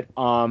 but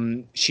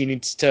she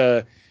needs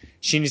to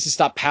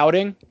stop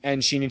pouting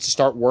and she needs to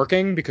start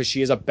working because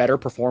she is a better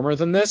performer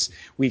than this.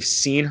 We've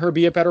seen her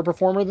be a better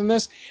performer than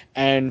this,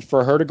 and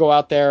for her to go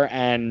out there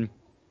and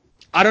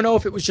I don't know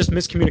if it was just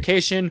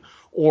miscommunication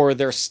or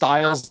their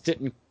styles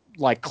didn't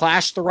like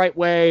clash the right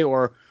way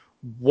or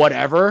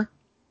whatever.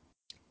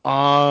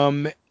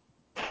 Um,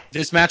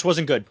 this match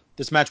wasn't good.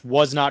 This match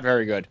was not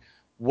very good.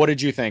 What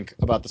did you think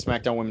about the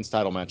SmackDown Women's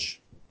Title match?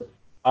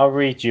 I'll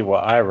read you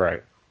what I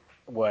wrote,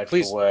 word for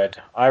Please.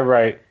 word. I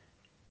wrote,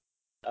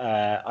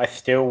 I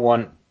still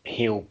want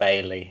heel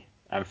Bayley.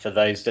 And for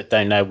those that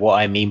don't know what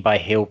I mean by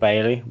heel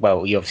Bayley,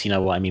 well, you obviously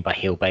know what I mean by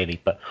heel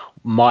Bayley, but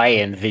my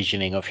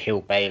envisioning of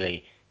heel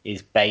Bayley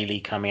is Bayley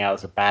coming out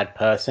as a bad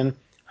person.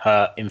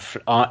 Her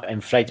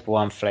inflatable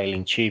arm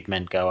flailing tube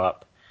men go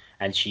up,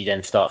 and she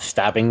then starts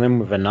stabbing them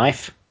with a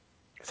knife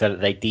so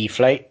that they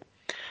deflate.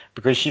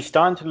 Because she's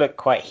starting to look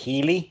quite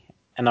heely,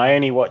 and I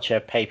only watch her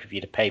pay per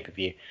view to pay per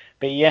view.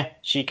 But yeah,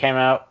 she came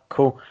out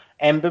cool.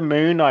 Ember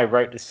Moon, I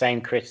wrote the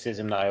same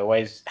criticism that I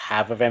always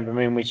have of Ember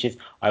Moon, which is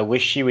I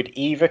wish she would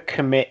either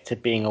commit to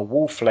being a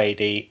wolf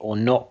lady or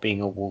not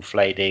being a wolf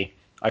lady.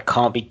 I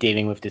can't be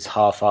dealing with this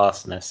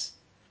half-assedness.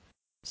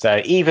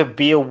 So either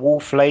be a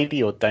wolf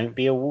lady or don't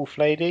be a wolf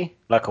lady,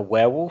 like a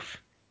werewolf.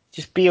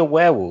 Just be a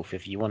werewolf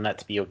if you want that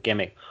to be your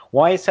gimmick.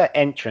 Why is her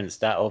entrance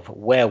that of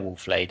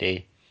werewolf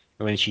lady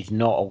when she's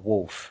not a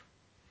wolf?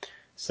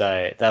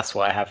 So that's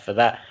what I have for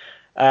that.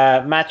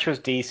 Match was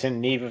decent.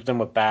 Neither of them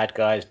were bad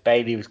guys.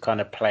 Bailey was kind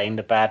of playing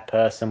the bad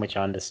person, which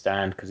I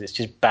understand because it's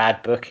just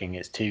bad booking.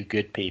 It's two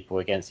good people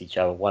against each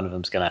other. One of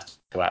them's going to have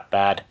to act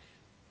bad.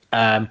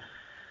 But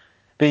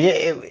yeah,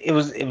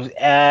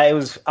 it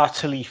was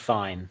utterly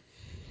fine.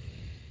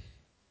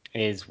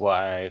 Is what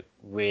I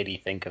really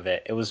think of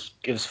it. It was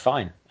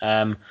fine.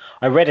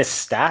 I read a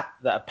stat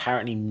that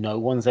apparently no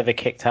one's ever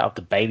kicked out of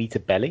the Bailey to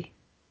Belly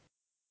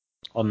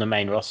on the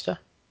main roster,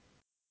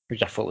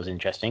 which I thought was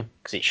interesting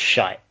because it's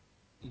shite.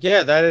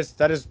 Yeah, that is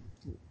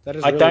I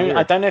really don't I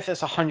weird. don't know if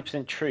that's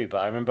 100% true, but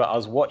I remember I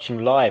was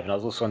watching live and I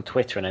was also on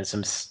Twitter and then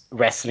some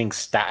wrestling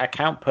stat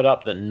account put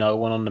up that no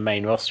one on the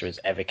main roster has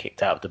ever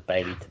kicked out of the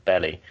Bailey to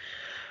Belly,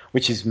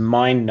 which is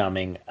mind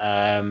numbing.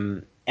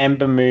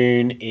 Ember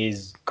Moon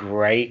is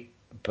great,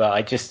 but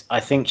I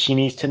think she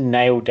needs to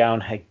nail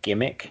down her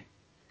gimmick.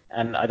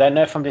 And I don't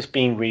know if I'm just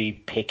being really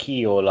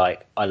picky or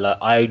like I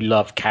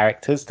love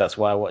characters. That's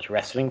why I watch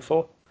wrestling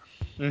for.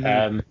 Hmm.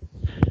 Um,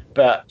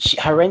 but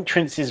her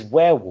entrance is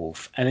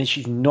werewolf, and then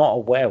she's not a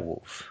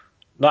werewolf.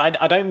 Like,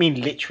 I don't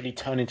mean literally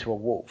turn into a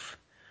wolf,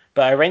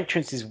 but her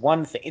entrance is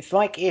one thing. It's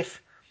like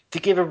if, to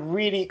give a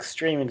really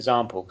extreme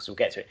example, because we'll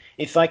get to it,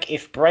 it's like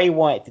if Bray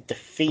Wyatt did the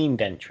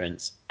Fiend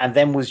entrance and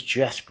then was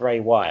just Bray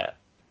Wyatt.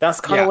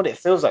 That's kind of Yeah. what it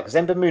feels like. Because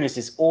Ember Moon is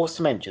this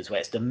awesome entrance where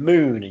it's the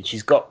moon and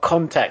she's got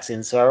contacts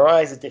in, so her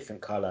eyes are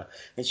different color,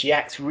 and she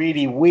acts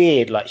really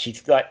weird, like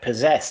she's like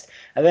possessed.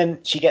 And then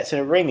she gets in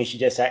a ring and she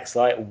just acts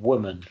like a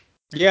woman.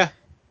 Yeah.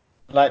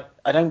 Like,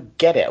 I don't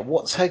get it.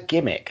 What's her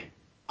gimmick?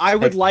 I Her,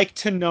 would like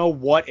to know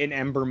what an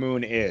Ember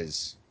Moon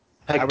is.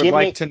 her I would like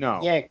gimmick, to know.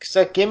 yeah, because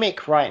her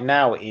gimmick right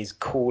now is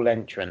cool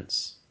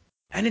entrance.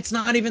 And it's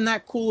not even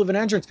that cool of an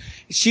entrance.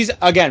 She's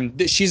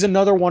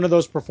another one of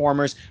those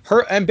performers.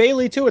 Her and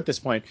Bailey too at this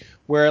point,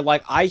 where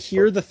like I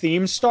hear the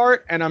theme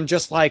start and I'm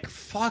just like,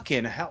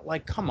 fucking hell,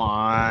 like come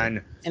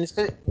on. And it's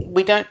good.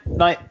 We don't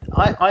like.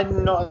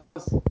 I'm not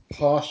as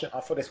harsh. I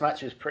thought this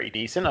match was pretty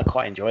decent. I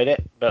quite enjoyed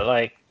it, but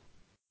like,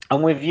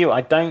 I'm with you.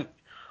 I don't.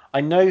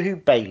 I know who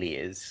Bailey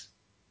is.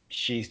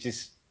 She's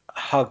just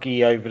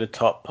huggy, over the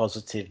top,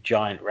 positive,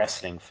 giant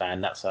wrestling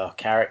fan. That's her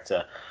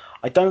character.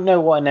 I don't know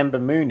what an Ember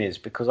Moon is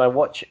because I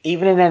watch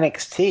even in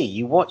NXT.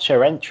 You watch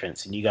her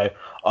entrance and you go,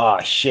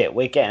 "Oh shit,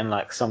 we're getting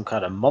like some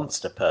kind of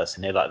monster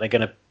person here. Like they're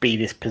gonna be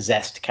this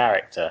possessed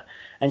character."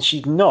 And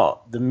she's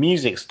not. The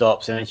music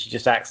stops and then she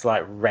just acts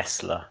like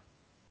wrestler.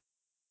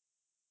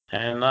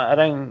 And I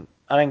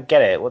don't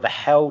get it. What the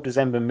hell does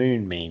Ember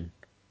Moon mean?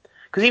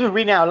 Because even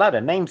reading out loud,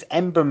 her name's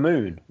Ember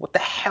Moon. What the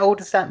hell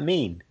does that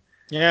mean?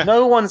 Yeah.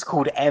 No one's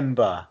called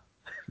Ember.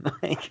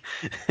 Like,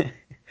 tell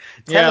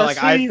Yeah, us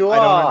like who you I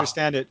don't are.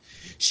 understand it.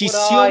 What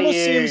are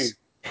you?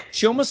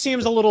 She almost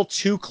seems a little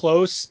too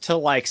close to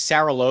like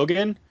Sarah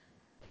Logan.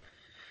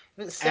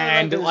 But Sarah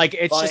And Logan's like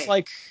it's just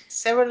like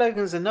Sarah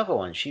Logan's another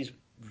one. She's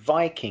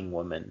Viking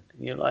woman.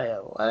 You're like,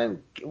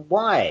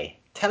 why?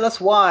 Tell us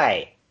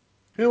why.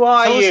 Who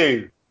are tell us,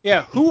 you?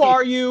 yeah, who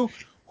are you?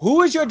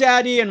 Who is your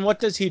daddy and what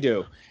does he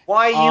do?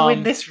 Why are you in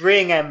Um this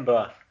ring,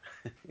 Ember?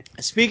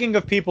 Speaking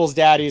of people's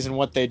daddies and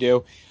what they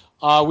do,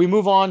 we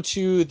move on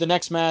to the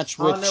next match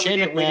Oh with no, we Shane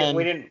didn't. We didn't.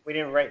 We McMahon. didn't. We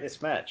didn't rate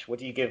this match. What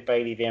do you give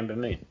Bailey the Ember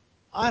Moon?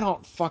 I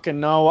don't fucking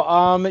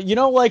know. You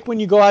know, like when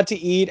you go out to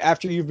eat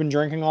after you've been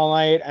drinking all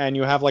night and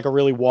you have like a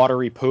really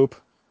watery poop,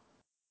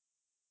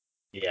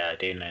 Yeah, I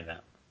do know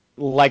that.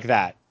 like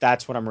that.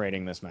 That's what I'm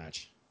rating this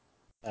match.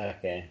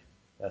 Okay,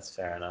 that's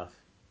fair enough.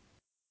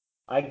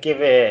 I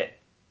give it.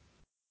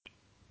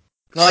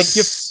 Like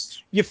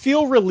you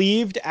feel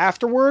relieved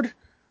afterward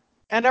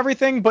and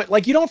everything, but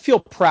like you don't feel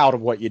proud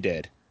of what you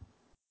did.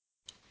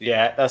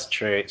 Yeah, that's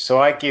true.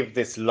 So I give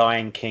this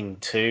Lion King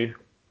 2,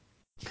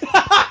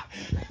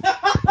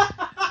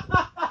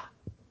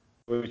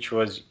 which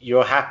was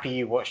you're happy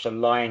you watched a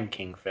Lion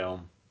King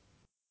film,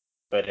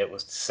 but it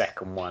was the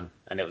second one,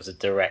 and it was a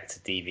direct to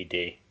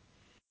DVD.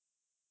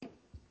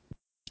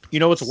 You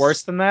know what's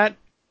worse than that?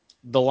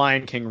 The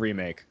Lion King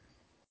remake.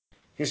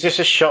 It's just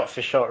a shot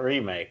for shot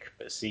remake,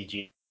 but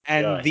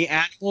And CGI. the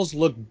animals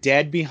look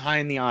dead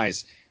behind the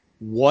eyes.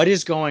 What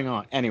is going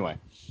on? Anyway,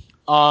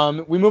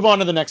 we move on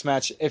to the next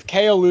match. If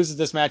KO loses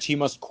this match, he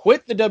must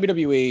quit the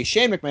WWE.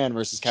 Shane McMahon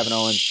versus Kevin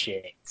Owens.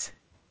 Shit.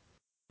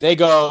 They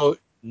go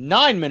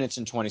 9 minutes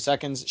and 20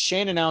 seconds.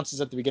 Shane announces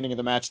at the beginning of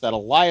the match that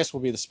Elias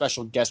will be the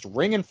special guest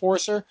ring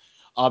enforcer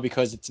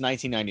because it's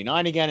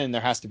 1999 again and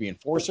there has to be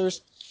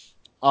enforcers.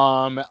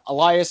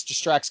 Elias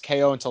distracts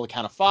KO until a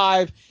count of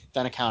 5,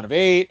 then a count of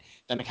 8,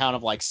 then a count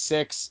of like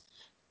 6.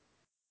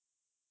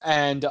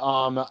 And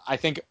I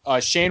think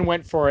Shane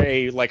went for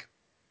a like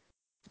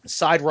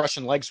side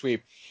Russian leg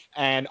sweep.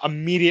 and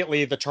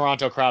immediately the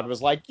Toronto crowd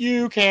was like,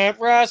 "You can't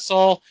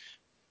wrestle."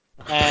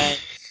 And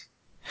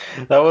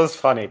That was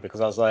funny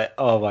because I was like,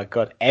 oh my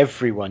god,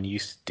 everyone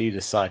used to do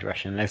the side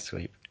Russian leg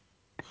sweep.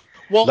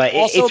 well, Like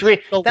also the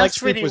leg that's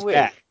sweep really was weird.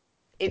 bad.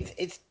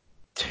 It's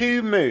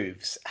two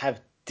moves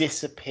have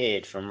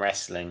disappeared from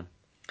wrestling.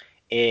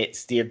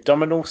 It's the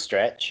abdominal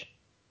stretch.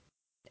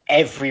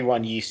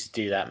 Everyone used to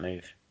do that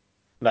move.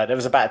 Like there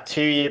was about a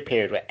 2 year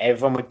period where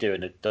everyone would do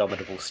an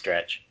abdominal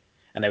stretch,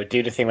 and they would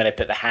do the thing where they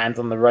put the hands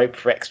on the rope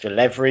for extra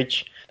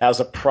leverage. That was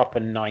a proper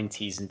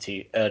 90s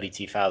and early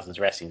 2000s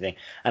wrestling thing,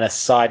 and a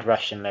side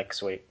Russian leg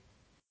sweep.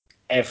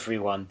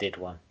 Everyone did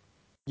one.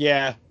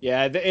 Yeah,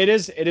 yeah, it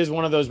is. It is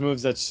one of those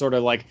moves that's sort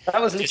of like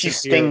That was literally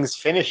disappeared. Sting's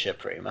finisher,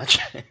 pretty much.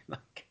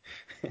 Like,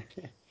 the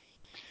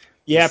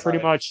Yeah, pretty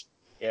side, much.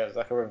 yeah, it was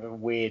like a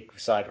weird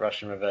side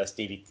Russian reverse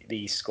DDT,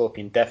 the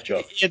Scorpion Death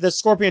Drop Yeah, the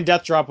Scorpion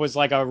Death Drop was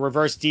like a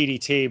reverse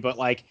DDT, but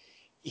like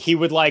he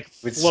would like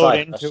with float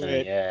side into Russian.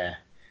 it. Yeah,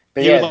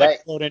 but He would yeah, like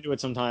that. float into it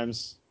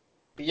sometimes.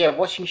 But yeah,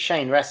 watching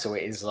Shane wrestle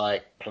it is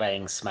like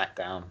playing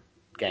SmackDown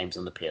games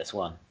on the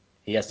PS1.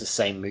 He has the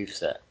same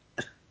moveset.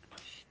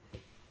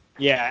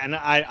 Yeah, and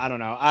I don't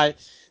know.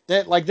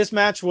 That like this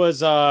match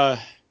was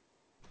okay.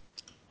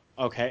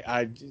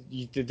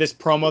 This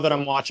promo that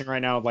I'm watching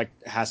right now like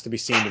has to be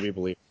seen to be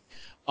believed.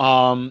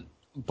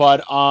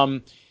 But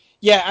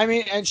yeah, I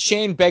mean, and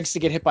Shane begs to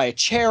get hit by a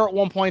chair at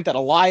one point that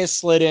Elias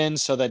slid in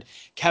so that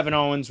Kevin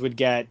Owens would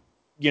get,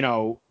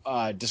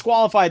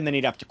 disqualified and then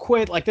he'd have to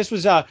quit. Like this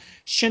was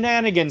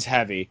shenanigans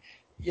heavy,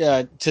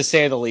 to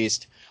say the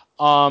least.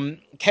 KO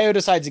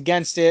decides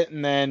against it,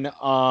 and then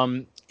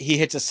he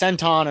hits a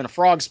senton and a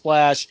frog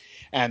splash,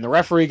 and the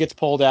referee gets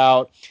pulled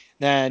out.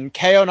 Then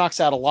KO knocks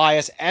out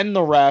Elias and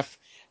the ref,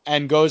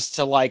 and goes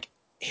to like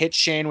hit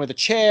Shane with a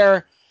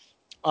chair.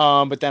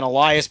 But then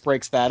Elias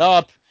breaks that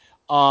up,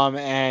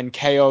 and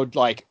KO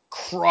like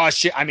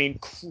crushes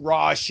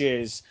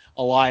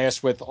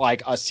Elias with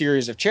like a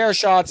series of chair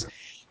shots.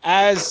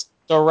 As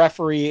the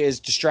referee is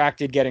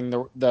distracted getting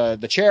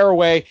the chair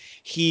away,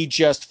 he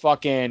just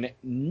fucking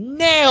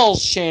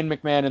nails Shane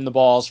McMahon in the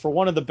balls for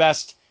one of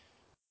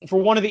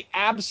the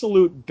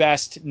absolute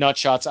best nut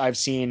shots I've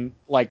seen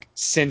like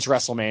since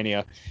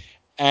WrestleMania.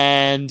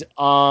 And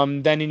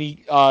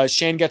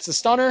Shane gets the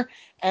stunner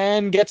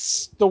and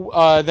gets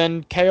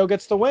then KO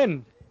gets the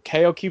win.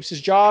 KO keeps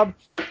his job.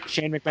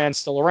 Shane McMahon's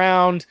still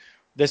around.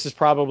 This is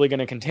probably going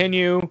to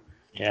continue.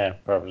 Yeah,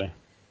 probably.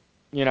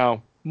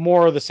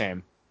 More of the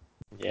same.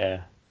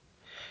 Yeah.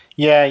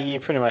 Yeah, you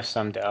pretty much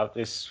summed it up.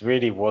 This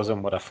really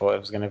wasn't what I thought it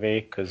was going to be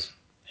because,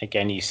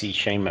 again, you see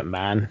Shane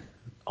McMahon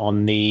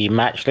on the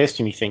match list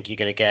and you think you're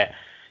going to get,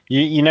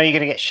 you know, you're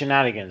going to get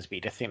shenanigans, but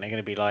you don't think they're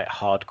going to be like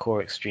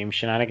hardcore extreme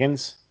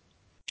shenanigans.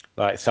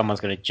 Like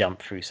someone's going to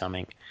jump through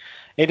something.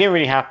 It didn't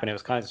really happen. It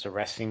was kind of just a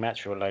wrestling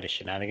match with a load of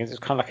shenanigans. It was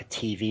kind of like a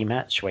TV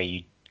match where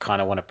you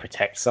kind of want to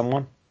protect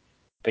someone,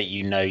 but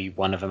you know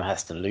one of them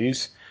has to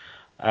lose.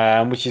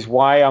 Which is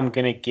why I'm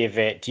going to give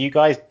it. Do you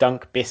guys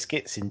dunk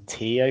biscuits in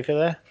tea over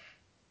there?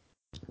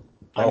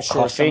 I'm Or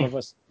sure some coffee? of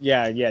us.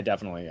 Yeah,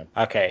 definitely. Yeah.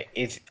 Okay,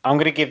 I'm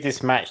going to give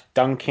this match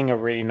dunking a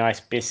really nice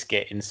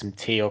biscuit in some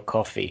tea or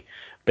coffee,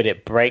 but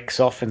it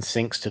breaks off and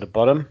sinks to the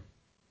bottom.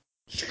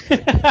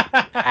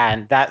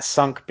 And that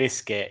sunk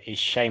biscuit is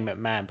Shane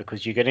McMahon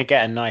because you're going to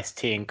get a nice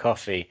tea and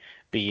coffee,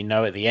 but you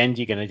know at the end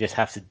you're going to just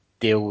have to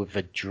deal with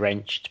a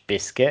drenched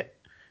biscuit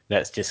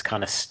that's just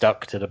kind of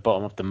stuck to the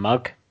bottom of the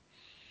mug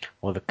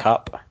or the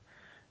cup.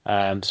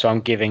 So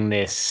I'm giving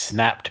this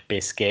snapped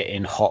biscuit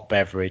in hot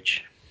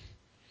beverage.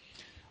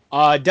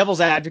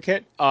 Devil's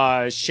advocate.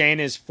 Shane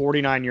is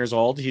 49 years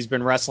old. He's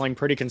been wrestling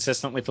pretty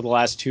consistently for the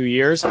last 2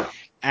 years,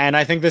 and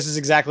I think this is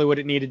exactly what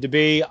it needed to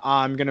be.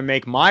 I'm gonna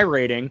make my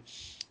rating.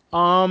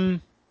 A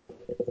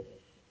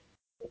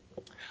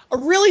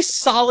really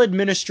solid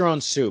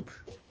minestrone soup.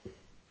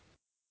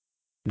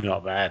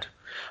 Not bad.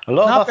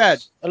 Not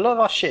bad. A lot of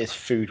our shit is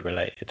food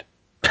related.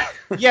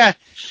 Yeah.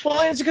 Well,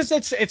 it's because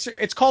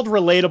it's called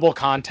relatable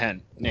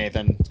content,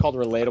 Nathan. It's called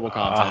relatable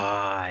content.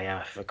 Ah, yeah,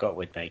 I forgot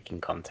we're making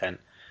content.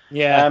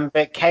 Yeah.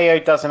 But KO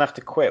doesn't have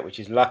to quit, which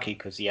is lucky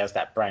because he has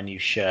that brand new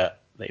shirt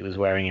that he was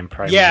wearing in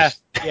Yeah. promos.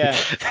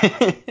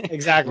 Yeah.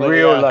 Exactly.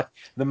 Real Yeah. luck.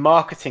 The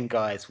marketing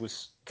guys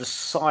was the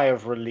sigh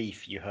of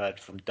relief you heard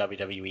from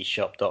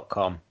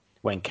WWEshop.com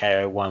when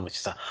KO won, which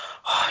is like,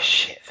 oh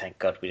shit, thank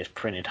God we just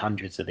printed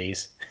hundreds of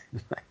these.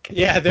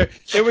 Yeah, there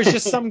was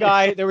just some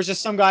guy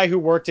who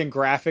worked in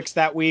graphics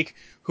that week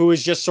who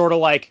was just sort of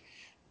like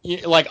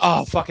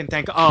oh fucking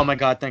oh my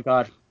god, thank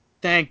God.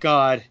 Thank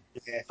God.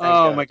 Yeah, thank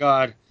Oh God. my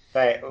God.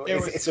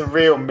 It's a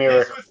real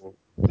miracle.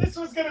 This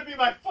was gonna be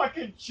my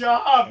fucking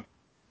job.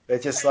 They're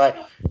just like,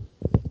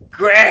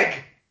 Greg,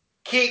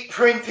 keep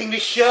printing the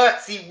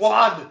shirts. He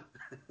won.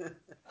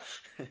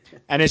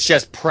 And it's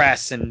just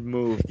press and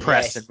move,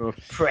 press and move.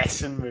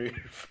 Press and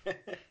move.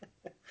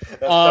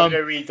 That's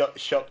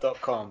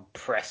WWE.shop.com.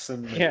 Press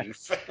and move. Yeah.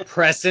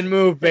 Press and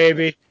move,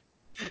 baby.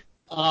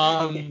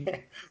 Um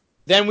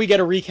Then we get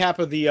a recap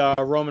of the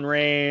Roman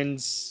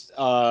Reigns,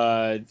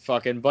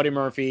 fucking Buddy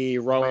Murphy,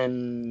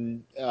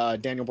 Rowan,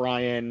 Daniel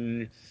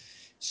Bryan,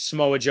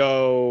 Samoa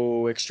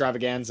Joe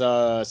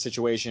extravaganza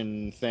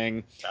situation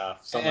thing.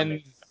 Someone And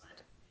needs to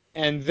decide.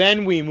 and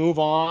then we move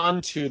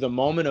on to the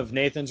moment of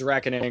Nathan's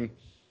reckoning.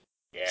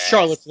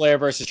 Charlotte Yes. Flair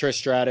versus Trish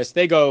Stratus.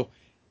 They go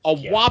a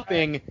Yeah.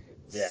 whopping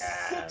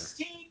Yeah.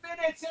 16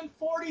 minutes and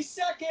 40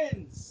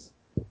 seconds.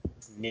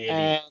 It's nearly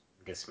And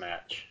this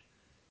match.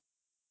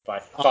 By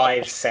uh,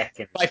 5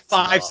 seconds, by it's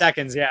 5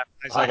 seconds, not.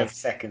 yeah, 5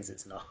 seconds,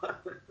 it's not.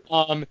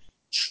 Um,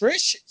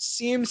 Trish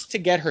seems to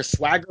get her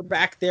swagger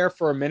back there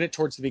for a minute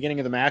towards the beginning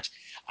of the match.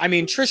 I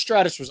mean, Trish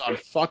Stratus was on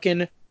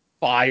fucking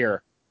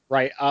fire,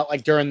 right?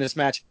 Like during this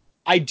match.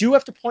 I do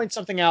have to point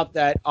something out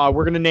that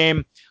we're going to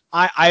name.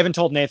 I haven't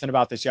told Nathan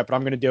about this yet, but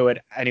I'm going to do it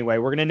anyway.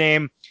 We're going to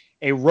name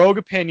a Rogue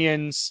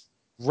Opinions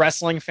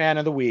Wrestling Fan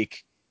of the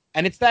Week.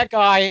 And it's that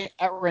guy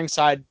at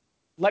ringside.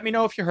 Let me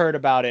know if you heard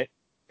about it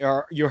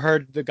or you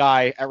heard the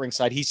guy at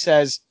ringside. He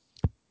says,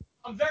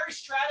 I'm very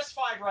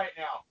stratified right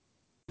now.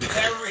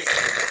 Very.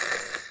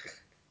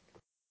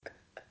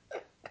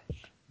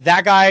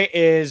 That guy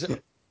is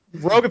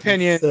Rogue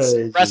Opinions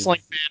Wrestling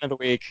Fan of the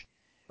Week.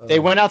 They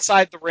went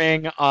outside the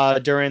ring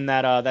during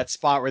that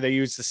spot where they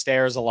used the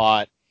stairs a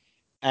lot,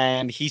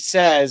 and he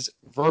says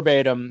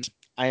verbatim,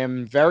 "I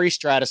am very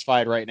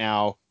stratified right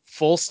now.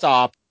 Full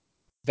stop.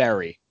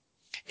 Very."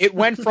 It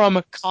went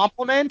from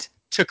compliment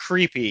to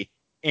creepy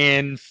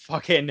in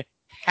fucking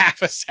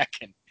half a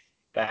second.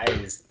 That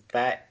is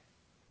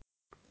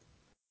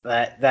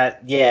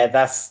that yeah,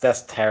 that's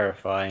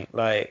terrifying.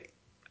 Like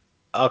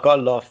I've got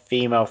a lot of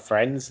female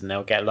friends and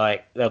they'll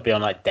be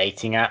on like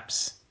dating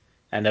apps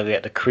and they'll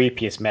get the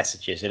creepiest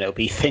messages and it'll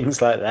be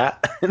things like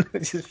that. And it'll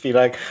just be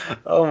like,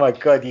 oh my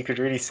god, you could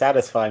really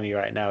satisfy me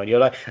right now. And you're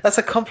like, that's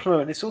a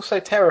compliment. It's also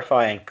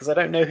terrifying because I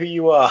don't know who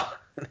you are.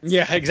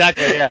 Yeah,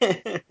 exactly. Yeah.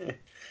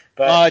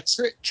 But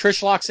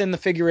Trish locks in the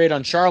figure eight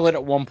on Charlotte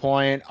at one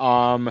point.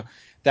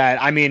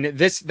 That I mean,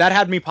 that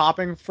had me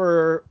popping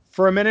for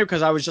a minute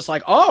because I was just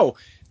like, oh,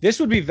 this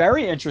would be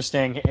very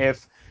interesting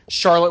if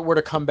Charlotte were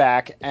to come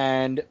back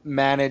and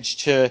manage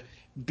to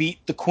beat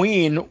the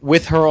Queen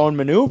with her own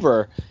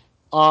maneuver.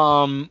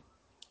 Um,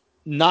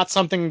 Not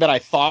something that I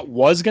thought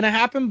was going to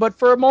happen, but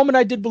for a moment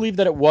I did believe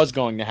that it was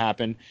going to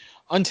happen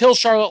until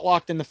Charlotte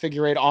locked in the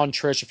figure eight on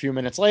Trish a few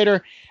minutes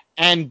later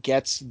and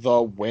gets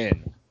the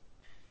win.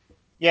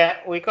 yeah,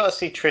 we got to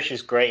see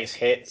Trish's greatest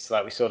hits.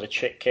 Like we saw the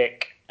chick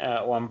kick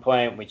at one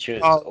point, which was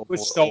Oh, it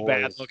was so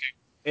bad always looking.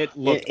 It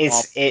looked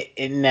awful.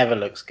 it never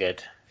looks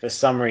good for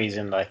some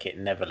reason. Like it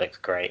never looks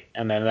great.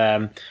 And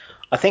then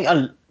I think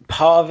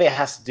part of it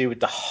has to do with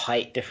the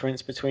height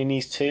difference between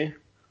these two.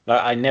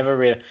 Like I never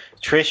really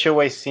Trish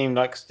always seemed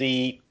like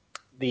the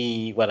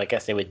well, I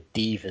guess they were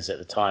divas at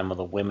the time, or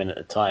the women at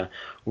the time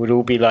would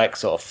all be like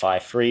sort of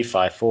 5'3",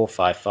 5'4",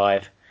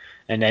 5'5",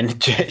 and then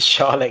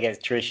Charlotte gets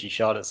Trish.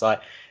 Charlotte's like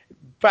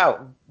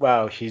about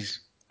well, she's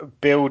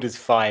billed as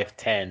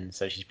 5'10",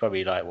 so she's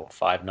probably like what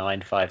 5'9",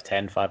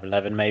 5'10",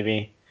 5'11",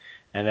 maybe,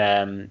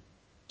 and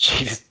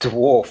she's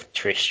dwarfed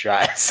Trish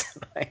Stratus.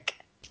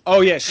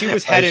 Oh yeah, she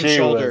was head Like and she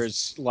was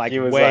shoulders like she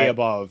was way like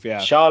above. Yeah.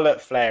 Charlotte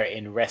Flair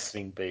in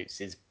wrestling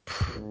boots is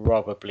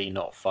probably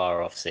not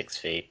far off 6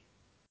 feet,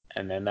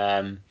 and then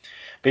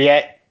but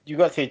yeah, you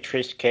got to see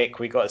Trish kick.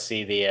 We got to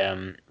see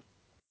the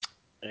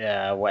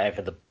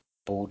whatever the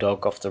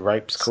bulldog off the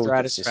ropes called.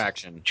 It's just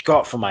Stratisfaction.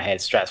 got from my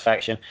head.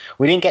 Stratisfaction.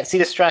 We didn't get to see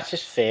the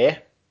Stratosphere,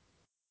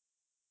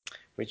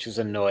 which was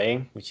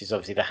annoying. Which is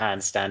obviously the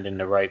handstand in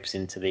the ropes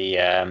into the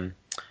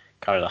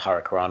kind of the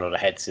hurricane or the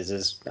head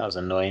scissors. That was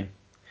annoying.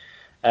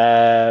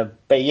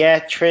 But yeah,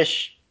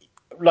 Trish,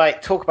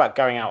 like talk about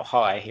going out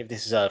high. If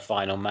this is her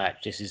final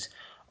match, this is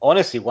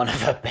honestly one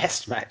of her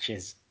best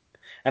matches,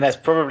 and that's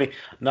probably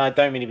no. I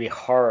don't mean to be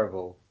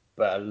horrible,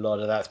 but a lot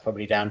of that's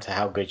probably down to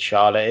how good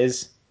Charlotte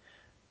is.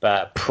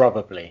 But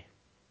probably.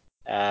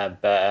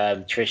 But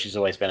Trish has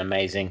always been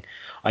amazing.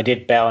 I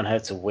did bet on her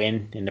to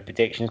win in the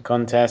predictions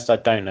contest. I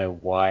don't know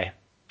why.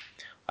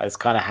 I just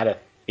kind of had a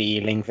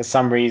feeling for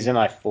some reason.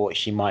 I thought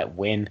she might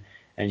win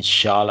and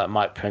Charlotte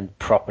might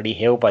properly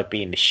heal by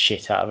beating the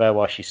shit out of her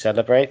while she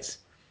celebrates.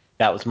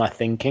 That was my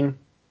thinking.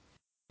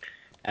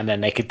 And then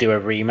they could do a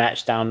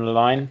rematch down the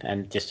line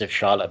and just have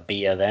Charlotte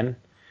beat her then.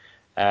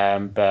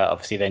 But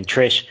obviously then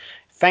Trish,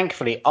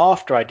 thankfully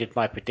after I did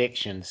my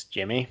predictions,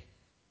 Jimmy,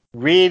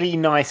 really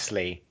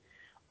nicely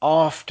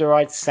after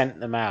I'd sent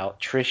them out,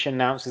 Trish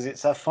announces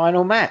it's her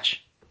final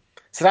match.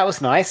 So that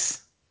was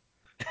nice.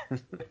 That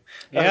was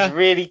Yeah.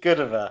 really good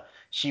of her.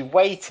 She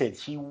waited.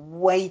 She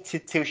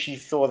waited till she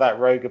saw that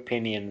Rogue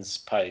Opinions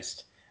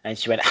post, and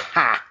she went,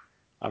 "Ha!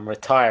 I'm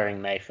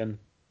retiring, Nathan."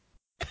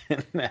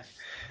 That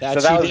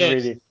So she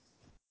did.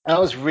 that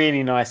was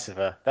really nice of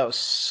her. That was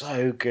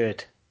so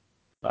good.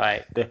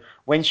 Like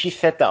when she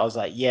said that, I was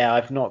like, "Yeah,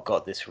 I've not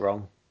got this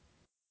wrong."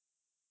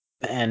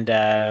 And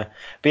but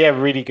yeah,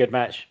 really good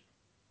match.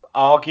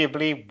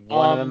 Arguably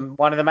Um.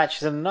 one of the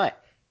matches of the night.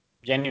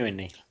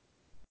 Genuinely.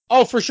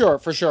 Oh, for sure,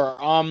 for sure.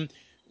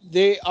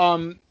 The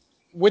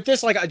with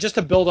this, like, just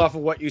to build off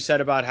of what you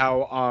said about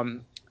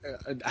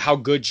how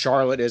good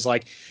Charlotte is,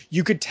 like,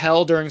 you could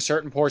tell during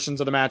certain portions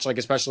of the match, like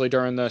especially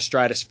during the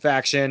Stratus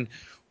faction,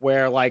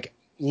 where like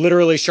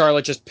literally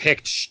Charlotte just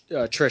picked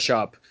Trish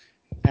up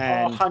Oh,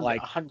 and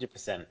like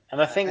 100%.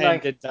 And I think and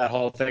like did that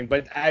whole thing.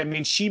 But I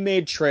mean, she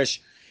made Trish,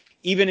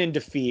 even in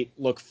defeat,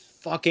 look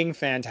fucking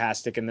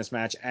fantastic in this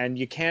match, and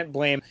you can't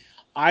blame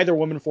either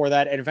woman for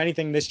that. And if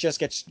anything, this just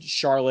gets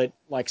Charlotte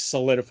like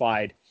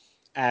solidified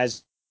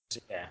as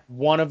yeah.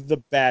 one of the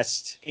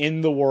best in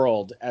the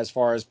world as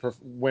far as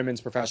women's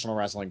professional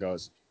wrestling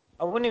goes.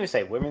 I wouldn't even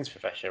say women's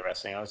professional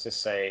wrestling. I was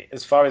just say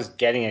as far as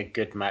getting a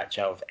good match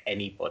out of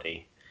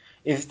anybody,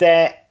 is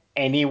there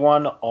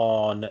anyone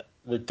on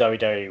the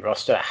WWE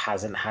roster that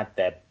hasn't had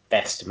their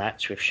best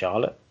match with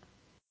Charlotte?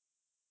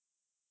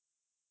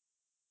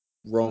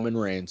 Roman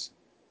Reigns.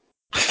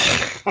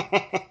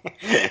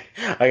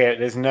 Okay,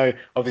 there's no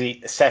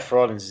obviously Seth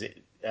Rollins.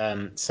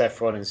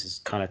 Seth Rollins has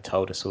kind of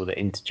told us all that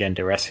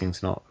intergender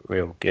wrestling's not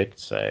real good,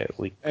 so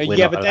we're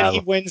Yeah, not but then he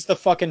allowed. wins the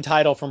fucking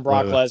title from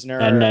Brock No, Lesnar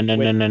no, no,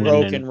 with no, no, no,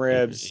 no. broken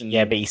ribs.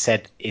 Yeah, And but he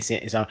said is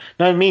no.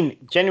 I mean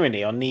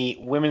genuinely on the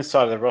women's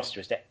side of the roster,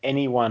 is there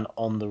anyone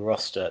on the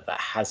roster that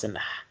hasn't,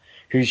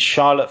 whose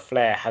Charlotte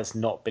Flair has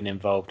not been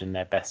involved in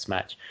their best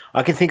match?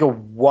 I can think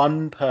of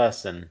one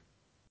person,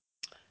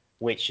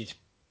 which is,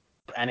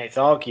 and it's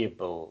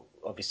arguable,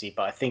 obviously,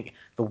 but I think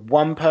the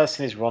one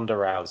person is Ronda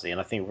Rousey, and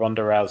I think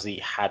Ronda Rousey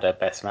had her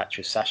best match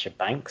with Sasha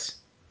Banks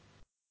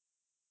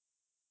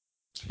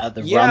at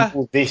the yeah,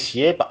 Rumble this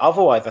year, but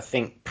otherwise, I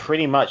think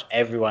pretty much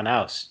everyone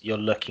else you're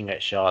looking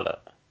at Charlotte.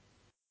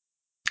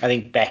 I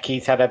think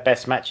Becky's had her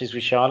best matches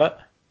with Charlotte.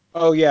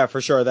 oh yeah, for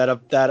sure.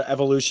 That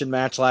Evolution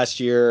match last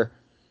year.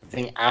 I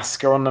think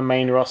Asuka on the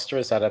main roster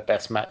has had her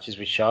best matches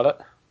with Charlotte.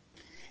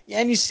 Yeah,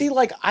 and you see,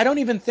 like, I don't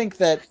even think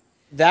that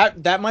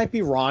might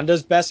be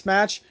Ronda's best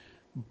match,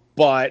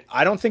 but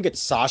I don't think it's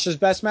Sasha's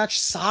best match.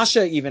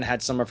 Sasha even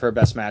had some of her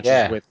best matches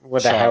Yeah, with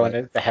with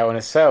Charlotte. the Hell in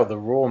a Cell, the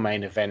Raw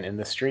main event in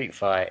the Street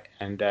Fight,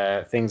 and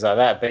things like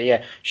that. But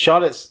yeah,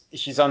 Charlotte's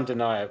she's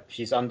undeniable.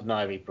 She's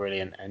undeniably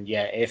brilliant. And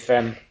yeah, if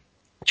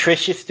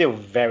Trish is still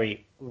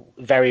very,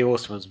 very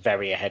awesome, was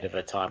very ahead of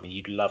her time, and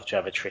you'd love to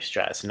have a Trish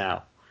Stratus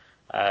now,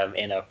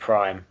 in her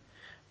prime.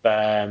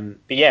 But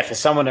yeah, for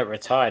someone that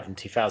retired in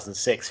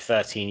 2006,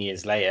 13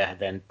 years later,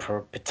 then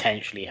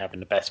potentially having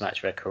the best match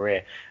of her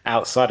career,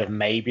 outside of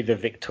maybe the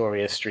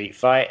Victoria Street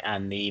Fight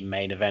and the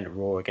main event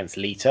Raw against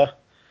Lita,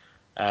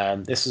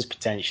 this was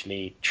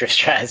potentially Trish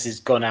Stratus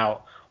has gone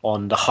out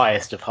on the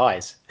highest of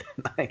highs.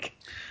 like,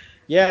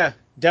 Yeah,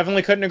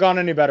 definitely couldn't have gone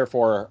any better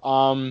for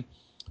her.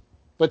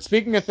 But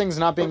speaking of things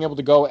not being able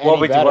to go what any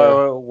would you,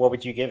 better, what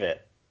would you give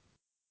it?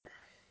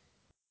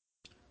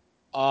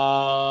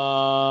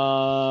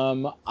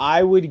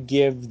 I would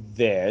give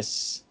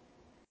this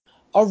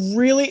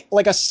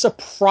a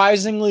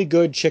surprisingly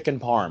good chicken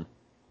parm.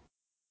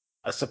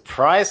 A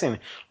surprising,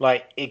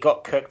 like it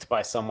got cooked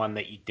by someone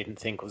that you didn't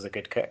think was a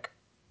good cook.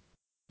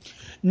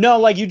 No,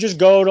 like you just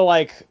go to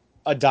like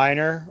a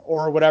diner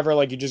or whatever,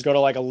 like you just go to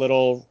like a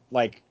little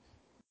like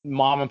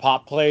mom and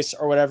pop place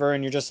or whatever,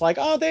 and you're just like,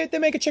 oh, they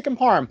make a chicken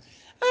parm.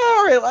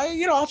 All right,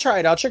 I'll try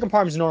it out. Chicken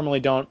parms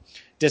normally don't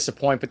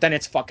disappoint, but then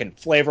it's fucking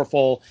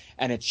flavorful,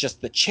 and it's just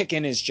the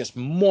chicken is just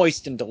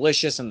moist and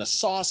delicious, and the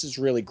sauce is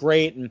really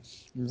great, and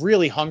I'm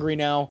really hungry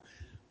now.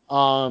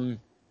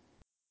 Um,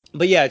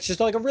 but yeah, it's just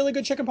like a really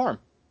good chicken parm,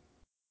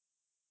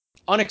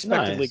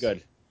 unexpectedly Nice.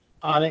 good.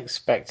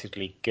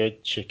 Unexpectedly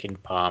good chicken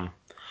parm.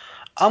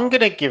 I'm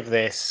gonna give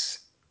this.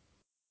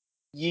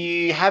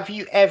 Have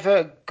you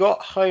ever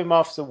got home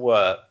after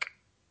work?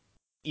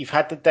 You've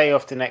had the day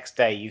off the next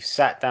day. You've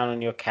sat down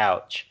on your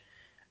couch.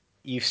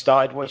 You've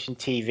started watching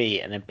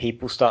TV, and then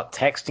people start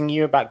texting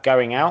you about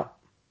going out,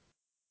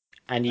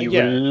 and you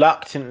Yeah,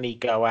 reluctantly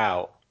go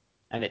out,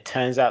 and it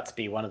turns out to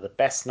be one of the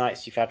best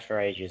nights you've had for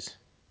ages.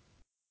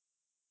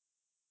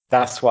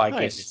 That's what I give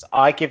nice. this.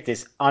 I give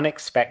this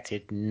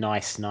unexpected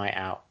nice night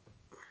out.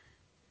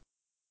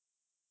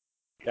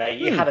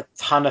 You Hmm. had a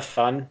ton of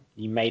fun.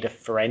 You made a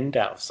friend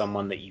out of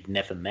someone that you've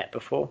never met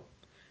before.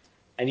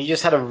 And you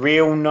just had a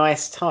real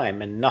nice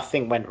time and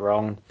nothing went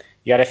wrong.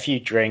 You had a few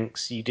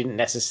drinks. You didn't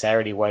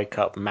necessarily wake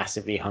up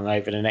massively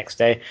hungover the next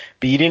day,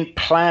 but you didn't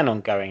plan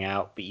on going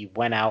out, but you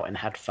went out and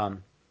had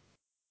fun.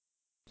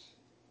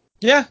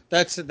 Yeah,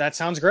 that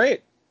sounds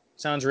great.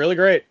 Sounds really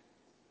great.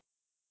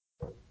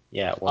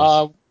 Yeah, it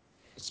was. Uh,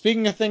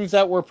 Speaking of things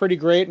that were pretty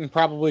great and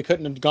probably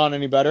couldn't have gone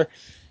any better,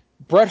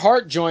 Bret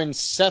Hart joins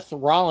Seth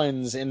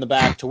Rollins in the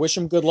back to wish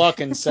him good luck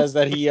and says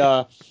that he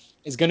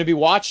is going to be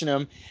watching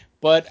him.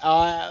 But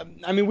I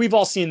mean, we've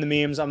all seen the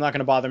memes. I'm not going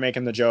to bother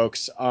making the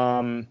jokes.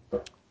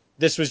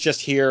 This was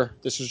just here.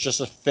 This was just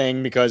a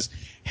thing because,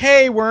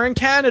 hey, we're in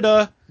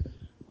Canada.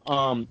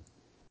 Um,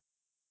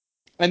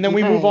 and then You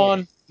we move know,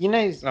 on. you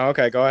know, Oh,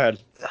 okay, go ahead.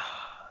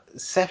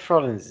 Seth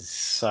Rollins is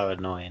so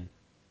annoying.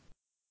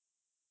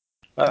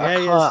 Yeah,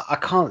 he is. I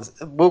can't.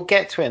 We'll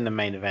get to it in the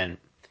main event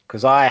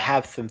because I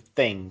have some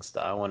things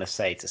that I want to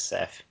say to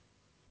Seth.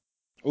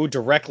 Ooh,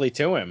 directly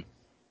to him.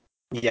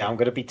 Yeah, I'm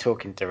going to be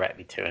talking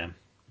directly to him.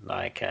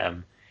 Like,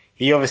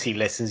 he obviously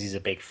listens. He's a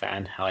big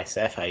fan. Hi,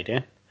 Seth. How you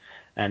doing?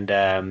 And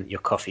your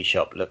coffee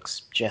shop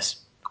looks just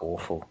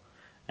awful.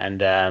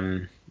 And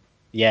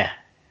yeah,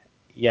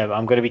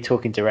 I'm going to be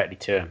talking directly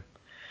to him.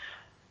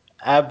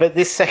 But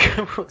this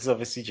segment was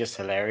obviously just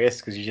hilarious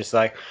because you're just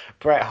like,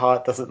 Bret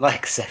Hart doesn't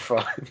like Seth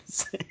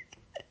Rollins.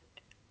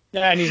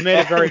 Yeah, and he's made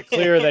it very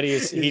clear that he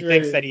He's thinks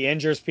really- that he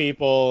injures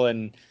people,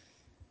 and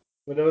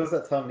Well, there was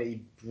that time that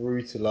he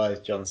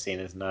brutalized John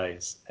Cena's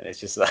nose, and it's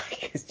just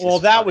like, it's just well,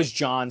 that funny. was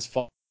John's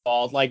fault.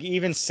 Like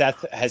even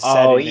Seth has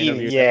said Oh, in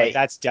interviews that like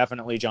that's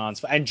definitely John's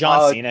fault, and John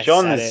Oh, Cena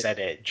John said it. said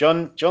it.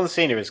 John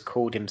Cena has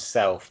called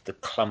himself the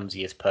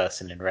clumsiest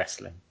person in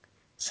wrestling.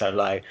 So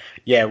like,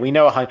 yeah, we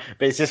know how,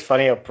 but it's just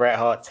funny how Bret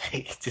Hart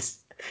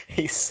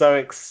he's so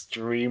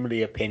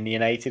extremely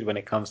opinionated when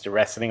it comes to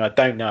wrestling. I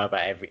don't know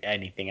about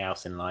anything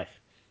else in life,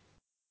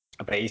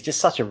 but he's just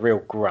such a real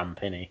grump,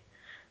 isn't he?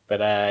 But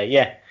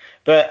yeah.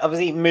 But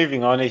obviously,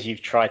 moving on, as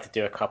you've tried to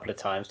do a couple of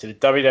times, to the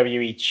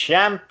WWE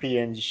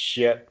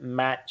Championship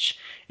match.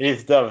 It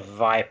is the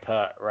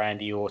Viper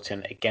Randy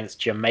Orton against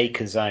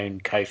Jamaica's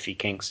own Kofi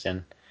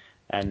Kingston.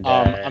 And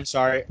I'm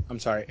sorry,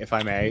 if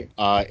I may.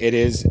 It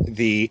is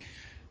the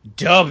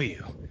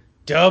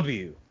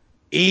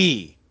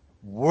WWE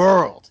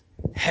World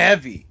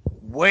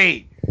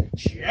Heavyweight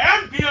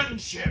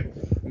Championship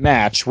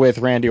match with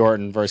Randy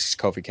Orton versus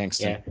Kofi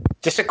Kingston. yeah,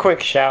 just a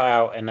quick shout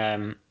out,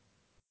 and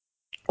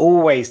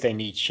always they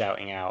need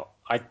shouting out.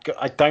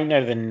 I don't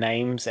know the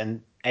names,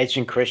 and Edge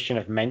and Christian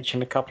have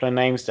mentioned a couple of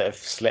names that have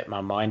slipped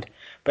my mind,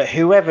 but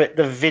whoever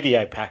the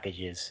video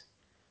packages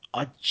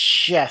are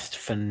just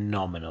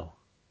phenomenal.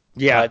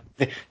 Yeah,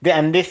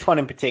 And this one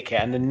in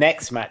particular, and the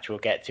next match we'll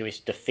get to is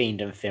The Fiend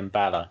and Finn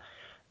Balor.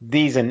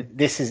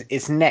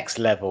 It's next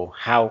level.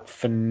 How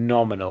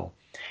phenomenal!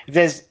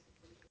 There's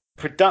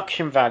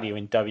production value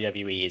in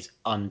WWE is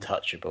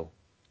untouchable.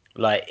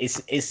 Like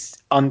it's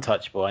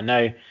untouchable. I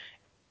know.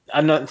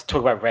 I'm not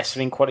talking about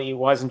wrestling quality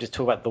wise. I'm just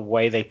talking about the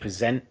way they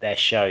present their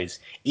shows.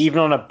 Even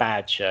on a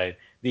bad show,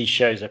 these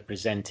shows are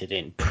presented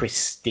in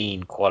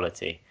pristine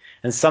quality,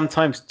 and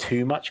sometimes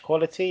too much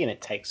quality, and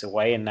it takes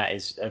away, and that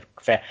is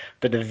fair.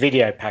 But the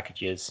video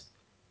packages,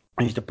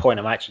 is the point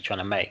I'm actually trying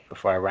to make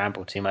before I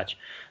ramble too much.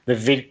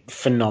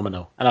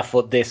 Phenomenal, and I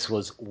thought this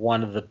was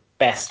one of the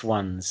best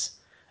ones,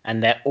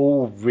 and they're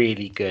all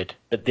really good,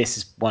 but this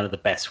is one of the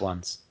best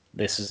ones.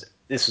 This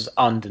was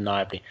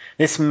undeniably.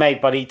 This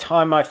made by the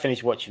time I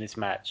finished watching this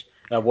match,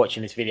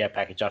 watching this video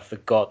package, I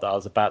forgot that I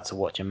was about to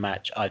watch a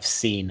match I've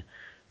seen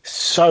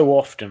so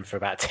often for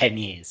about 10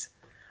 years,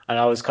 and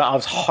I was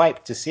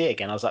hyped to see it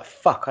again. I was like,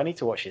 "Fuck, I need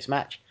to watch this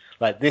match."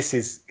 Like this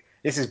is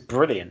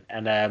brilliant,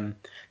 and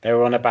they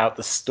were on about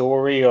the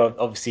story of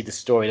obviously the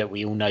story that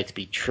we all know to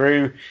be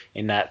true,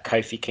 in that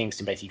Kofi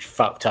Kingston basically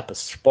fucked up a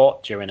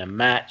spot during a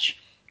match.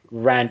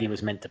 Randy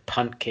was meant to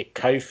punt kick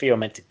Kofi, or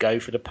meant to go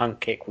for the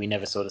punt kick. We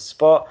never saw the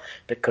spot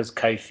because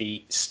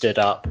Kofi stood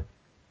up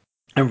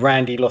and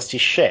Randy lost his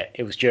shit.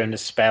 It was during the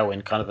spell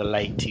in kind of the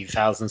late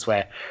 2000s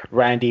where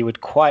Randy would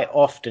quite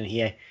often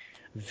hear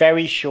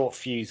very short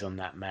fuse on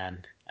that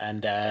man,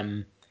 and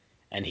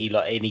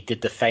he did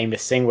the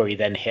famous thing where he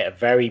then hit a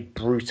very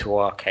brutal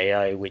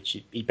RKO,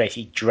 which he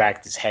basically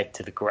dragged his head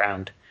to the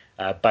ground,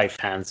 both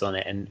hands on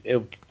it, and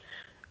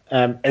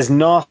as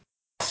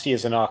nasty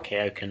as an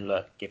RKO can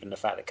look, given the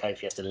fact that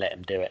Kofi has to let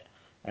him do it,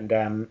 and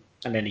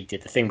then he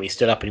did the thing where he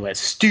stood up and he went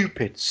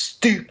stupid,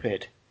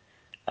 stupid,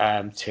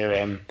 to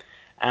him,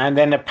 and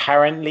then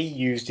apparently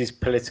used his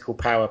political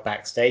power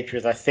backstage,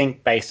 because I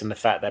think based on the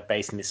fact they're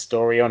basing this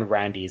story on,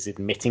 Randy is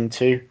admitting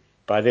to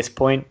by this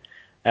point,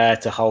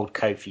 to hold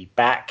Kofi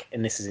back,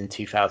 and this is in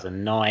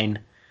 2009.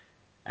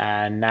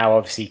 And now,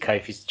 obviously,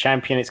 Kofi's the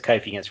champion. It's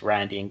Kofi against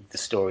Randy, and the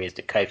story is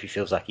that Kofi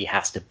feels like he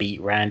has to beat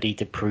Randy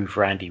to prove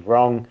Randy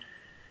wrong.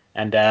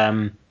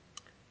 And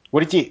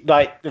what did you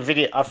like? The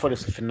video, I thought it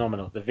was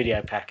phenomenal. The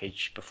video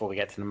package before we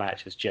get to the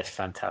match was just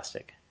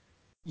fantastic.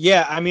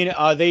 yeah. I mean,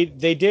 they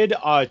did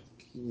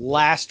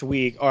last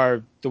week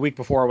or the week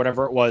before, or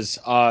whatever it was.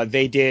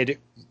 They did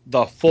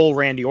the full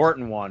Randy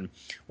Orton one,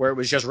 where it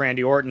was just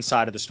Randy Orton's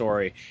side of the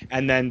story,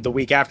 and then the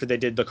week after they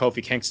did the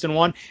Kofi Kingston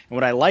one. And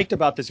what I liked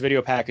about this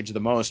video package the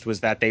most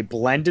was that they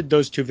blended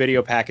those two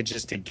video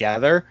packages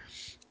together,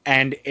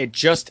 and it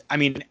just, I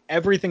mean,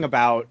 everything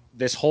about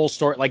this whole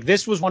story, like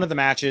this was one of the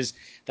matches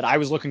that I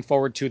was looking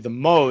forward to the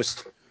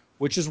most,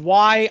 which is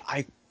why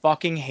I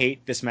fucking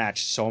hate this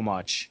match so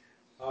much,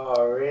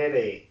 Oh,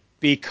 really?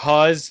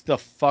 because the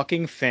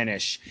fucking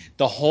finish,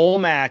 the whole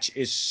match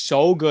is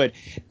so good.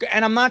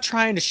 And I'm not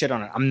trying to shit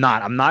on it. I'm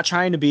not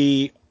trying to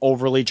be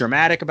overly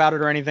dramatic about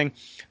it or anything,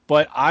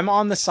 but I'm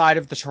on the side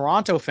of the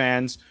Toronto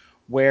fans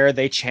where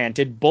they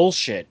chanted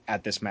bullshit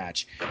at this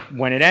match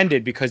when it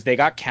ended because they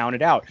got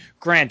counted out.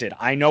 Granted,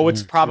 I know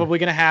what's probably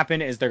going to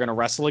happen is they're going to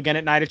wrestle again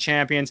at Night of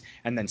Champions,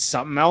 and then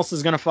something else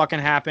is going to fucking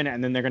happen,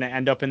 and then they're going to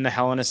end up in the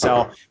Hell in a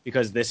Cell,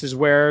 because this is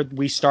where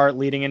we start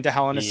leading into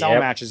Hell in a Cell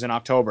matches in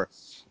October.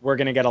 We're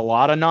going to get a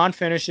lot of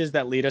non-finishes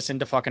that lead us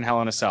into fucking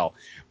Hell in a Cell.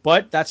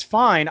 But that's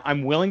fine.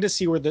 I'm willing to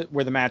see where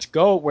the match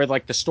go, where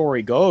like the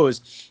story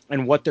goes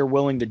and what they're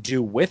willing to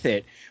do with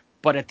it.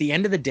 But at the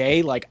end of the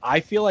day, like, I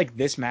feel like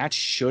this match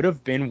should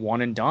have been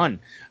one and done,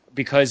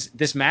 because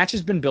this match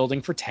has been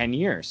building for 10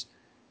 years.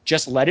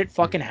 Just let it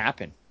fucking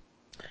happen.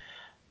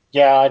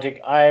 Yeah,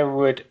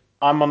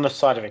 I'm on the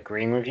side of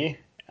agreeing with you.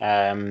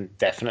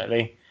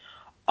 Definitely.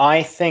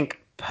 I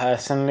think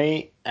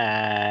personally,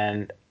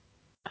 and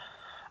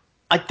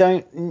I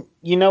don't,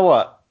 you know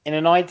what? In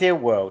an ideal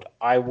world,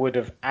 I would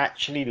have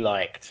actually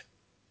liked,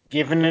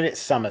 given that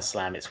it's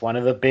SummerSlam, it's one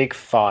of the big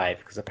five,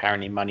 because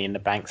apparently Money in the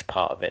Bank's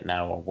part of it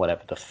now, or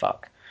whatever the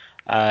fuck.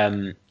 I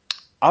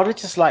would have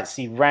just liked to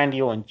see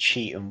Randy Orton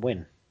cheat and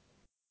win.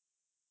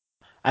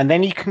 And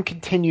then you can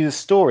continue the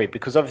story,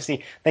 because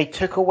obviously they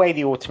took away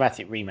the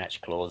automatic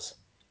rematch clause,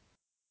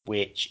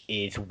 which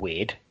is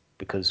weird,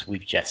 because we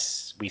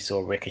saw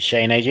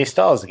Ricochet and AJ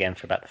Styles again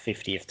for about the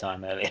 50th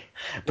time earlier.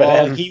 But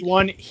well, he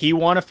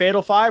won a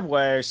fatal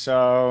 5-way,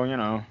 so you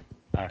know.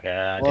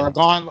 Okay, or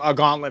a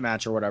gauntlet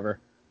match or whatever.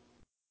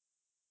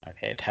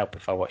 Okay, it'd help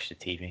if I watched the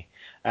TV.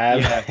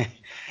 Yeah.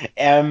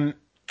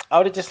 I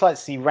would have just liked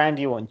to see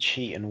Randy Orton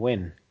cheat and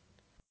win.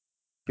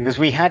 Because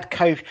we had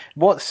Kofi.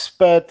 What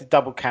spurred the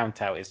double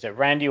count out is that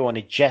Randy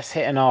Orton had just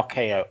hit an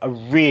RKO, a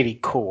really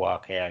cool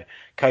RKO.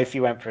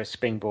 Kofi went for a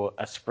springboard,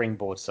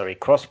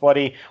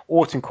 crossbody.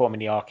 Orton caught him in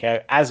the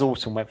RKO. As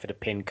Orton went for the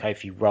pin,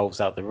 Kofi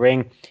rolls out the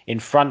ring in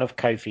front of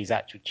Kofi's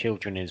actual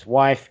children and his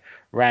wife.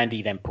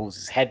 Randy then pulls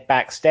his head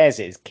back, stares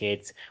at his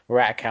kids. We're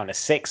at a count of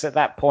 6 at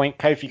that point.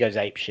 Kofi goes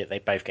apeshit. They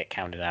both get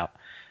counted out.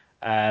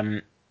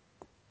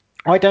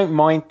 I don't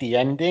mind the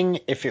ending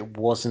if it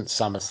wasn't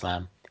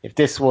SummerSlam. If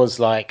this was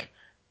like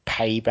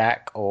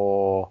Payback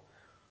or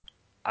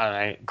I don't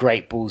know,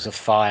 Great Balls of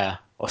Fire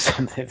or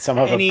something,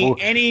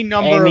 any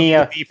number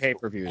of B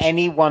pay-per-views,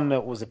 anyone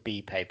that was a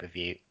B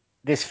pay-per-view,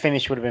 this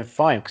finish would have been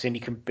fine, because then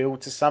you can build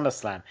to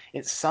SummerSlam.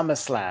 It's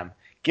SummerSlam.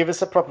 Give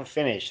us a proper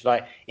finish.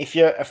 Like, if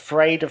you're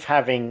afraid of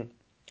having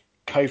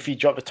Kofi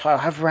drop the title,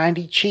 have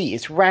Randy cheat.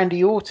 It's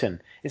Randy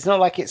Orton. It's not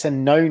like it's a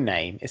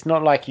no-name. It's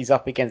not like he's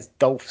up against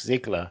Dolph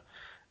Ziggler.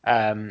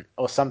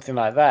 Or something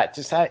like that.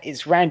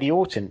 It's Randy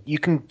Orton. You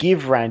can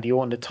give Randy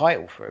Orton the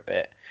title for a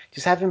bit.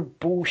 Just have him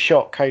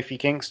bullshot Kofi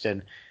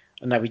Kingston.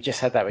 No, we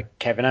just had that with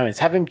Kevin Owens.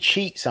 Have him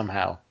cheat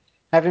somehow.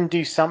 Have him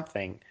do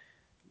something.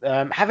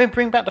 Have him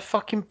bring back the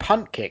fucking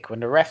punt kick when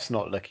the ref's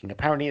not looking.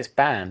 Apparently it's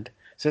banned.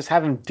 So just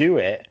have him do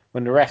it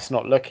when the ref's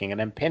not looking and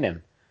then pin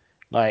him.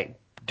 Like,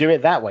 do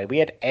it that way. We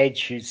had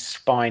Edge, whose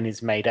spine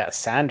is made out of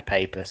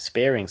sandpaper,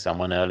 spearing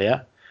someone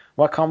earlier.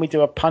 Why can't we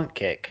do a punt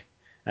kick?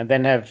 And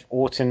then have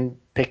Orton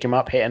pick him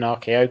up, hit an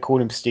RKO, call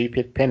him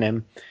stupid, pin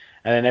him,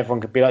 and then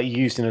everyone could be like,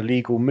 used an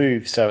illegal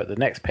move. So at the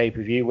next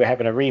pay-per-view, we're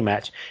having a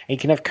rematch, and you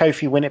can have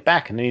Kofi win it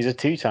back, and then he's a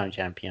 2-time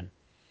champion.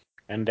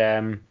 And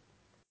I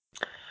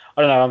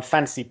don't know, I'm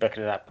fantasy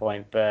booking at that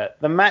point, but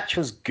the match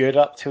was good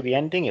up till the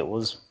ending. It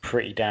was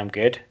pretty damn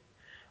good.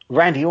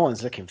 Randy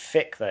Orton's looking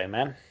thick, though,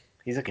 man.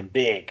 He's looking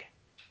big.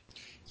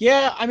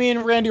 Yeah, I mean,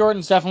 Randy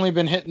Orton's definitely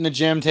been hitting the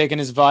gym, taking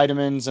his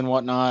vitamins and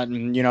whatnot,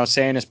 and, you know,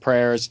 saying his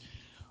prayers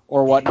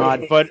or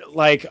whatnot. But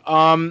like,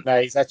 no,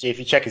 he's actually, if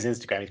you check his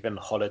Instagram, he's been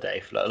on holiday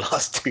for the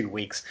last 2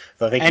 weeks.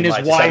 So I think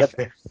his wife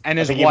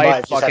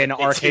fucking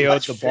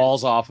RKO'd the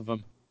balls off of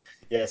him.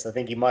 Yes, I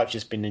think he might have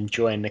just been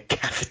enjoying the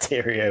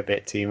cafeteria a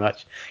bit too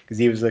much, because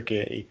he was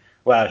looking.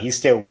 Well, he's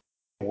still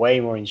way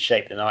more in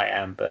shape than I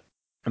am, but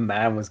the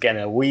man was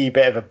getting a wee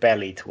bit of a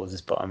belly towards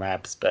his bottom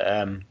abs. But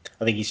I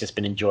think he's just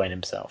been enjoying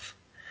himself,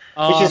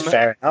 which is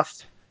fair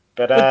enough.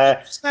 But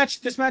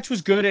this match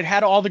was good. It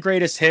had all the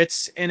greatest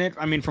hits in it.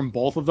 I mean, from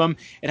both of them.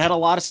 It had a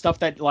lot of stuff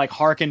that like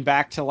harkened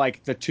back to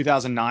like the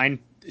 2009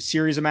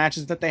 series of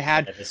matches that they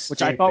had,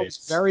 which I thought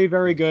was very,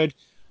 very good.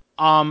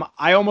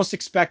 I almost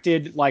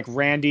expected like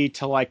Randy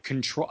to like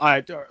control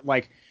a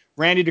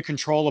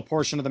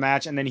portion of the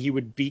match, and then he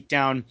would beat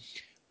down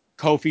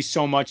Kofi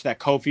so much that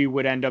Kofi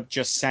would end up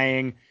just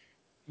saying,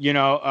 you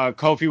know,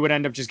 Kofi would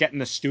end up just getting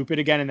the stupid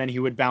again, and then he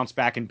would bounce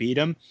back and beat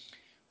him.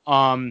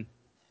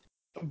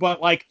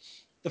 But like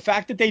the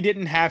fact that they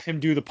didn't have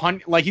him do the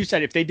punt, like you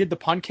said, if they did the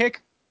punt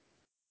kick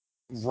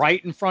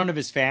right in front of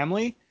his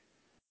family,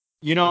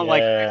 you know,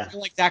 like I feel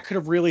like that could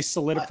have really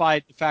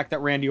solidified the fact that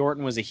Randy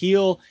Orton was a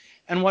heel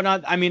and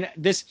whatnot. I mean,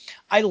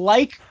 I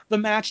like the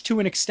match to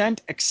an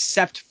extent,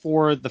 except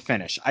for the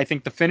finish. I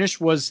think the finish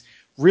was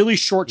really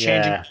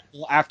shortchanging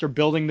after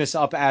building this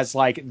up as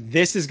like,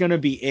 this is going to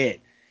be it.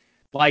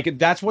 Like,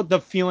 that's what the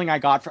feeling I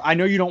got. I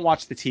know you don't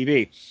watch the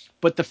TV,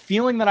 but the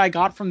feeling that I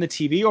got from the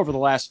TV over the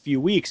last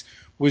few weeks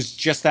was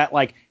just that,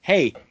 like,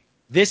 hey,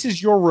 this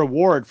is your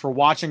reward for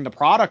watching the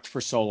product for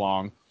so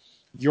long.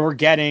 You're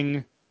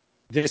getting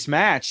this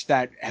match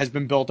that has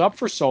been built up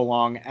for so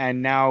long,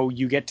 and now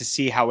you get to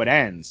see how it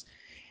ends.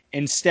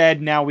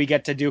 Instead, now we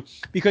get to do,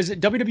 because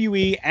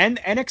WWE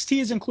and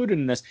NXT is included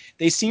in this,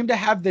 they seem to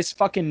have this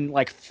fucking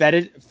like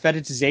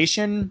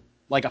fetishization,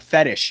 like a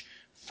fetish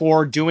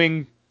for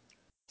doing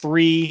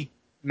 3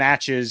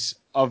 matches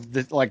of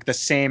the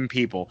same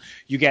people.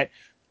 You get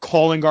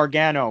Cole and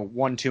Gargano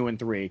 1, 2, and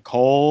 3.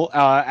 Cole,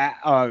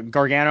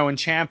 Gargano and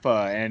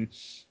Ciampa, and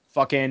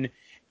fucking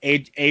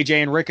AJ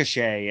and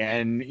Ricochet,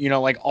 and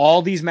like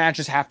all these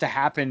matches have to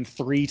happen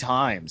 3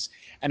 times.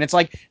 And it's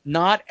like,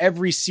 not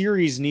every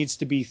series needs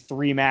to be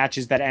 3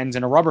 matches that ends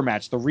in a rubber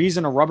match. The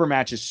reason a rubber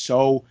match is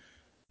so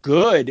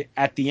good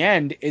at the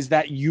end is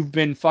that you've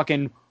been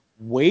fucking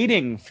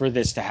waiting for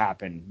this to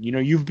happen.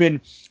 You've been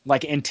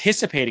like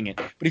anticipating it.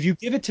 But if you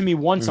give it to me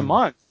once a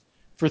month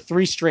for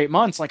 3 straight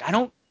months, like I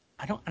don't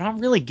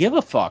really give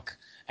a fuck.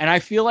 And I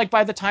feel like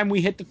by the time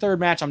we hit the 3rd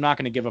match, I'm not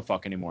going to give a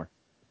fuck anymore.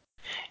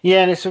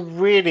 Yeah, and it's a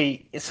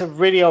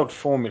really old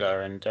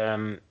formula,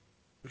 and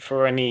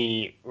for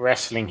any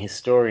wrestling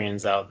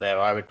historians out there,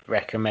 I would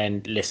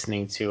recommend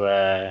listening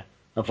to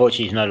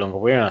unfortunately he's no longer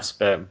with us,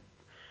 but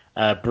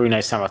Bruno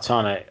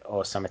Sammartino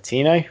or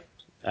Sammartino,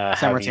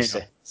 however you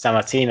say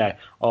Sammartino,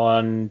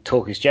 on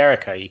Talk is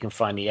Jericho. You can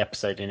find the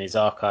episode in his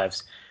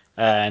archives.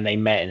 And they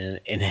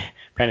met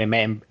apparently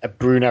met him.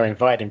 Bruno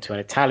invited him to an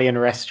Italian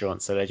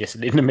restaurant, so they're just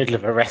in the middle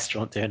of a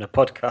restaurant doing a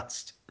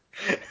podcast.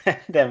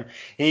 And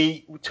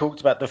he talked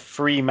about the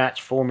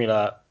 3-match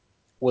formula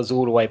was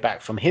all the way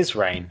back from his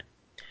reign.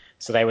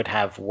 So they would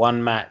have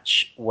one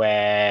match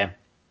where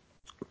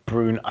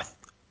Bruno,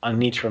 I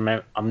need to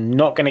remember, I'm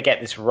not going to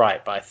get this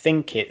right, but I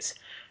think it's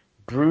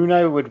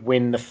Bruno would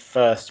win the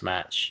first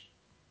match.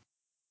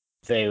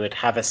 They would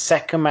have a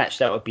second match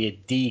that would be a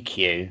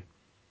DQ.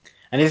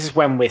 And this is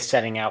when we're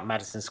setting out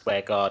Madison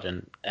Square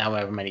Garden,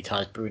 however many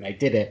times Bruno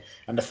did it.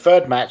 And the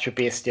 3rd match would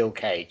be a steel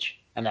cage.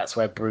 And that's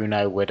where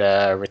Bruno would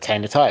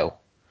retain the title.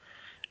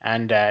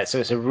 And so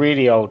it's a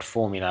really old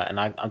formula. And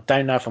I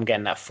don't know if I'm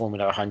getting that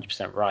formula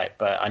 100% right,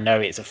 but I know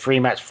it's a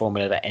 3-match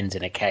formula that ends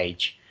in a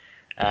cage.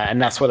 And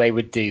that's what they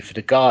would do for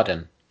the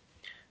Garden.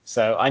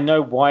 So I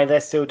know why they're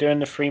still doing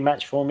the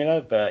 3-match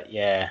formula, but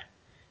yeah,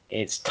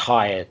 it's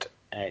tired.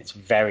 It's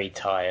very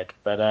tired.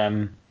 But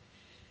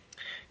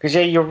because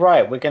yeah, you're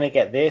right. We're going to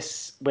get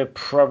this. We're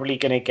probably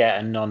going to get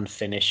a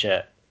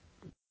non-finisher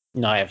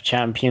Night of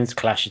Champions,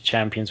 Clash of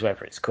Champions,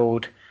 whatever it's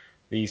called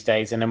these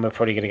days, and then we're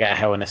probably going to get a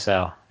Hell in a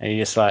Cell. And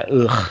you're just like,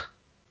 ugh,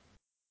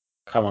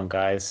 come on,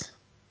 guys.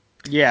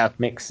 Yeah,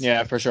 mix.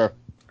 Yeah, for sure.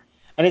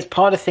 And it's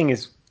part of the thing.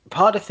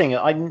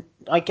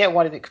 I get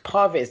why.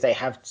 Part of it is they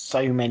have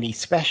so many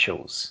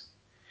specials.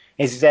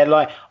 Is they're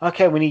like,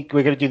 okay, we're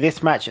going to do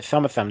this match at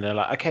SummerSlam. They're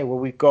like, okay, well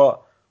we've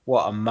got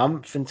a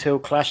month until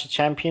Clash of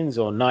Champions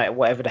or Night,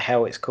 whatever the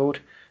hell it's called.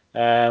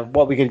 What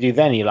are we going to do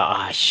then? You're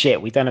like,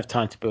 shit, we don't have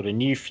time to build a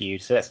new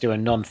feud, so let's do a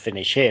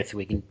non-finish here so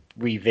we can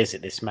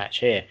revisit this match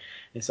here.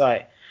 It's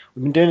like,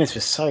 we've been doing this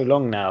for so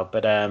long now,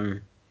 but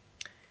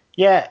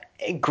yeah,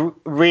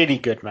 really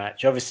good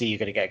match. Obviously, you're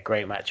going to get a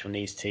great match from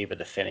these two, but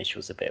the finish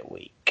was a bit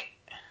weak,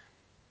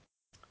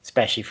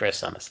 especially for a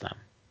SummerSlam.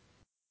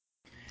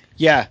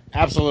 Yeah,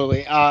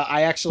 absolutely.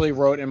 I actually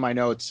wrote in my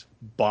notes,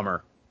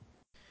 bummer,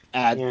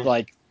 at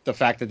like the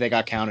fact that they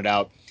got counted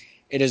out.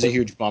 It is a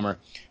huge bummer.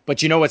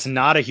 But you know what's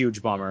not a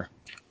huge bummer?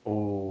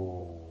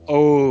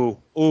 Oh,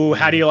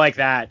 how do you like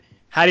that?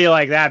 How do you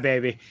like that,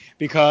 baby?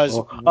 Because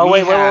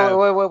wait.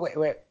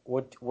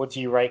 What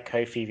do you rate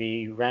Kofi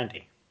v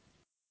Randy?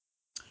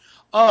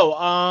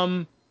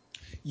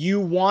 You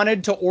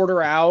wanted to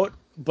order out,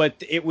 but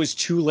it was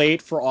too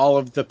late for all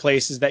of the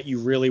places that you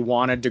really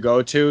wanted to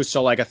go to.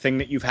 So like a thing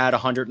that you've had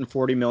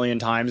 140 million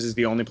times is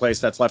the only place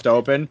that's left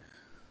open.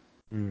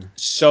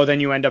 So then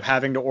you end up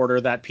having to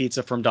order that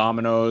pizza from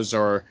Domino's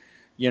or,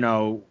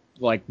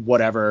 like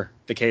whatever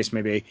the case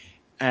may be.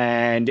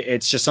 And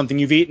it's just something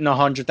you've eaten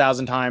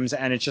 100,000 times.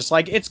 And it's just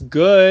like, it's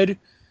good,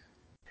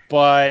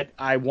 but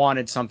I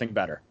wanted something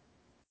better.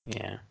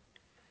 Yeah.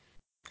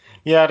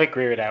 Yeah, I'd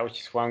agree with that, which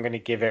is why I'm going to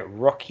give it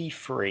Rocky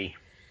 3.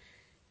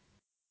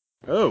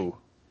 Oh.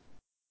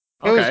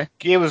 Okay.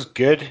 It was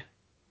good,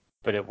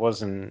 but it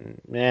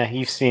wasn't... Yeah,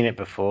 you've seen it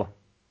before.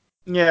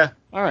 Yeah,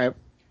 all right.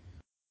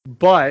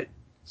 But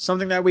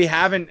something that we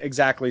haven't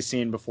exactly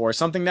seen before,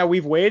 something that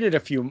we've waited a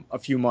few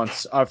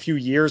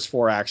years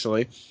for,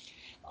 actually,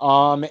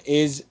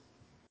 is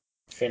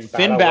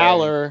Finn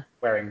Balor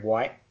wearing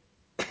white.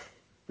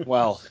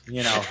 Well,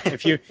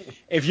 if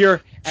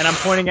you're, and I'm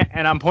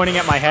pointing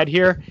at my head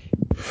here,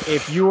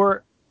 if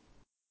you're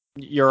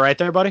right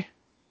there, buddy.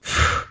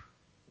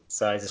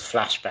 So it's just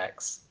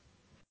flashbacks.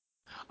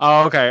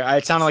 Oh, okay.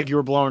 It sounded like you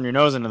were blowing your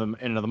nose into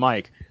the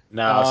mic.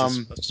 No, I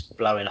was just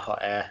blowing hot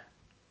air.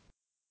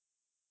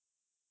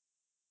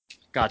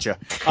 Gotcha.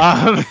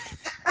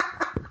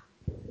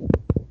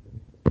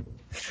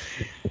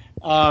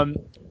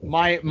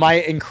 My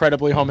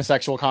incredibly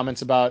homosexual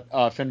comments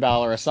about Finn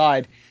Balor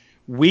aside,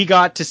 we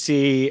got to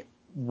see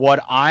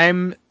what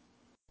I'm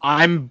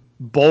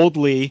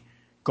boldly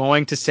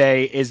going to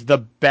say is the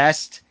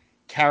best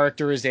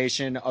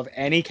characterization of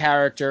any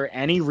character,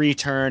 any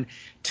return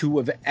to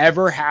have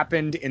ever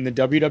happened in the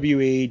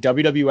WWE,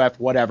 WWF,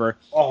 whatever.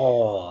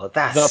 Oh,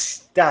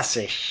 that's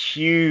a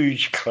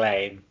huge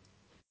claim.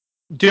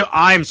 Dude,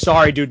 I'm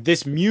sorry, dude.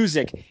 This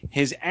music,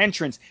 his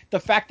entrance, the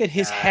fact that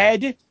his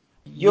head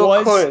You're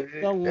was cool.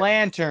 the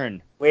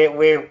lantern.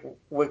 We're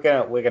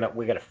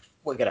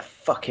gonna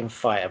fucking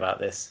fight about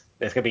this.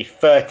 There's gonna be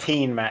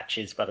 13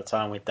 matches by the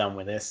time we're done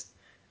with this.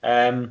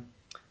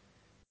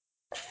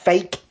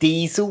 Fake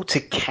Diesel to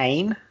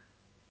Kane.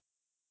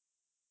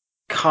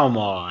 Come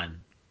on.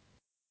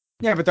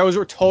 Yeah, but those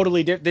were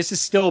totally different. This is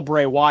still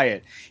Bray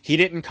Wyatt. He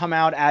didn't come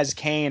out as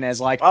Kane,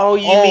 as like, Oh,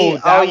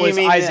 that was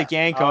Isaac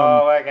Yankem.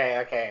 Oh,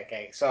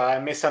 okay. So I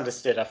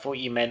misunderstood. I thought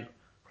you meant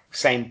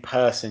same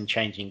person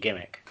changing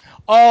gimmick.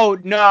 Oh,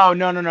 no.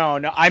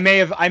 I may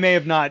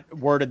have not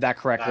worded that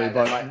correctly, No,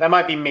 but that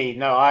might be me.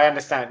 No, I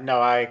understand. No,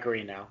 I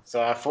agree now.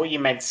 So I thought you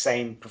meant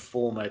same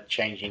performer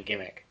changing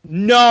gimmick.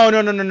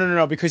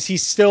 no, because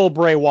he's still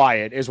Bray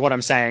Wyatt, is what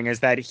I'm saying, is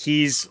that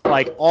he's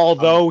like,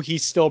 although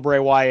he's still Bray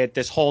Wyatt,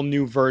 this whole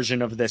new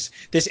version of this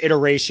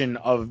iteration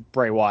of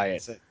Bray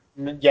Wyatt.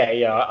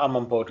 Yeah, I'm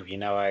on board with you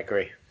now. I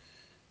agree.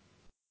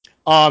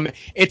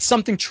 It's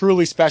something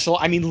truly special.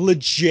 I mean,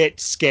 legit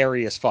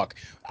scary as fuck.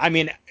 I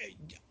mean,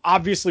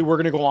 obviously we're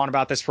going to go on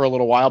about this for a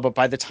little while, but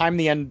by the time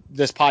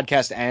this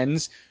podcast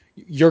ends,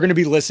 you're going to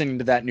be listening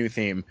to that new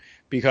theme,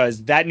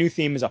 because that new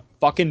theme is a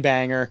fucking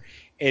banger.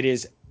 It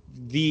is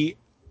the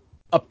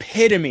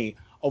epitome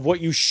of what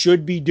you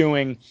should be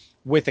doing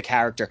with a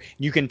character.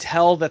 You can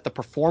tell that the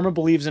performer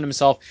believes in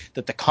himself,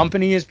 that the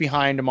company is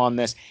behind him on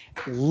this.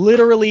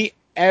 Literally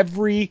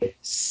every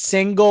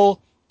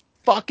single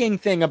fucking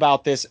thing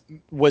about this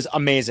was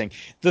amazing.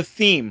 The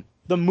theme,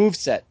 the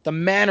moveset, the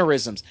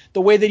mannerisms,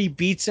 the way that he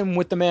beats him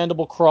with the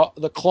mandible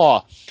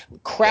claw.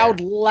 Crowd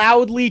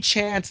loudly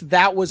chants,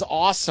 "That was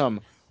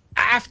awesome."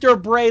 After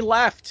Bray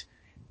left,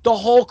 the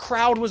whole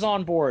crowd was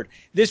on board.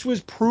 This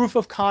was proof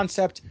of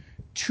concept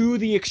to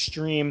the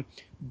extreme.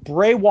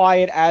 Bray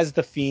Wyatt as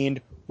the Fiend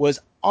was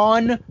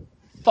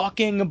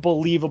unfucking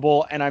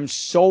believable, and I'm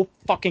so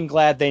fucking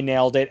glad they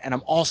nailed it, and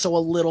I'm also a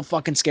little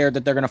fucking scared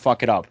that they're going to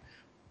fuck it up.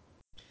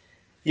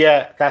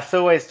 Yeah, that's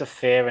always the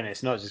fear, and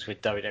it's not just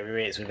with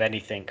WWE, it's with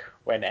anything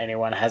when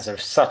anyone has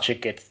such a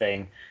good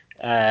thing.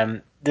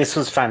 This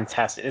was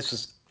fantastic. This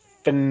was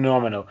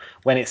phenomenal.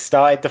 When it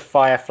started, the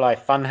Firefly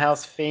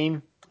Funhouse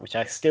theme, which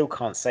I still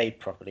can't say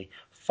properly,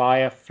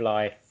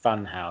 Firefly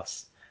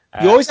Funhouse.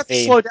 You always have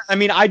to slow down. I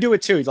mean, I do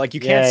it too. Like, you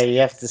can't say you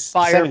have to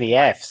so many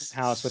Fs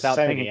house without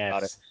so thinking many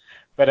about Fs. it.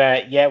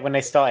 But when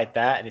they started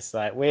that, and it's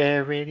like,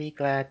 we're really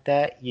glad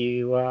that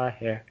you are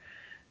here.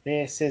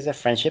 This is a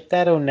friendship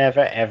that'll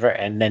never ever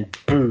end. Then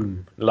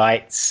boom,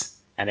 lights,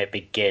 and it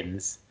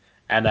begins.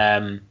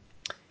 And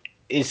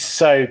it's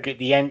so good.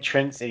 The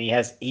entrance, and he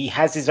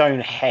has his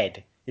own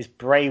head. His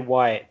Bray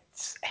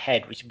Wyatt's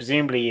head, which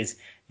presumably is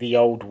the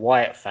old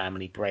Wyatt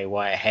family Bray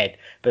Wyatt head.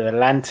 But the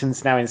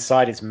lantern's now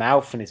inside his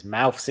mouth, and his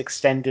mouth's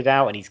extended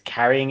out, and he's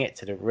carrying it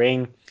to the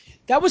ring.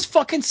 That was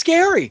fucking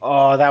scary.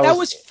 Oh, that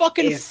was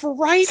fucking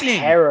frightening.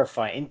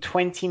 Terrifying. In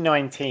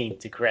 2019,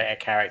 to create a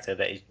character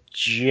that is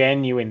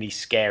genuinely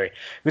scary.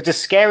 Because the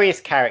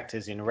scariest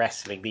characters in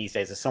wrestling these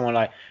days are someone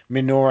like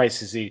Minoru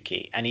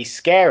Suzuki, and he's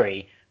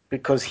scary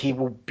because he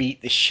will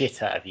beat the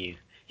shit out of you.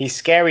 He's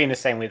scary in the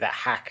same way that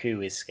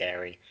Haku is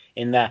scary.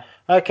 In that,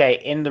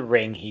 okay, in the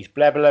ring, he's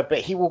blah blah, but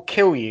he will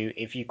kill you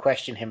if you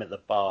question him at the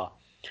bar.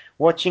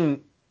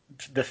 Watching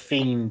the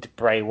Fiend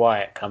Bray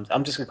Wyatt comes,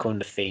 I'm just gonna call him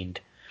the Fiend.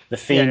 The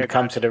Fiend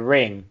come to the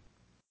ring.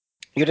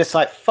 You're just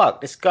like,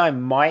 fuck, this guy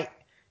might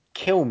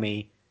kill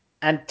me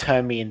and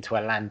turn me into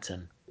a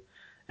lantern.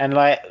 And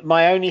like,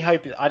 my only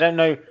hope is, I don't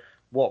know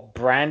what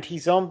brand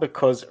he's on,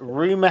 because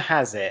rumor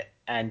has it,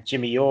 and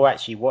Jimmy, you're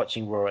actually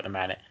watching Raw at the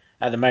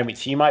moment,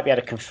 so you might be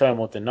able to confirm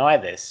or deny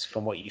this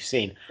from what you've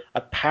seen.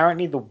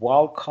 Apparently, the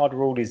wild card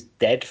rule is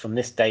dead from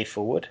this day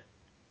forward.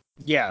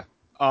 Yeah.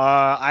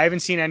 I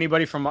haven't seen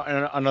anybody from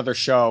another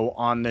show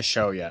on this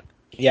show yet.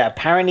 Yeah,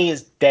 apparently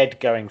it's dead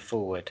going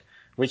forward,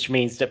 which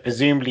means that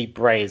presumably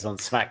Bray is on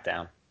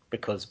SmackDown,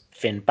 because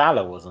Finn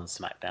Balor was on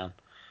SmackDown.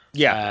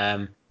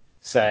 Yeah.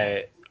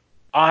 So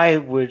I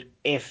would,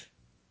 if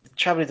the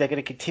trouble is they're going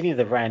to continue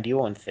the Randy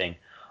Orton thing,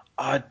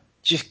 I'd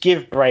just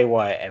give Bray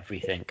Wyatt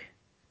everything.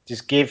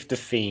 Just give the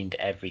Fiend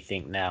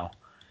everything now.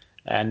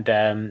 And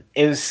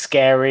it was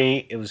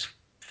scary. It was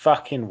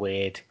fucking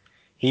weird.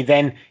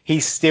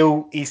 He's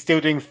still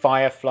doing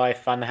Firefly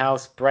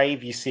Funhouse.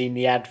 Brave, you seen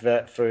the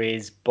advert for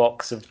his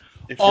box of?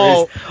 Dude!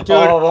 Oh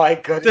my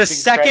god! The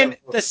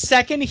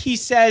second he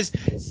says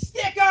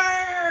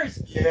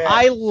stickers, yeah.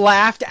 I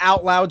laughed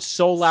out loud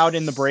so loud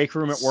in the break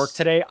room at work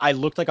today. I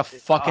looked like a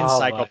fucking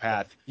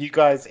psychopath. You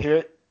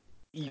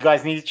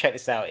guys need to check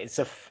this out. It's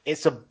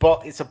a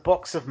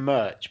box of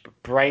merch,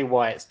 but Bray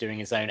Wyatt's doing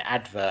his own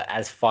advert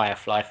as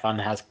Firefly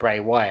Funhouse Bray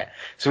Wyatt.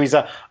 So he's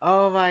like,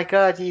 "Oh my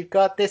god, you've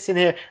got this in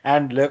here,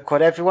 and look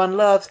what everyone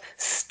loves,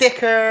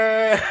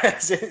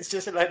 stickers!" It's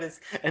just like this,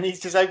 and he's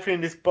just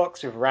opening this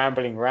box with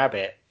Rambling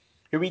Rabbit,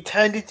 who he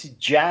turned into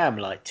jam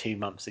like 2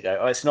 months ago.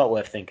 Oh, it's not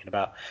worth thinking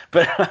about.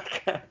 But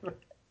like,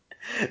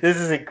 this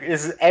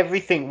is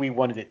everything we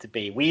wanted it to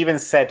be. We even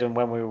said, and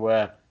when we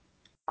were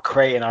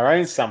creating our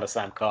own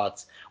SummerSlam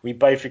cards, we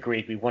both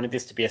agreed we wanted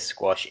this to be a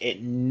squash.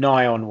 It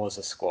nigh on was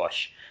a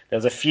squash. There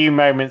was a few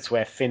moments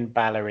where Finn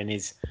Balor in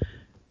his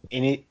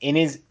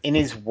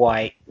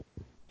white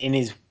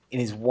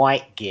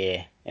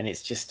gear, and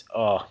it's just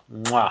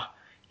mwah.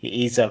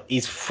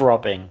 He's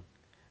throbbing,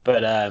 but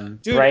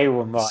Dude, Bray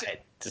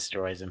Wyatt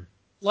destroys him.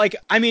 like,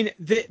 I mean,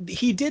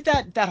 he did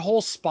that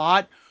whole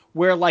spot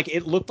where like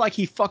it looked like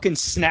he fucking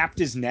snapped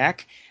his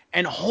neck,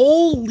 and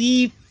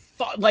holy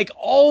like,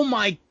 oh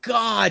my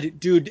god,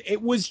 dude,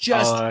 it was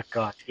just, Oh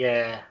god,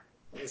 yeah.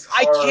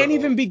 I can't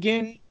even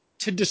begin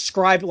to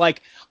describe,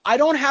 like, I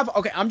don't have,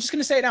 okay, I'm just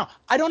gonna say it now,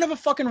 I don't have a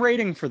fucking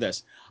rating for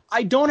this.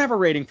 I don't have a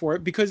rating for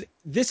it because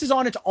this is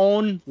on its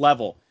own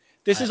level.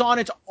 This is on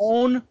its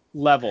own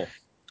level.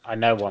 I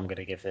know what I'm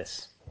gonna give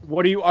this.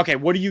 What are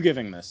you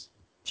giving this?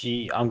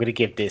 I'm gonna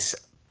give this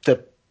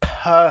the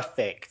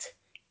perfect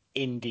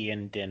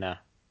Indian dinner.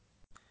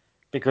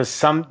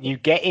 Because you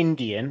get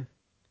Indian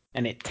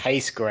and it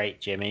tastes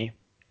great, Jimmy.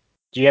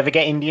 Do you ever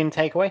get Indian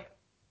takeaway?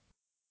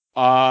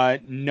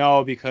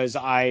 No, because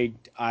I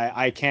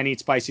can't eat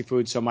spicy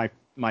food, so my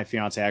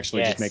fiance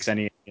actually just Yes. makes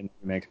any Indian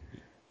make.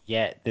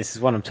 Yeah, this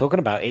is what I'm talking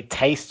about. It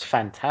tastes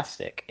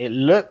fantastic. It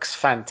looks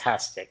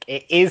fantastic.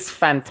 It is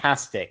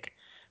fantastic.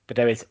 But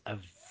there is a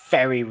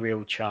very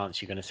real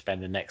chance you're going to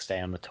spend the next day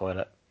on the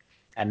toilet.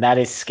 And that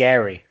is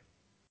scary.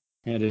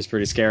 It is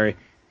pretty scary.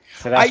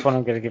 So that's what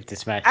I'm going to give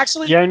this match.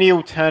 Actually, the only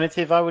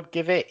alternative I would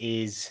give it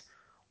is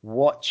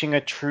watching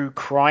a true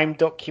crime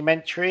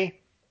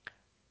documentary,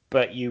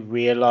 but you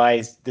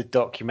realize the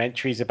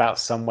documentary is about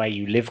somewhere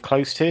you live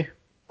close to.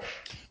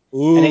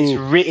 ooh. And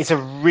it's a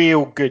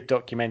real good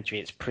documentary.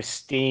 It's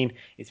pristine.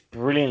 It's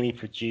brilliantly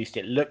produced.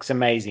 It looks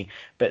amazing.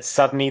 But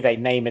suddenly they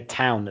name a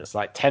town that's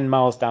like 10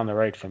 miles down the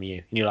road from you.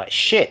 And you're like,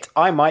 shit,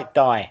 I might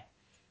die.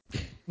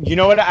 You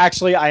know what?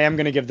 Actually, I am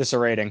going to give this a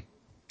rating.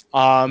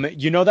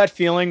 You know that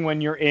feeling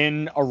when you're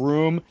in a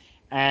room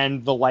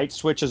and the light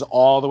switch is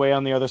all the way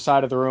on the other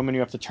side of the room and you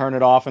have to turn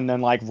it off and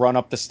then like run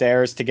up the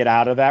stairs to get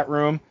out of that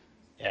room?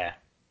 Yeah.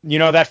 You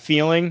know that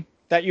feeling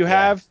that you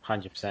have?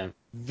 100%.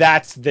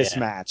 That's this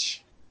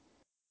match.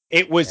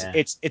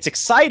 It's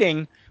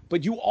exciting,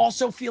 but you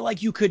also feel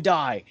like you could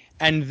die.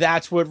 And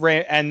that's what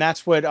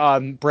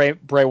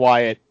Bray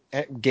Wyatt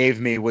gave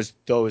me, was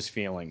those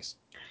feelings.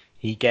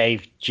 He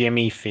gave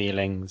Jimmy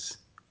feelings.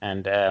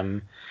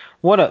 And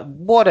what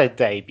a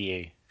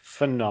debut.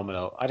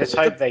 Phenomenal. I just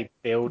hope they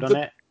build on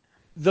it.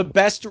 The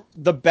best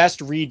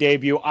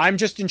re-debut. I'm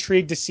just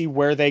intrigued to see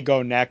where they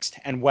go next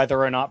and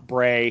whether or not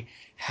Bray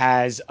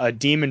has a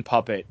demon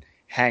puppet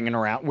hanging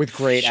around with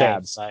great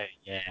abs.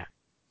 Yeah.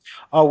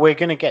 Oh, we're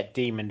gonna get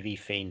Demon v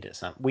Fiend at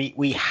some.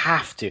 We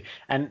have to.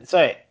 And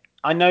so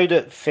I know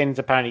that Finn's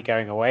apparently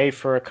going away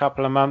for a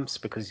couple of months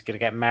because he's gonna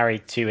get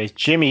married to, as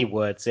Jimmy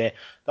words it,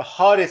 the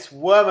hottest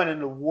woman in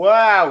the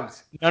world.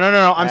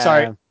 No. I'm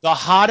sorry. The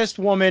hottest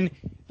woman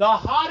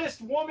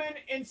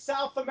in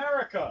South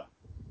America.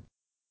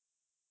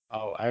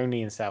 Oh,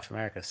 only in South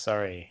America.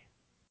 Sorry.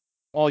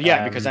 Well,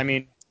 yeah, because I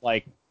mean,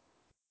 like,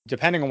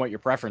 depending on what your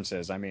preference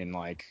is, I mean,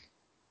 like,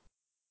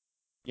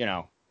 you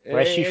know,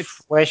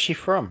 where's she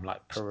from?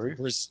 Like Peru,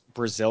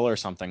 Brazil, or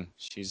something.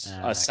 She's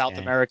a South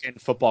American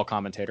football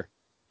commentator.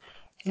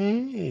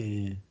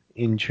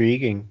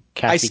 Intriguing.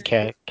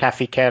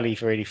 Kathy Kelly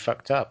really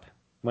fucked up.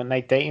 Weren't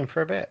they dating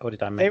for a bit, or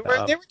did I make that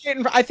up? They were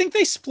dating. I think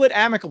they split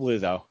amicably,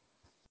 though.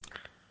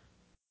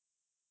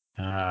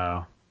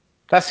 Oh,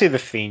 that's who the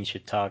Fiend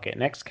should target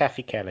next.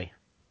 Kathy Kelly.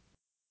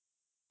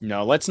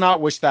 No, let's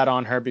not wish that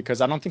on her,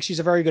 because I don't think she's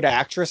a very good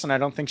actress, and I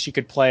don't think she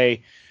could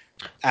play.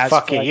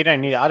 Fuck it, you don't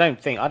need. I don't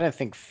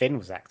think Finn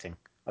was acting.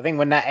 I think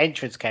when that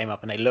entrance came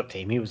up and they looked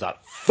at him, he was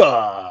like,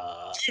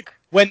 "Fuck."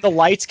 When the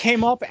lights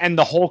came up and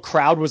the whole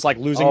crowd was like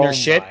losing their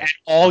shit, and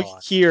all you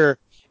hear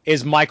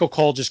is Michael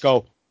Cole just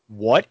go,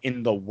 "What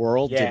in the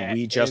world did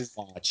we just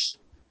watch?"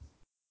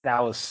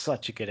 That was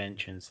such a good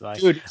entrance, like,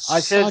 dude.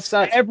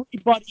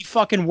 Everybody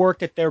fucking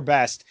worked at their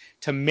best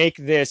to make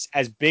this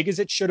as big as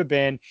it should have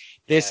been.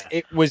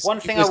 It was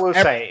one thing I will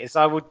say is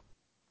I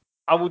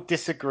would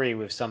disagree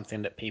with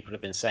something that people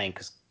have been saying,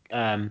 because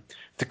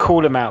to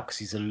call him out because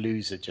he's a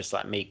loser just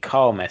like me.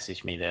 Carl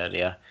messaged me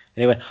earlier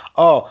and he went,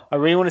 "Oh, I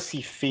really want to see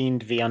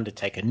Fiend v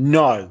Undertaker."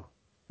 No,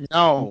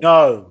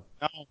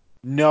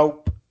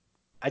 nope,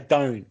 I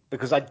don't,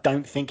 because I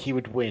don't think he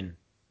would win.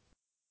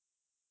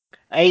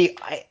 I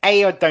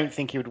don't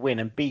think he would win,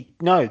 and B,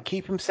 no,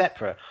 keep them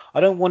separate.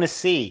 I don't want to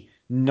see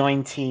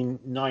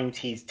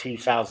 1990s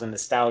 2000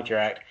 nostalgia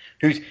act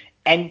whose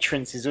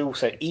entrance is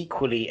also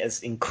equally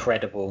as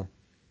incredible,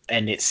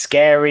 and it's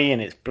scary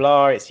and it's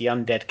blah. It's the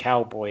undead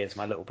cowboy, as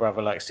my little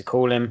brother likes to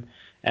call him.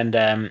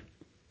 And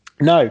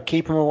no,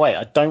 keep him away.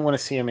 I don't want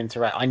to see him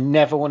interact. I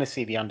never want to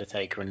see the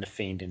Undertaker and the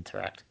Fiend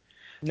interact,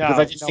 because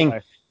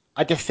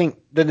I just think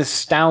the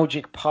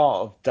nostalgic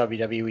part of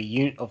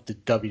WWE, of the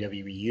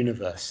WWE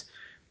universe,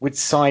 would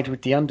side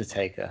with the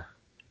Undertaker.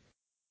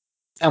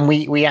 And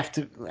we have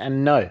to,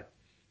 and no,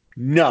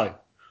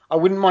 I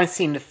wouldn't mind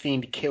seeing the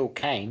Fiend kill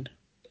Kane,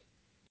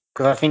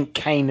 because I think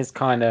Kane has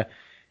kind of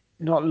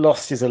not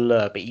lost his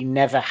allure, but he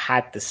never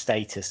had the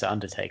status that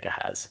Undertaker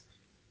has.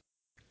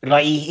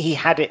 Like he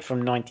had it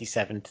from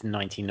 97 to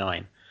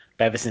 99,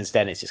 but ever since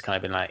then it's just kind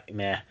of been like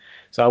meh.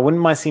 So I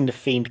wouldn't mind seeing the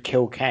Fiend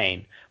kill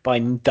Kane, but I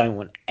don't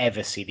want to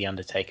ever see the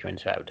Undertaker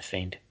interact with the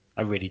Fiend.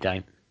 I really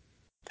don't.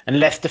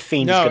 Unless the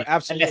Fiend is No, going, unless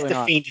absolutely the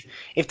not. Fiend,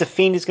 if the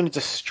Fiend is going to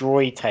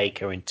destroy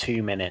Taker in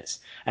 2 minutes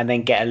and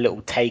then get a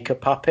little Taker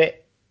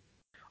puppet,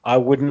 I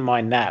wouldn't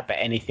mind that. But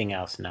anything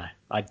else, no,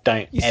 I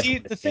don't You ever see,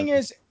 want to the see thing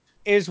him.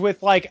 is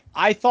with like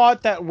I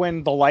thought that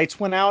when the lights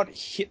went out,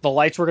 the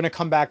lights were going to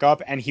come back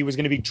up, and he was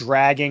going to be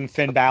dragging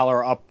Finn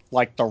Balor up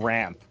like the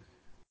ramp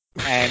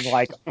and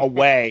like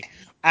away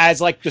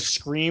as like the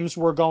screams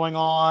were going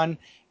on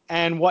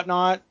and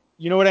whatnot.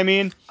 You know what I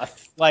mean? I,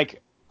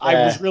 Like I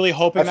was yeah, really I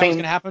hoping that was going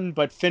think to happen,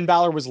 but Finn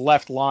Balor was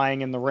left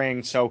lying in the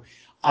ring, so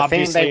I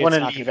think they obviously want it's to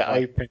not going leave to it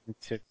play. open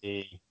to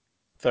the.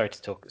 Sorry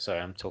to talk. Sorry,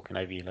 I'm talking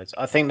over you loads.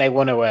 I think they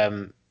want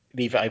to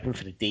leave it open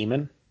for the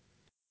Demon,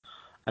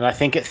 and I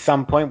think at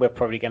some point we're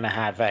probably going to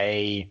have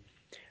a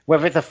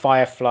whether it's a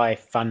Firefly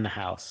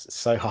Funhouse. It's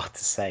so hard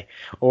to say,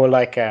 or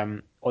like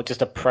or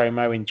just a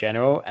promo in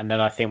general, and then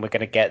I think we're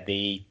going to get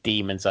the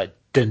demons like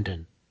dun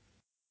dun,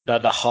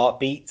 the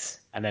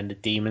heartbeats, and then the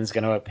demon's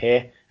going to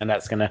appear, and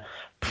that's going to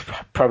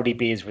probably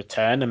be his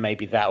return, and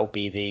maybe that will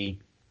be the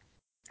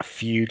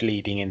feud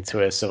leading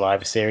into a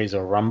Survivor Series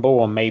or Rumble,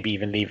 or maybe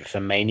even leave it for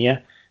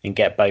Mania and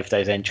get both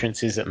those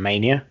entrances at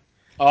Mania.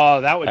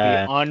 Oh, that would be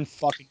Uh,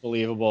 unfucking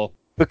believable.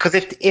 because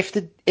if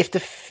the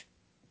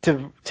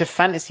to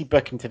fantasy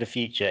book into the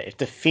future, if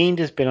the Fiend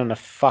has been on a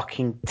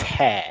fucking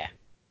tear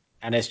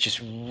and has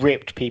just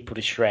ripped people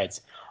to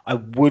shreds, I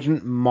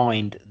wouldn't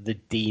mind the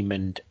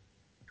Demon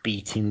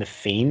beating the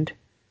Fiend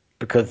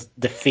because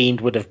the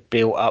Fiend would have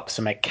built up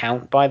some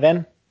account by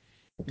then.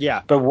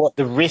 Yeah. But what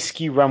the risk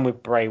you run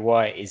with Bray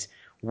Wyatt is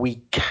we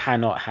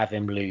cannot have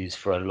him lose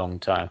for a long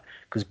time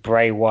because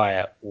Bray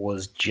Wyatt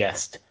was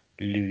just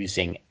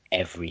losing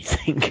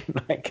everything.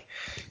 like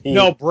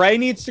No, he Bray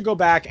needs to go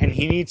back and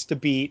he needs to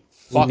beat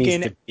he needs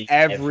fucking to beat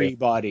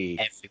everybody.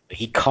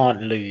 he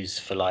can't lose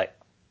for like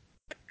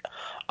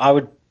I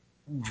would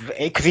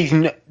because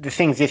the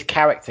thing is this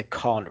character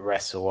can't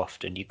wrestle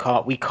often.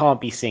 We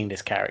can't be seeing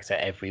this character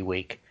every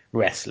week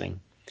wrestling.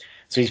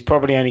 So he's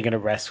probably only going to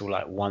wrestle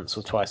like once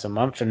or twice a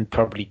month and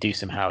probably do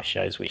some house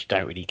shows, which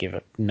don't really give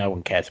a. No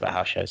one cares about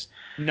house shows.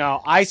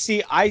 No, I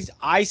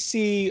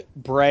see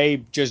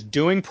Bray just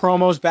doing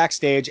promos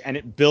backstage and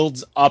it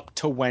builds up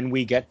to when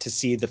we get to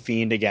see the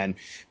Fiend again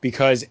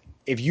because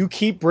if you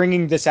keep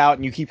bringing this out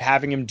and you keep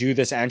having him do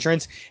this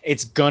entrance,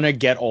 it's gonna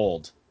get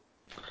old.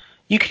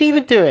 You could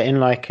even do it in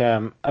like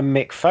a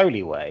Mick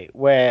Foley way,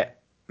 where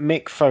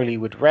Mick Foley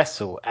would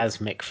wrestle as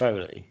Mick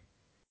Foley,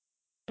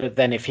 but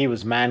then if he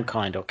was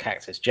Mankind or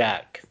Cactus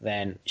Jack,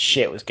 then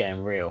shit was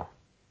getting real.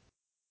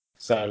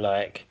 So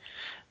like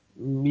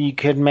you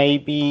could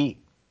maybe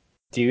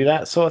do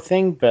that sort of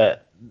thing,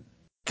 but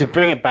to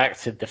bring it back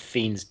to the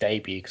Fiend's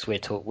debut, because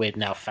we're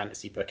now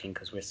fantasy booking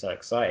because we're so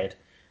excited.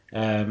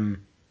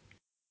 Um,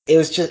 it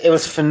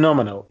was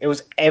phenomenal. It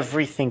was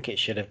everything it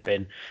should have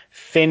been.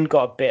 Finn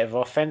got a bit of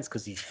offense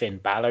because he's Finn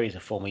Balor. He's a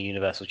former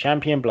Universal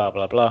Champion. Blah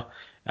blah blah.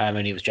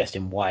 And he was dressed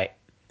in white,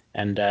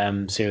 and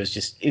so it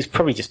was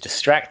probably just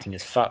distracting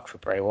as fuck for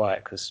Bray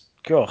Wyatt because,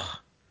 god,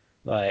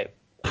 like,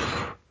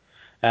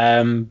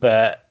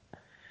 but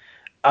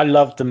I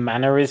loved the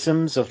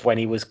mannerisms of when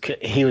he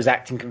was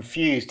acting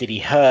confused. Did he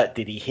hurt?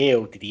 Did he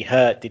heal? Did he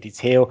hurt? Did he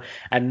heal?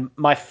 And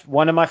my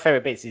one of my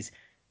favorite bits is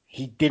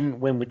he didn't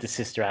win with the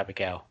Sister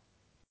Abigail,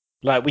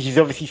 like which he's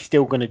obviously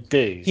still gonna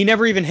do. He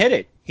never even hit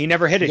it. He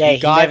never hit it. Yeah, He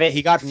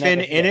got he Finn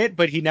never hit in it. it,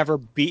 but he never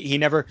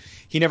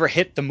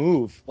hit the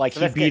move. Like So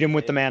he let's beat get him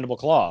with the mandible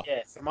claw.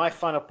 yeah. So my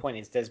final point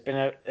is there's been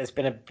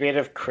a bit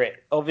of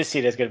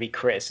obviously there's going to be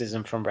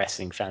criticism from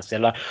wrestling fans. They're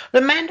like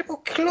the mandible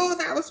claw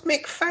that was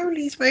Mick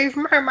Foley's move.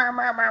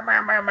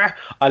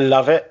 I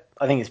love it.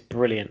 I think it's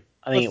brilliant.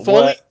 I But think it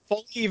worked.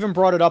 Foley even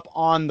brought it up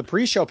on the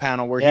pre-show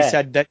panel where he Yeah,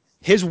 said that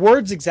his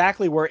words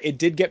exactly were it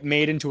did get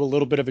made into a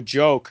little bit of a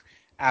joke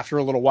after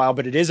a little while,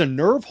 but it is a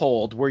nerve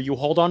hold where you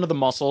hold onto the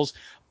muscles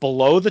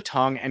below the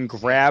tongue and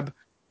grab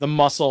the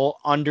muscle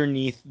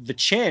underneath the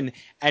chin,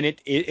 and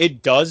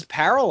it does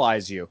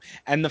paralyze you.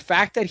 And the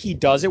fact that he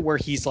does it where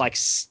he's like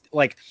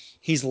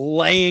he's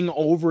laying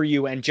over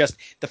you, and just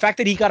the fact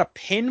that he got a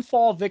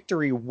pinfall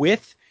victory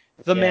with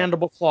the yeah.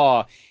 mandible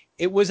claw,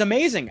 it was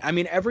amazing. I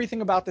mean,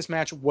 everything about this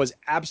match was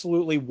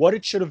absolutely what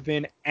it should have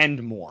been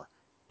and more.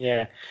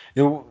 Yeah.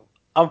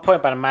 I'm pointing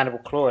about a mandible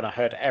claw, and I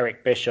heard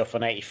Eric Bischoff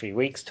on 83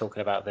 Weeks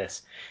talking about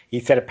this. He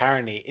said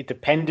apparently it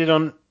depended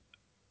on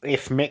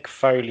if Mick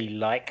Foley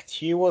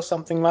liked you or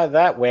something like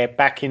that, where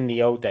back in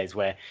the old days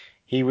where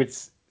he would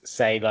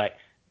say like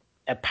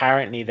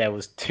apparently there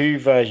was two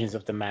versions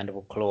of the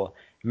mandible claw.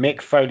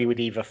 Mick Foley would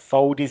either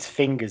fold his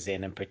fingers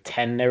in and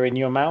pretend they're in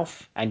your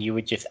mouth and you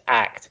would just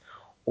act,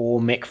 or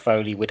Mick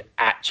Foley would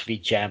actually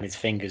jam his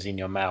fingers in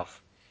your mouth.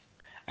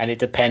 And it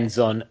depends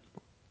on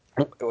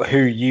who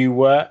you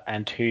were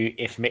and who,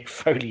 if Mick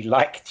Foley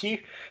liked you.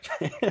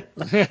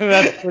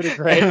 That's pretty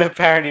great. And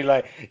apparently,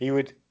 like he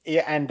would,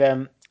 yeah,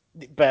 and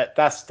but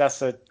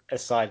that's a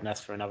aside, and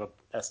that's another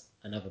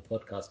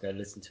podcast. Go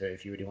listen to it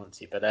if you really want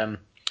to. But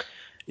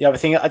the other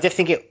thing, I just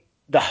think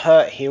the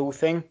hurt heel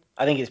thing.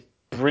 I think it's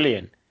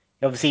brilliant.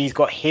 Obviously, he's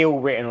got heel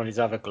written on his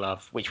other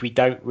glove, which we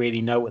don't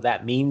really know what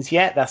that means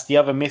yet. That's the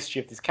other mystery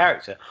of this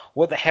character.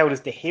 What the hell does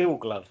the heel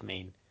glove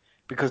mean?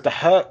 Because the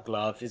hurt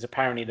glove is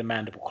apparently the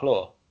mandible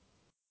claw.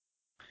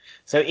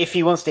 So if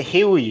he wants to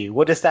heal you,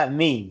 what does that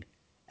mean?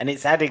 And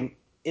it's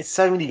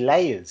so many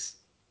layers.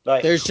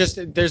 Like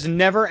There's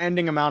never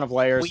ending amount of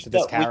layers to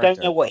this we don't know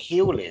character. what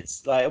heal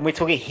is. Like, and we're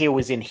talking heal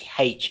as in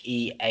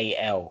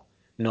HEAL,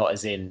 not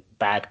as in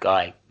bad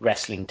guy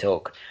wrestling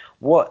talk.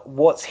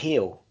 What's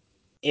heal?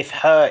 If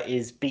hurt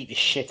is beat the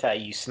shit out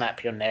of you,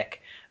 snap your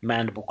neck,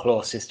 mandible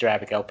claw, Sister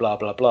Abigail, blah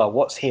blah blah.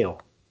 What's heal?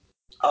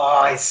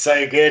 Oh, it's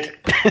so good.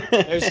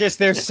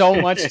 There's so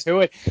much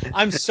to it.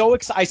 I'm so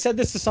excited. I said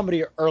this to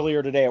somebody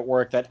earlier today at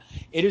work that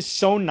it is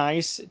so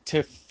nice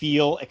to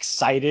feel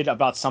excited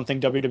about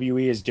something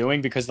WWE is doing,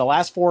 because the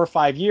last 4 or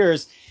 5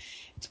 years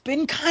it's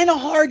been kind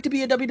of hard to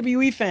be a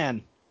WWE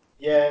fan.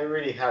 Yeah, it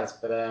really has.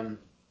 But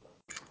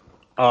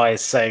oh,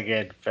 it's so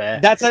good.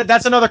 But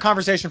That's another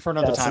conversation for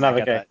another that's time.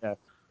 another I get good. that. Yeah.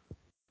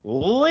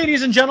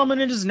 Ladies and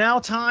gentlemen, it is now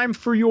time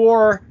for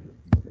your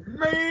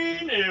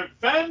main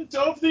event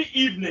of the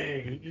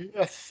evening.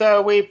 Yes,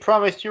 sir, we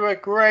promised you a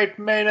great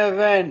main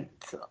event.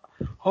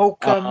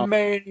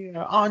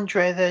 Hulkamania,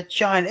 Andre the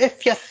Giant.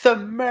 If you're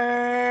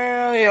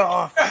familiar,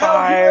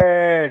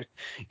 fired.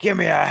 Give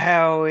me a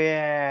hell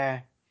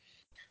yeah.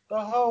 The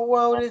whole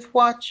world is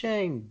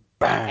watching.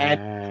 And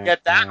to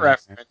get that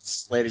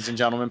reference, ladies and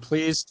gentlemen,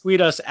 please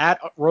tweet us at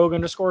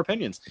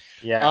rogue_opinions.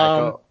 Yeah,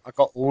 I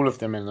got all of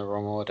them in the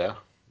wrong order,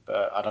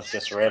 but I've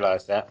just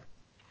realised that.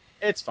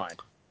 It's fine.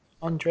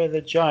 Andre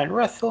the Giant,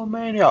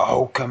 WrestleMania,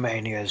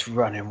 Hulkamania's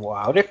running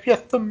wild. If you're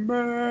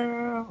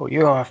familiar,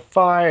 you are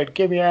fired.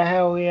 Give me a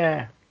hell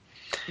yeah.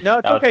 No,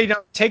 it's okay.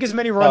 Take as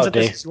many runs at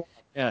this as you want.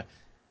 Yeah.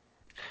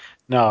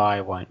 No, I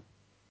won't.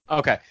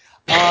 Okay.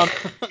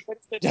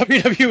 The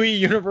WWE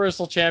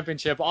Universal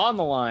Championship on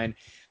the line.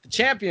 The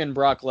champion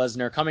Brock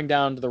Lesnar coming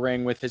down to the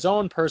ring with his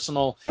own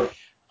personal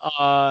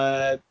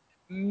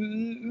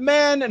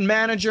man and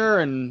manager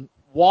and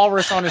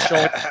walrus on his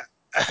shoulder.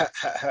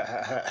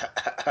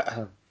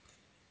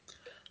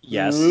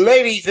 Yes.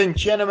 Ladies and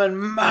gentlemen,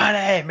 my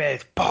name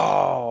is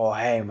Paul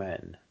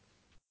Heyman.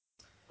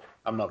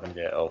 I'm not going to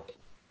do it all.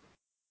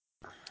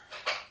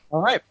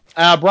 All right.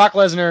 Brock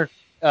Lesnar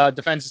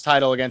defends his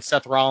title against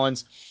Seth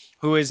Rollins,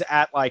 who is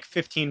at like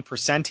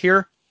 15%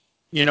 here,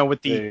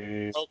 with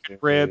the broken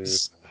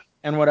ribs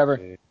and whatever.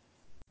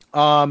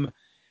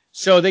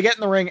 So they get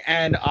in the ring,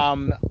 and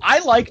I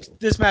liked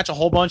this match a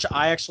whole bunch.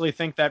 I actually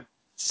think that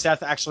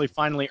Seth actually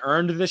finally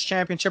earned this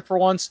championship for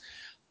once.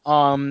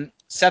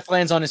 Seth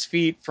lands on his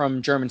feet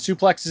from German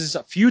suplexes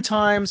a few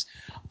times,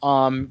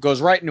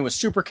 goes right into a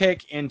super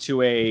kick, into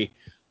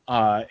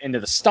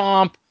the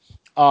stomp.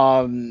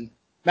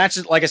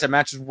 Matches, like I said,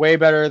 matches way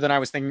better than I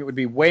was thinking it would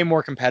be, way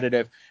more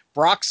competitive.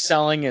 Brock's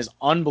selling is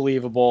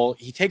unbelievable.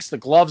 He takes the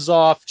gloves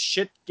off.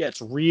 Shit gets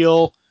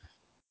real.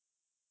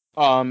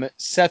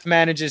 Seth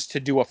manages to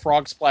do a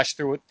frog splash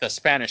through the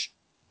Spanish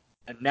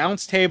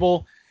announce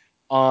table.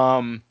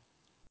 And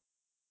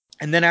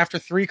then after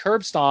 3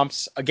 curb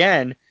stomps,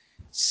 again,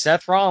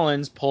 Seth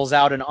Rollins pulls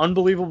out an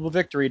unbelievable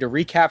victory to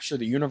recapture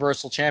the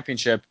Universal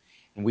Championship.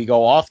 And we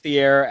go off the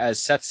air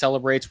as Seth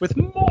celebrates with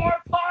more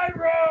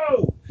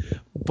pyro.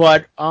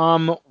 But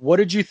what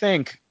did you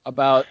think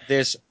about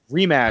this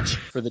rematch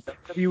for the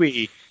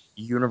WWE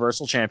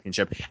Universal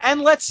Championship?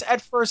 And let's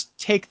at first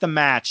take the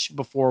match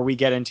before we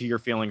get into your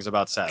feelings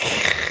about Seth.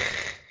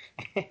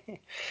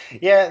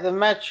 Yeah, the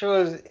match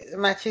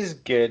is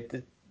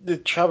good. The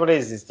trouble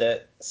is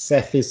that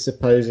Seth is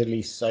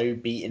supposedly so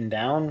beaten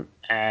down,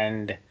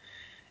 and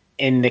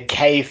in the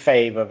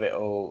kayfabe of it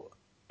all,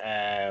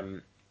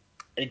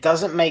 it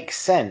doesn't make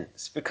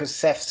sense, because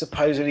Seth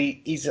supposedly,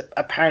 he's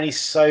apparently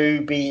so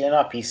beaten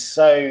up, he's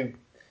so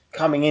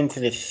coming into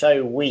this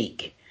so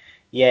weak,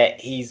 yet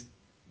he's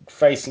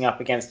facing up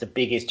against the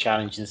biggest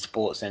challenge in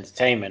sports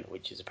entertainment,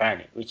 which is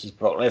Brock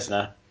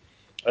Lesnar,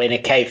 in a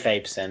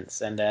kayfabe sense.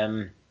 And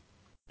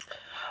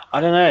I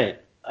don't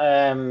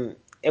know.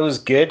 It was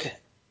good.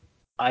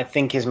 I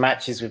think his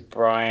matches with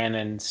Bryan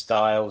and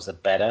Styles are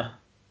better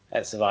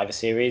at Survivor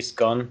Series.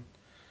 Gone.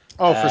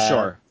 Oh, for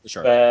sure.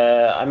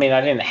 But I mean, I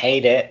didn't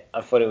hate it.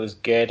 I thought it was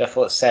good. I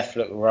thought Seth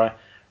looked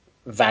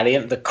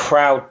valiant. The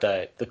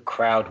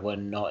crowd were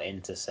not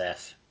into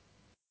Seth.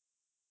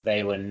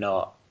 They were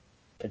not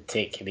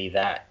particularly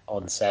that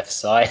on Seth's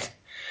side.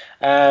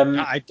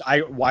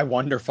 I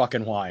wonder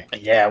fucking why.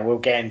 Yeah, we'll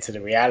get into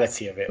the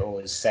reality of it all.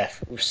 As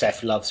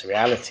Seth loves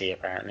reality,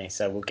 apparently,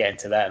 so we'll get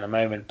into that in a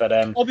moment.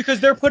 But because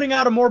they're putting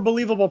out a more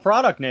believable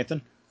product,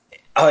 Nathan.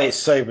 Oh, it's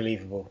so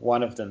believable.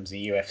 One of them's a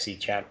UFC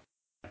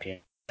champion,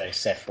 so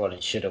Seth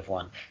Rollins should have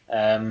won.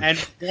 And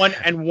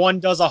one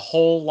does a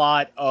whole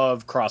lot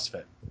of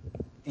CrossFit.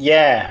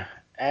 Yeah,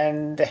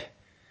 and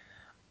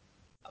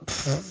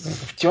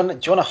Do you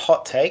want a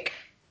hot take?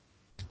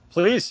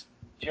 Please.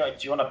 Do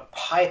you want a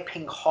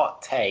piping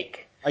hot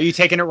take? Are you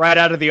taking it right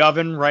out of the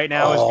oven right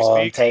now as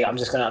we speak? I'm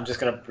just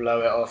gonna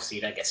blow it off so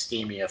you don't get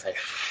steamy. Of it.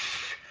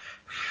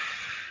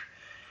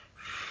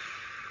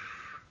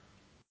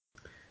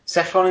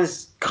 Seth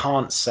Rollins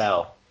can't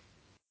sell.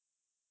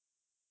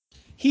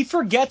 He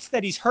forgets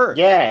that he's hurt.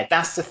 Yeah,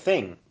 that's the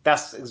thing.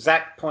 That's the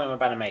exact point I'm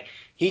about to make.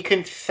 He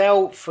can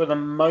sell for the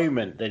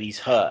moment that he's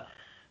hurt.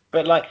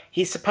 But, like,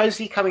 he's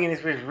supposedly coming in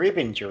with rib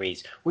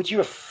injuries. Would you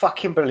have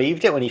fucking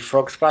believed it when he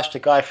frog splashed a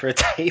guy for a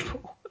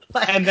table?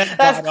 Like, And then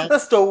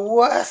that's the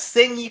worst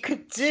thing you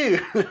could do.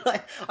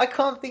 Like, I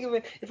can't think of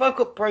it. If I've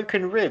got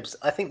broken ribs,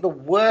 I think the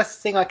worst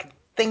thing I could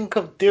think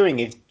of doing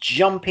is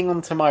jumping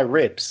onto my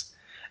ribs.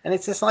 And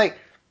it's just like,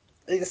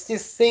 it's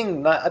this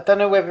thing. Like, I don't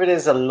know whether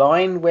there's a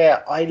line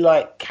where I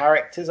like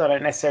characters. I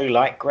don't necessarily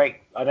like great.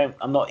 I'm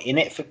not in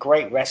it for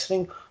great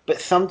wrestling. But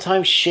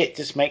sometimes shit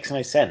just makes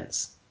no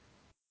sense.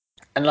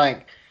 And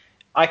like,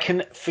 I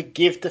can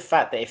forgive the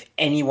fact that if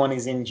anyone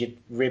is injured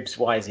ribs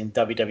wise in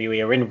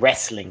WWE or in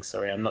wrestling,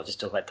 sorry, I'm not just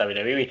talking about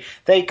WWE,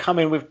 they come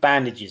in with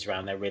bandages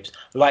around their ribs,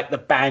 like the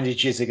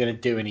bandages are going to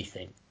do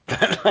anything.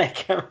 But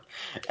like,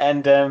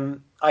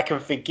 I can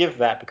forgive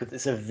that because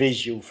it's a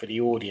visual for the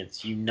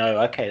audience. You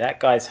know, okay, that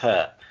guy's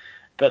hurt.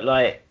 But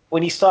like,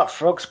 when you start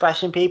frog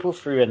splashing people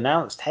through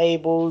announce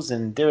tables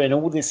and doing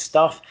all this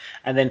stuff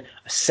and then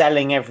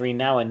selling every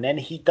now and then,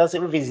 he does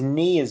it with his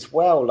knee as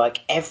well.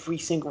 Like every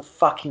single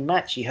fucking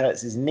match, he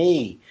hurts his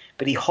knee,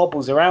 but he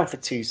hobbles around for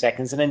 2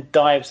 seconds and then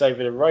dives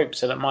over the rope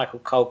so that Michael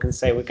Cole can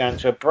say we're going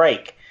to a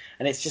break.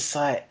 And it's just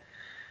like,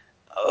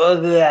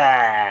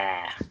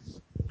 I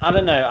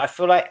don't know. I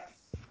feel like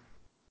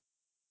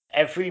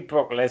every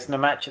Brock Lesnar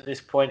match at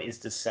this point is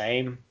the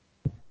same.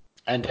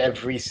 And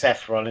every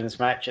Seth Rollins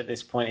match at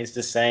this point is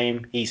the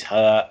same. He's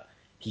hurt.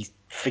 He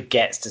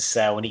forgets to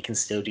sell, and he can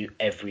still do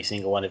every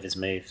single one of his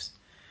moves.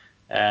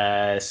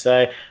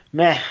 So,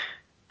 meh.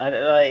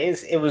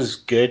 It was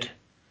good,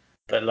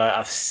 but like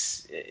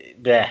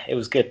it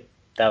was good.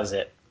 That was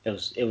it.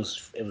 It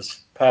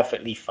was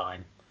perfectly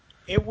fine.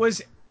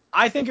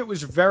 I think it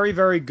was very,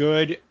 very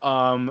good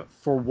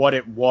for what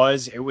it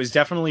was. It was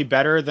definitely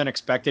better than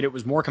expected. It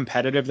was more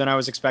competitive than I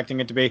was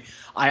expecting it to be.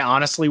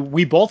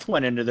 We both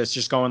went into this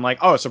just going like,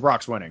 oh, so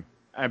Brock's winning.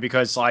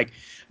 Because like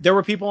there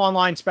were people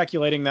online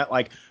speculating that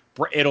like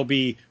it'll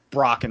be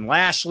Brock and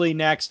Lashley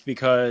next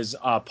because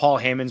Paul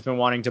Heyman's been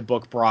wanting to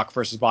book Brock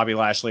versus Bobby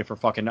Lashley for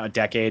fucking a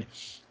decade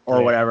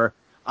or whatever.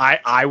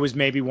 I was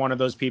maybe one of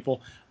those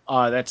people.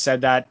 That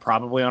said that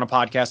probably on a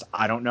podcast.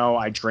 I don't know.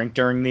 I drink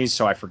during these,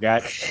 so I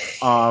forget.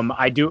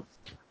 I do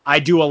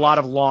a lot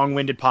of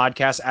long-winded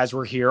podcasts as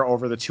we're here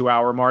over the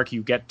 2-hour mark.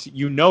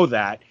 You know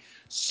that.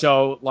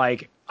 So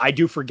like I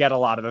do forget a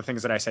lot of the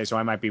things that I say, so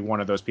I might be one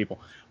of those people.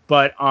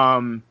 But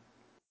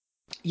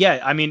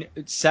yeah, I mean,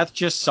 Seth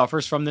just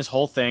suffers from this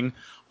whole thing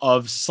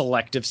of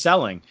selective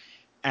selling.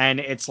 And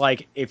it's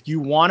like if you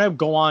want to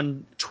go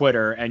on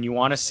Twitter and you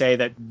want to say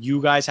that you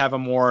guys have a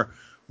more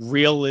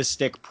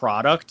realistic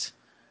product,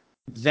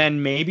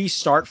 then maybe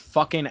start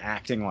fucking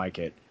acting like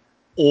it.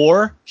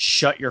 Or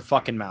shut your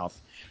fucking mouth.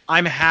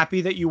 I'm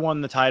happy that you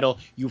won the title.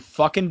 You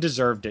fucking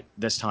deserved it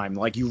this time.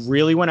 Like, you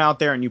really went out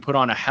there and you put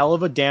on a hell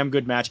of a damn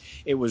good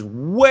match. It was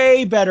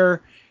way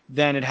better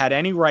than it had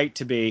any right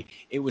to be.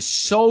 It was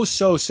so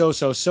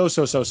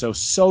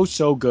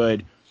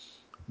good.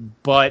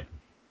 But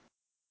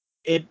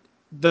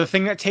the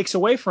thing that takes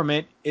away from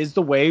it is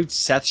the way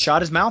Seth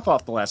shot his mouth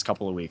off the last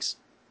couple of weeks.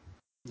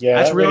 Yeah,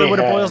 that's really what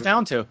it boils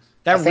down to.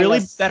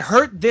 That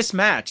hurt this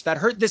match. That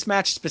hurt this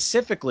match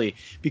specifically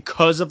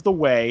because of the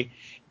way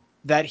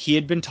that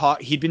he'd been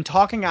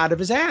talking out of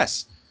his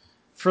ass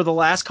for the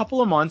last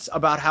couple of months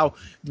about how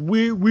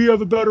we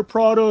have a better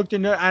product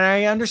and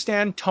I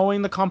understand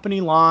towing the company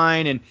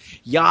line and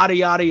yada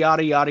yada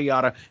yada yada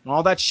yada and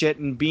all that shit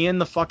and being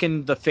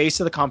the face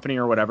of the company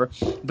or whatever.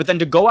 But then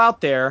to go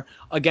out there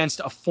against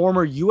a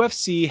former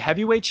UFC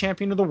heavyweight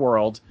champion of the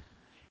world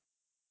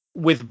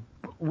with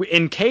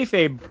in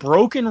kayfabe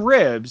broken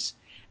ribs,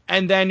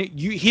 and then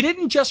he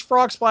didn't just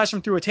frog splash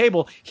him through a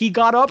table. He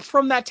got up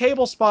from that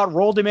table spot,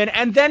 rolled him in,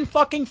 and then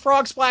fucking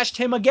frog splashed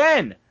him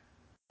again.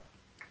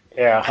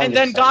 Yeah, 100%. and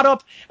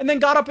then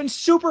got up and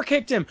super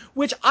kicked him.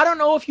 Which I don't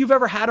know if you've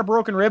ever had a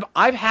broken rib.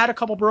 I've had a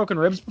couple broken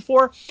ribs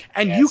before,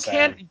 and you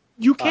can't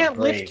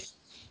lift.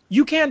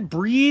 You can't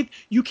breathe.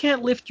 You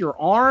can't lift your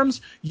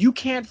arms. You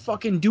can't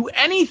fucking do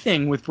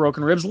anything with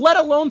broken ribs, let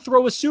alone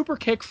throw a super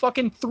kick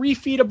fucking 3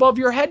 feet above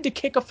your head to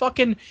kick a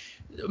fucking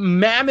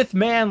mammoth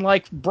man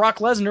like Brock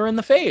Lesnar in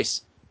the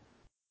face.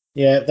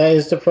 Yeah, that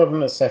is the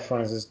problem that Seth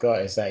Rollins has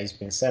got, is that he's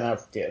been sent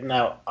out.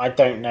 Now, I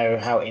don't know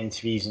how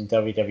interviews in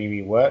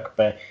WWE work,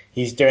 but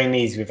he's doing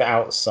these with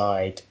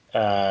outside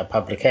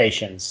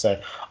publications,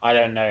 so I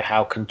don't know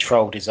how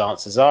controlled his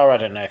answers are. I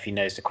don't know if he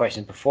knows the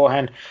questions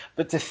beforehand,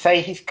 but to say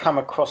he's come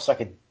across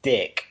like a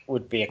dick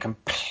would be a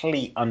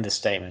complete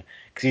understatement,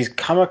 because he's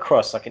come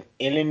across like an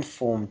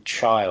ill-informed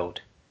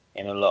child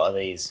in a lot of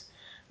these.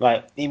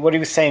 Like what he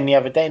was saying the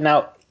other day.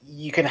 Now,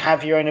 you can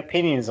have your own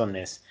opinions on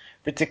this,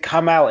 But to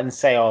come out and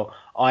say, "Oh,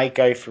 I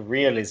go for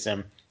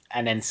realism,"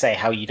 and then say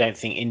how you don't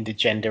think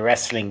intergender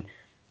wrestling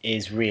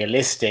is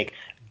realistic,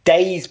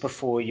 days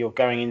before you're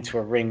going into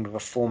a ring with a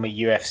former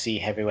UFC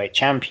heavyweight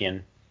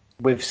champion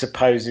with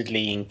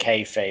supposedly in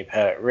kayfabe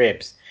hurt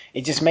ribs,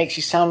 it just makes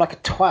you sound like a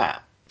twat.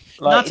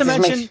 Like Not it to just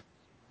makes. mention,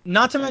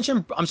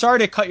 I'm sorry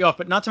to cut you off,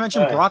 but not to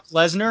mention Uh, Brock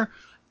Lesnar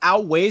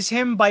outweighs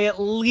him by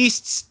at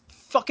least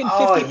fucking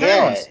oh 50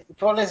 yeah, pounds.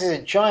 Brock Lesnar's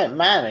a giant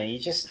man, and you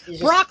just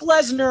Brock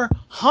Lesnar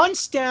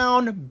hunts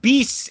down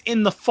beasts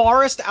in the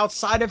forest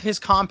outside of his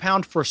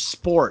compound for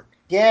sport.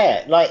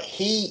 yeah, like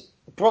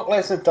Brock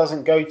Lesnar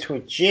doesn't go to a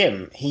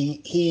gym.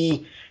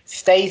 He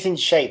stays in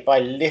shape by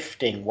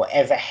lifting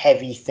whatever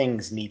heavy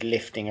things need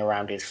lifting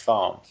around his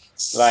farm.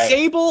 Like,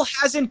 Sable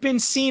hasn't been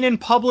seen in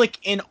public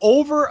in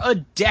over a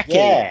decade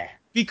yeah,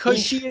 because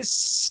he's she is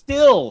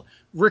still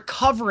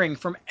recovering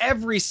from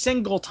every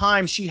single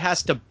time she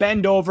has to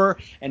bend over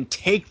and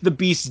take the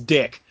beast's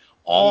dick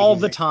all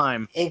ex- the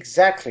time.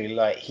 exactly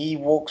like he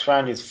walks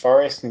around his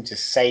forest and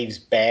just saves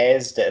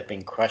bears that have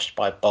been crushed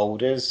by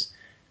boulders.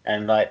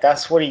 And like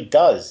that's what he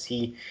does.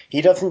 He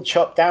doesn't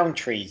chop down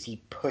trees.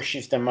 He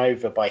pushes them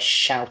over by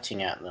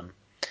shouting at them.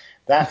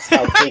 That's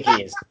how big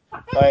he is.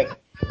 Like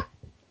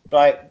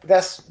Like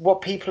that's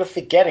what people are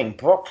forgetting.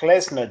 Brock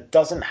Lesnar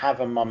doesn't have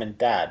a mum and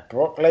dad.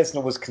 Brock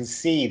Lesnar was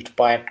conceived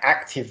by an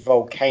active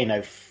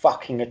volcano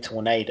fucking a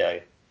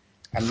tornado,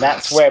 and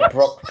that's where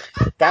Brock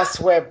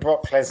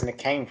Lesnar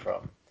came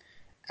from.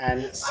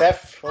 And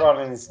Seth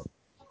Rollins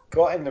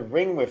got in the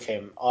ring with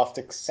him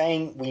after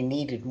saying we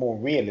needed more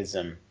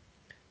realism.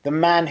 The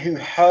man who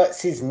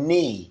hurts his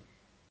knee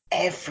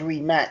every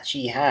match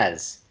he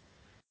has,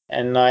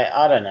 and like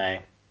I don't know,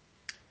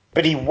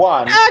 but he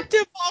won.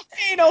 Active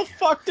volcano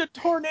fucked a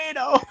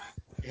tornado.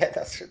 Yeah,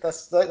 that's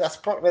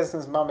Brock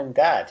Lesnar's mum and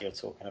dad you're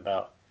talking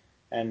about,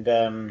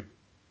 and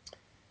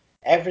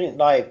everything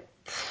like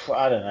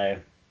I don't know,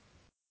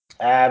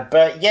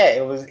 but yeah,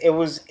 it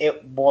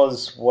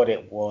was what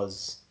it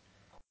was,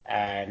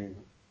 and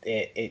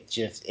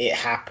it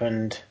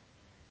happened,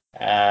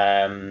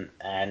 and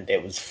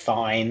it was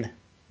fine,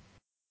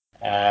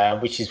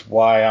 which is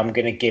why I'm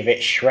gonna give it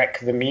Shrek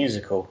the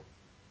musical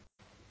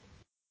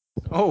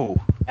Oh,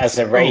 as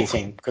a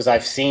rating because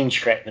I've seen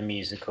Shrek the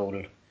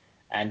musical,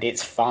 and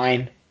it's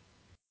fine.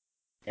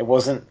 It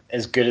wasn't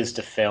as good as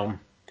the film.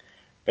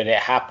 But it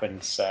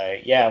happened. So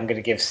yeah, I'm going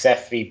to give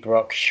Seth v.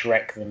 Brock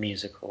Shrek the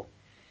musical.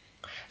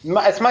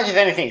 As much as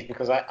anything, it's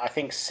because I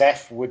think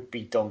Seth would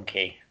be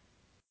Donkey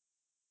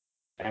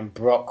and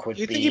Brock do would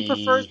you think he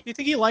prefers? Do be. you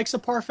think he likes a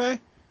parfait?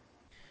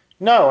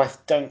 No, I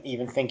don't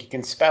even think he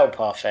can spell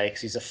parfait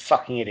because he's a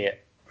fucking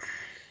idiot.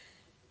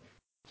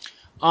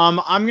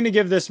 I'm gonna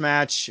give this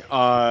match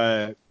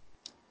the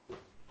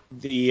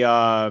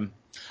I'm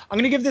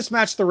gonna give this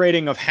match the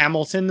rating of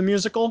Hamilton the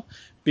musical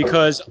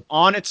because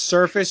on its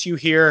surface you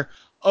hear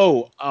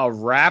a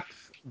rap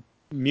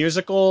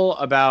musical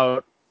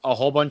about a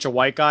whole bunch of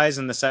white guys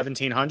in the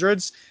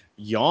 1700s,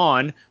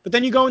 yawn, but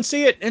then you go and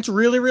see it and it's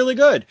really really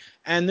good.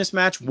 And this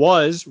match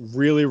was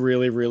really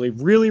really really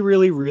really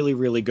really really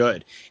really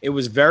good. It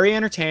was very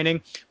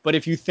entertaining, but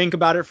if you think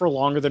about it for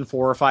longer than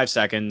 4 or 5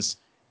 seconds,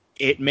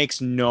 it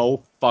makes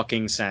no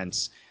fucking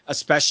sense,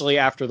 especially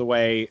after the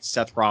way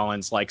Seth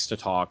Rollins likes to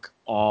talk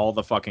all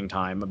the fucking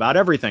time about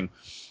everything.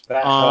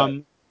 That hurt.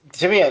 Um,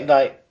 To me,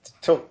 like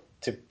to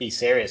be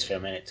serious for a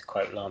minute, to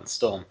quote Lance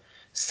Storm,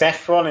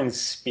 Seth Rollins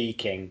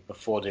speaking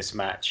before this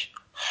match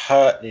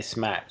hurt this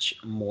match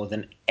more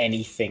than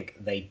anything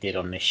they did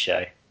on this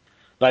show.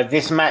 Like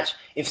this match,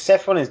 if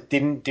Seth Rollins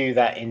didn't do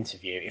that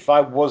interview, if I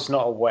was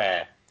not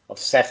aware of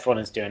Seth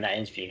Rollins doing that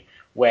interview,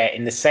 where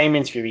in the same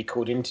interview he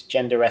called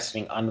intergender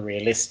wrestling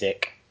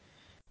unrealistic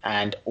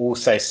and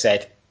also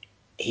said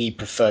he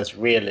prefers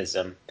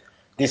realism,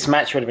 this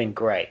match would have been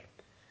great.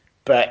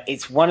 But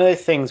it's one of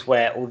those things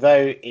where,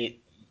 although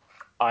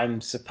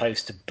I'm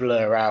supposed to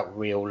blur out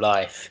real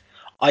life,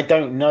 I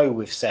don't know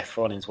with Seth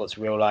Rollins what's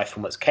real life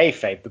and what's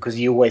kayfabe because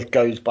he always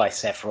goes by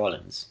Seth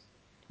Rollins,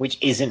 which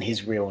isn't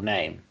his real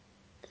name.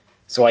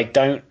 So I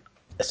don't.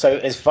 So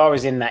as far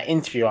as in that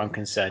interview I'm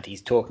concerned,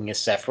 he's talking as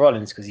Seth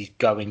Rollins because he's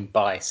going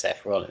by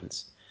Seth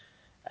Rollins,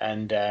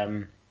 and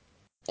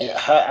it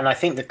hurt. And I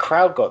think the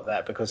crowd got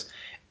that because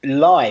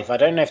live, I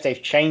don't know if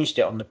they've changed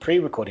it on the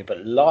pre-recording,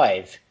 but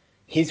live,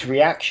 his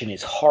reaction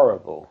is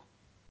horrible.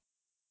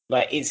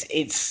 Like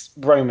it's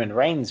Roman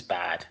Reigns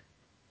bad.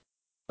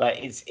 Like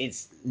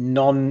it's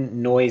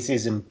non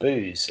noises and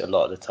boos a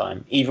lot of the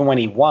time, even when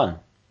he won.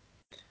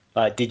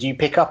 Like, did you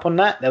pick up on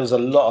that? There was a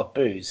lot of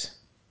boos.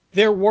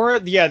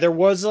 there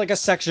was like a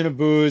section of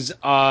boos.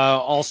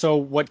 Also,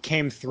 what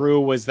came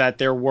through was that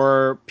there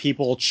were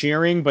people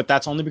cheering, but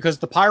that's only because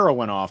the pyro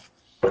went off.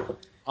 Yeah,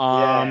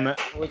 Um,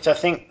 which I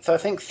think. So I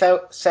think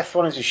Seth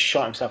Rollins just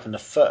shot himself in the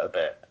foot a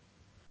bit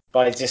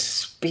by just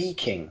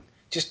speaking.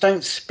 Just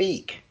don't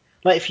speak.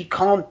 Like if you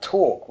can't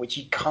talk, which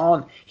he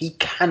can't, he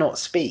cannot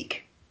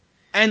speak.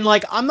 And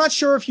like, I'm not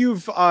sure if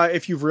you've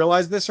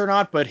realized this or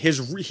not, but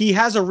he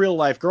has a real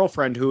life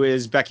girlfriend who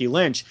is Becky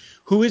Lynch,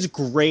 who is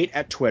great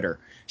at Twitter.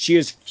 She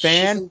is She's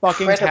incredible.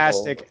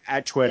 fan-fucking-tastic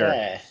at Twitter,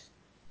 Yeah.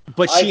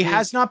 but she I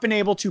has not been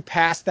able to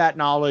pass that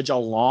knowledge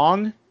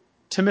along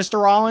to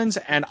Mr. Rollins,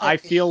 and I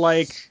feel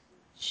like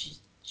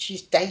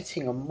she's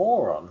dating a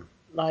moron.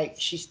 Like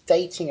she's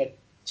dating a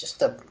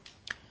just a.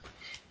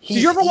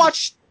 did you ever He's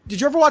watch did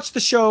you ever watch the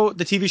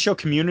TV show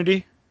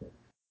Community?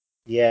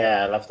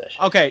 yeah, I love that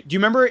show. Okay, do you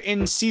remember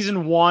in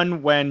season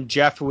 1 when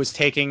Jeff was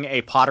taking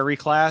a pottery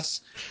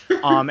class,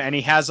 and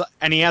he has a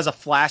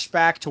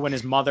flashback to when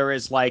his mother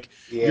is like,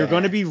 "You're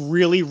going to Yeah, be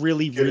really,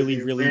 really, gonna really,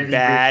 be really really,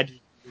 bad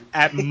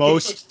at really.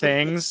 most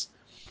things,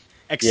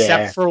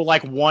 except Yeah, for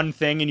like one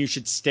thing, and you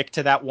should stick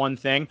to that one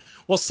thing."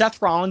 Well,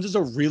 Seth Rollins is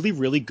a really,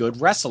 really good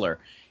wrestler.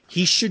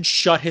 He should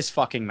shut his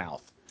fucking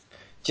mouth.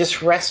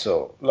 just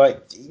wrestle. Like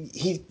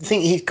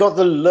he's got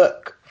the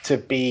look to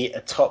be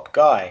a top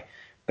guy,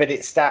 but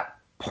it's that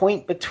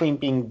point between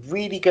being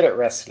really good at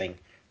wrestling,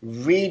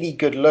 really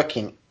good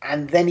looking,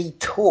 and then he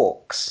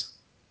talks,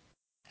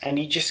 and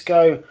you just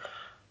go,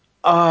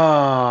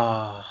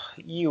 "Ah,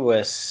 you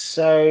were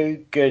so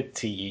good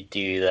till you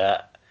do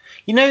that."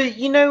 You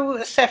know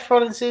what Seth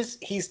Rollins is?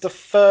 He's the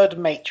third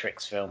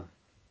Matrix film.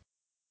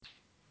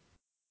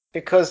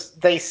 Because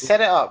they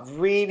set it up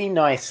really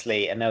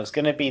nicely and there was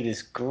going to be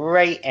this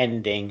great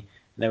ending and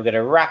they were going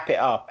to wrap it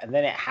up and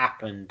then it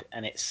happened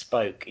and it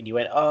spoke and you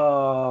went,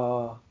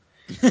 oh,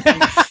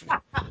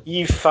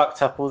 you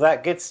fucked up all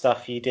that good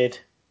stuff you did.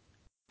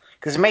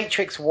 Because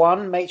Matrix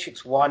 1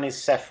 is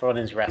Seth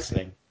Rollins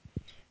wrestling.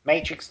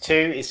 Matrix 2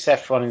 is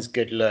Seth Rollins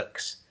good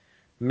looks.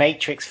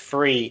 Matrix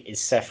 3 is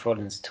Seth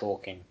Rollins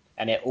talking.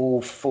 And it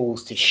all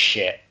falls to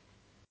shit.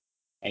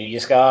 And you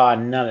just go, oh,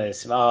 none of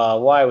this. Oh,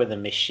 why with the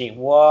machine?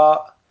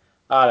 What?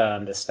 I don't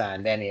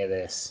understand any of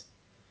this.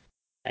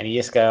 And you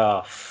just go,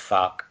 oh,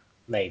 fuck.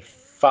 They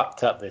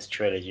fucked up this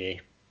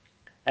trilogy.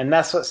 And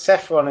that's what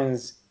Seth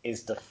Rollins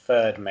is the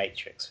third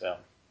Matrix film.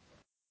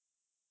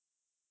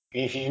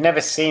 If you've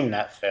never seen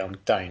that film,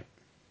 don't.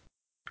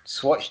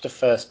 Just watch the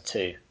first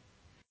two.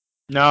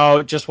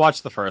 No, just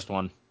watch the first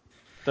one.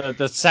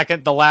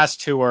 The last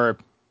two are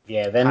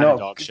Yeah, kind of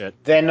dog shit.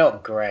 they're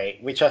not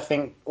great, which I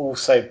think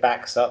also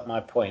backs up my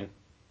point.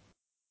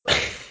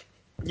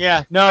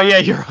 Yeah, no, yeah,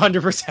 you're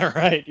 100%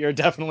 right. You're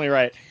definitely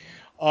right.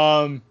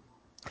 Um,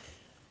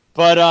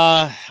 but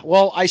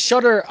well, I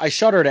shudder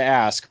to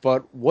ask,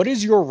 but what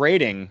is your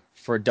rating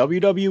for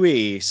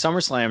WWE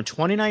SummerSlam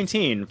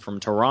 2019 from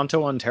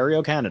Toronto,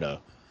 Ontario, Canada?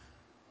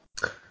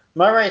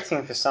 My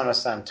rating for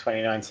SummerSlam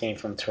 2019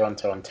 from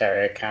Toronto,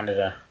 Ontario,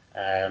 Canada.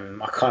 I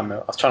can't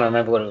remember. I was trying to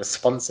remember what it was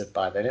sponsored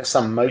by. Then it was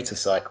some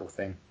motorcycle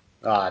thing.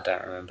 Oh, I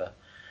don't remember.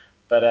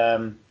 But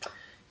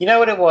you know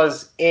what it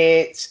was?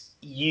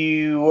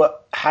 You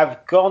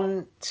have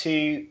gone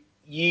to.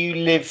 You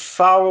live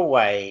far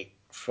away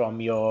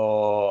from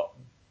your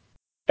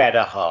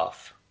better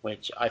half,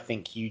 which I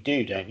think you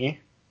do, don't you?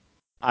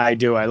 I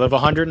do. I live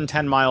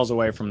 110 miles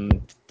away from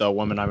the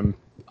woman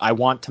I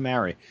want to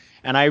marry,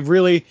 and I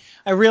really,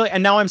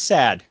 and now I'm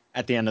sad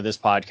at the end of this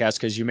podcast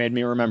because you made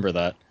me remember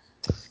that.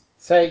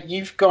 So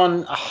you've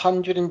gone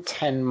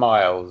 110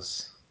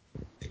 miles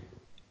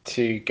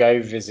to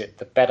go visit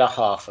the better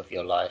half of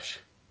your life.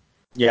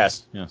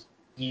 Yes, yes.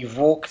 You've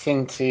walked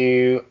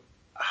into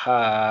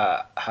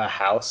her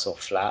house or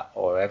flat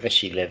or wherever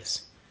she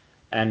lives,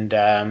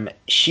 and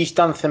she's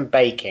done some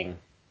baking,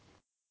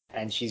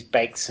 and she's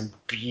baked some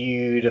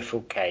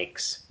beautiful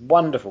cakes,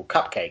 wonderful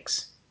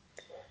cupcakes,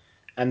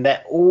 and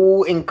they're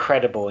all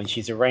incredible. And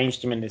she's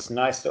arranged them in this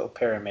nice little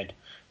pyramid,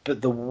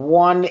 but the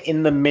one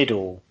in the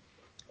middle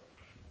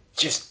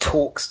just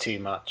talks too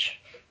much.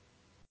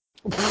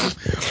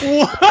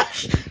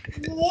 What?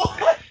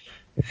 What?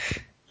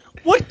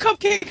 What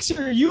cupcakes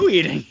are you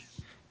eating?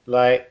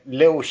 Like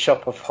Little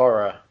Shop of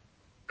Horror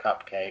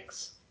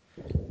cupcakes,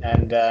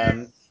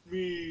 and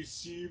Me,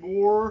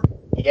 Seymour.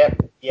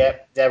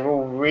 yep, they're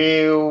all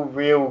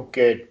real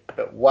good,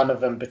 but one of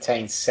them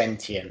pertains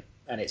sentient,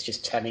 and it's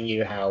just telling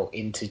you how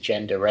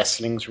intergender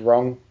wrestling's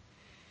wrong.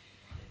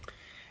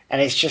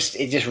 And it just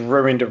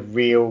ruined a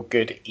real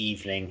good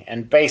evening.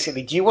 And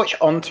basically, do you watch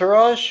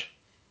Entourage?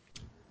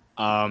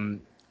 Um,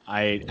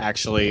 I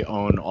actually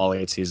own all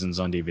 8 seasons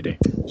on DVD.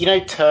 You know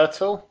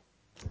Turtle?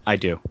 I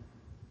do.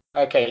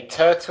 Okay,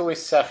 Turtle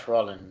is Seth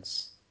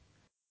Rollins,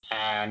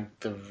 and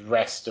the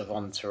rest of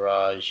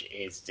Entourage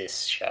is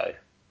this show.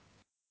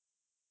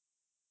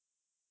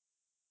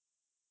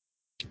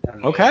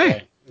 And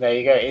Okay. there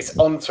you go. It's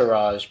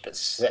Entourage, but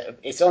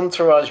it's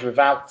Entourage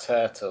without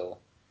Turtle.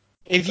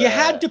 If you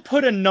had But to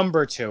put a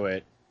number to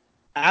it,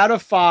 out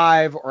of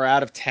 5 or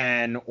out of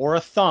 10 or a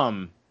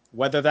thumb,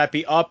 whether that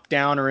be up,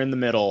 down, or in the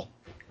middle,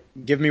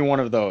 give me one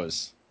of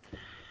those.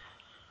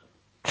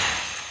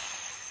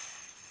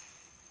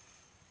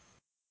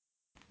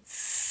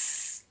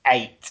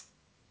 8.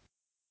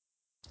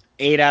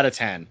 8 out of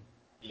 10.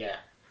 Yeah.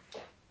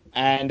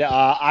 And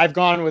I've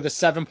gone with a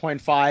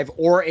 7.5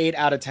 or 8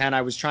 out of 10.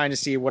 I was trying to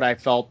see what I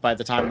felt by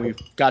the time we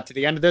got to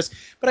the end of this,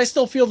 but I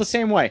still feel the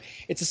same way.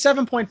 It's a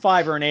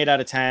 7.5 or an 8 out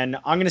of 10.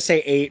 I'm going to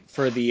say 8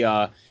 for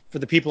the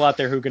people out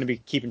there who are going to be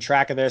keeping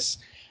track of this.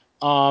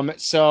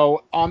 It's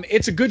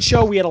a good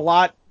show. We had a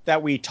lot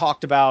that we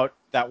talked about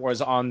that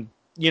was on,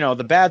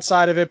 the bad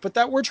side of it, but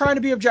that we're trying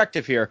to be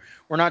objective here.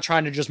 We're not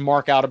trying to just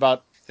mark out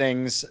about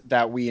things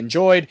that we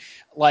enjoyed,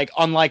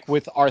 unlike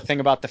with our thing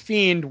about The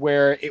Fiend,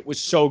 where it was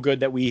so good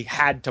that we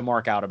had to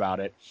mark out about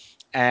it.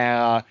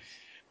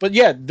 But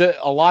yeah,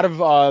 a lot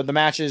of the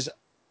matches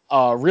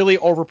really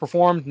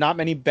overperformed. Not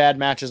many bad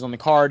matches on the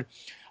card.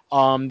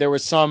 There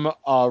was some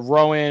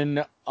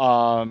Rowan,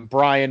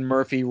 Brian,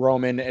 Murphy,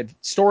 Roman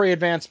story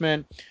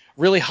advancement.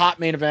 Really hot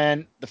main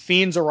event. The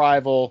Fiend's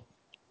arrival.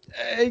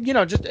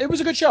 Just it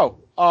was a good show.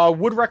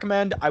 Would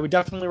recommend. I would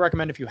definitely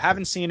recommend if you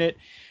haven't seen it.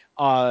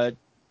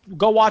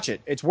 Go watch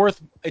it. It's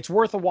worth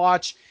a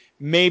watch.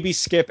 Maybe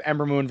skip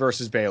Ember Moon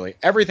versus Bayley.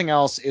 Everything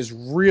else is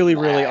really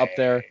up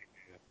there.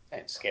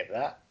 Don't skip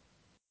that.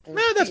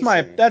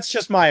 That's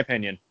just my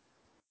opinion.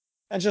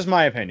 That's just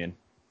my opinion.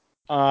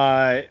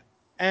 Well,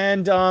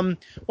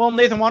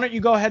 Nathan, why don't you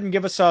go ahead and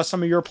give us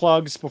some of your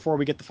plugs before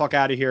we get the fuck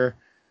out of here?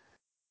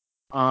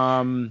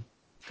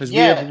 Because we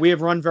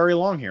have run very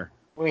long here.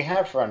 We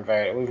have run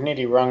we've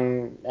nearly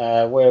run.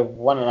 We're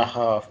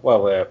 1.5.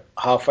 Well, we're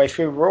halfway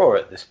through Raw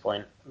at this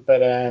point.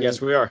 But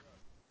yes, we are.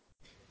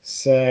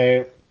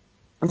 So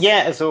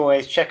yeah, as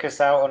always, check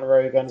us out on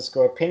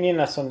Rogue_Opinion.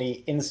 That's on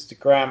the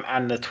Instagram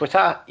and the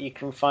Twitter. You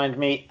can find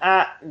me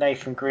at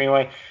Nathan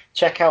Greenway.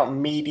 Check out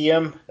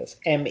Medium. That's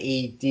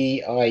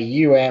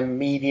Medium.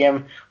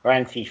 Medium, where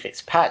Anthony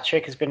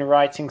Fitzpatrick has been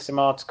writing some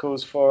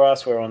articles for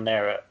us. We're on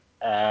there,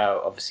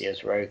 obviously,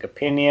 as Rogue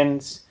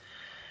Opinions.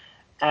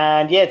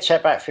 And yeah,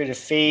 check back through the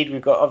feed. We've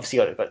got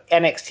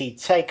NXT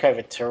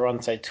TakeOver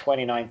Toronto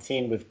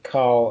 2019 with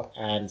Carl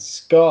and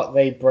Scott.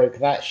 They broke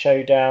that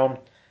show down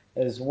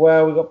as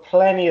well. We've got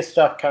plenty of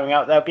stuff coming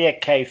up. There'll be a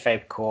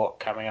Kayfabe Court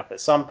coming up at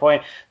some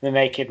point. The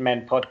Naked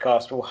Men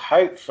podcast will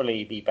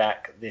hopefully be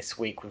back this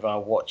week with our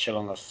watch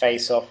along of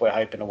Face Off. We're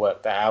hoping to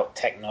work that out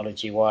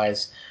technology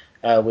wise.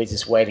 We're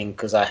just waiting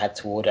because I had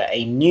to order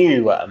a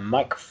new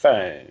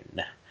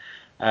microphone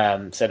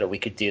so that we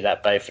could do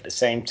that both at the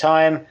same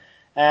time.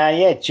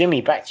 Jimmy,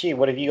 back to you.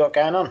 What have you got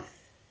going on?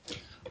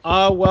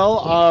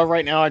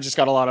 Right now I just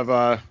got a lot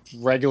of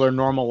regular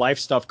normal life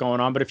stuff going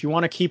on, but if you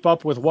want to keep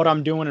up with what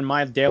I'm doing in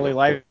my daily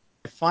life,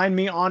 find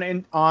me on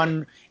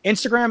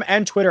Instagram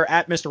and Twitter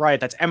at Mr.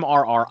 Riot. That's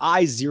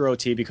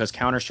MRRI0T, because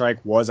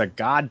Counter-Strike was a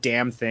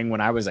goddamn thing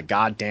when I was a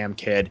goddamn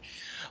kid.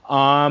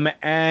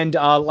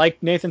 Like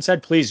Nathan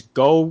said, please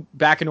go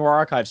back into our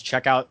archives,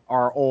 check out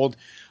our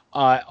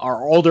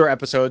older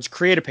episodes,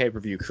 create a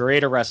pay-per-view,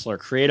 create a wrestler,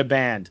 create a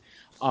band.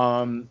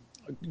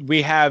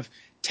 We have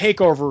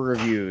takeover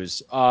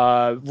reviews,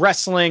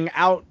 wrestling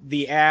out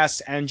the ass,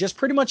 and just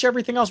pretty much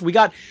everything else. We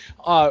got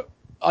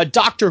a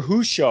Doctor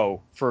Who show,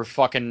 for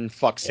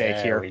fuck's sake,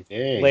 here,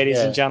 ladies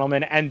and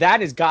gentlemen, and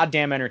that is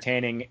goddamn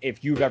entertaining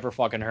if you've ever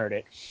fucking heard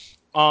it.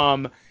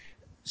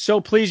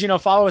 So please,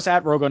 follow us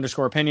at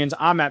Rogue_Opinions.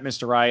 I'm at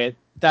Mr. Riot.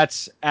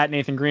 That's at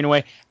Nathan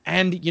Greenaway.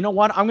 And you know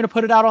what? I'm going to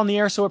put it out on the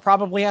air, so it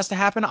probably has to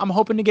happen. I'm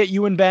hoping to get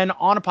you and Ben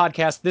on a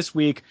podcast this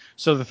week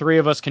so the three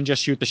of us can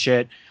just shoot the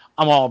shit.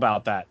 I'm all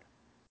about that.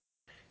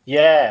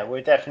 Yeah,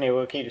 we'll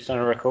keep this on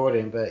a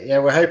recording. But yeah,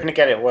 we're hoping to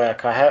get it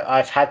work.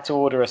 I've had to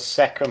order a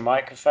second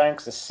microphone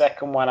because the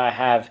second one I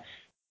have,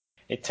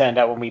 it turned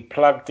out when we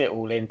plugged it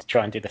all in to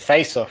try and do the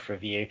face-off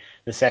review,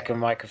 the second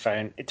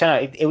microphone, it turned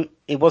out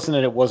it wasn't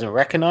that it wasn't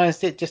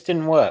recognized, it just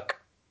didn't work.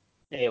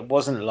 It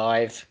wasn't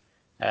live.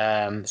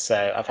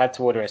 So I've had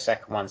to order a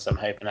second one, so I'm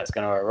hoping that's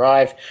going to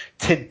arrive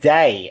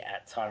today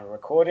at time of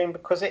recording,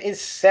 because it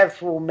is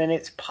several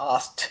minutes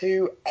past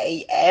 2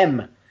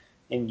 a.m.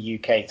 in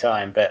UK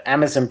time. But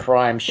Amazon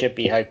Prime should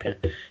be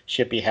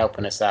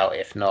helping us out.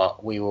 If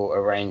not, we will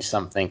arrange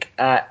something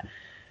at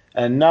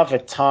another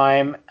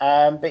time.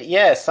 But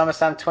yeah,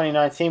 SummerSlam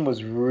 2019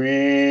 was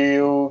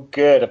real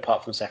good,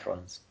 apart from Seth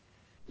Rollins.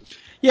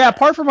 Yeah,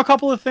 apart from a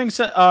couple of things,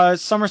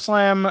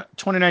 SummerSlam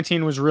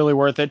 2019 was really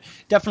worth it.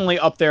 Definitely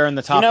up there in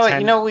the top 10.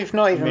 You know, we've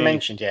not even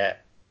mentioned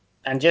yet.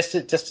 And just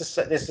to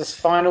there's this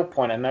final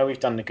point. I know we've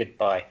done the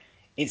goodbye.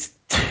 It's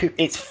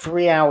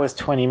 3 hours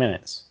 20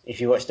 minutes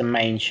if you watch the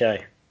main show.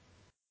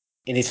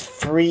 It is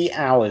 3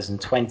 hours and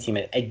 20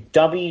 minutes. A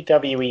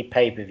WWE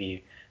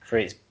pay-per-view for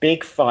its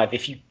big five,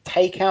 if you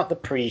take out the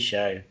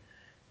pre-show,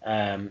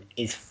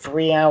 is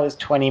 3 hours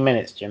 20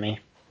 minutes, Jimmy.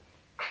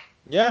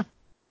 Yeah.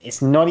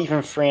 It's not even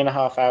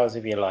 3.5 hours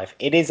of your life.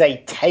 It is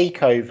a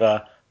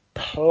takeover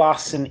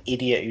plus an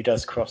idiot who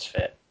does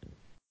CrossFit.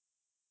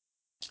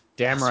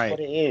 Damn right.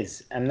 That's what it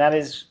is. And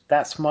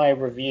that's my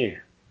review.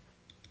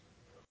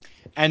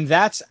 And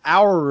that's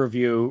our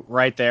review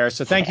right there.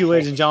 So thank you,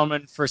 ladies and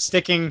gentlemen, for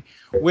sticking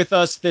with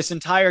us this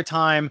entire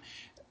time.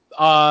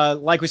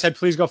 Like we said,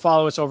 please go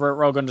follow us over at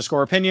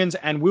Rogue_Opinions,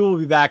 and we will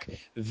be back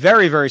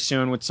very, very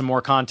soon with some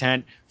more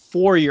content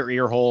for your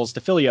ear holes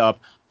to fill you up.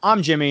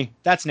 I'm Jimmy.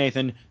 That's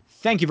Nathan.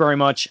 Thank you very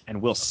much, and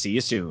we'll see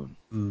you soon.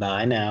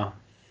 Bye now.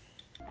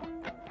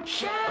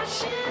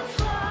 Shut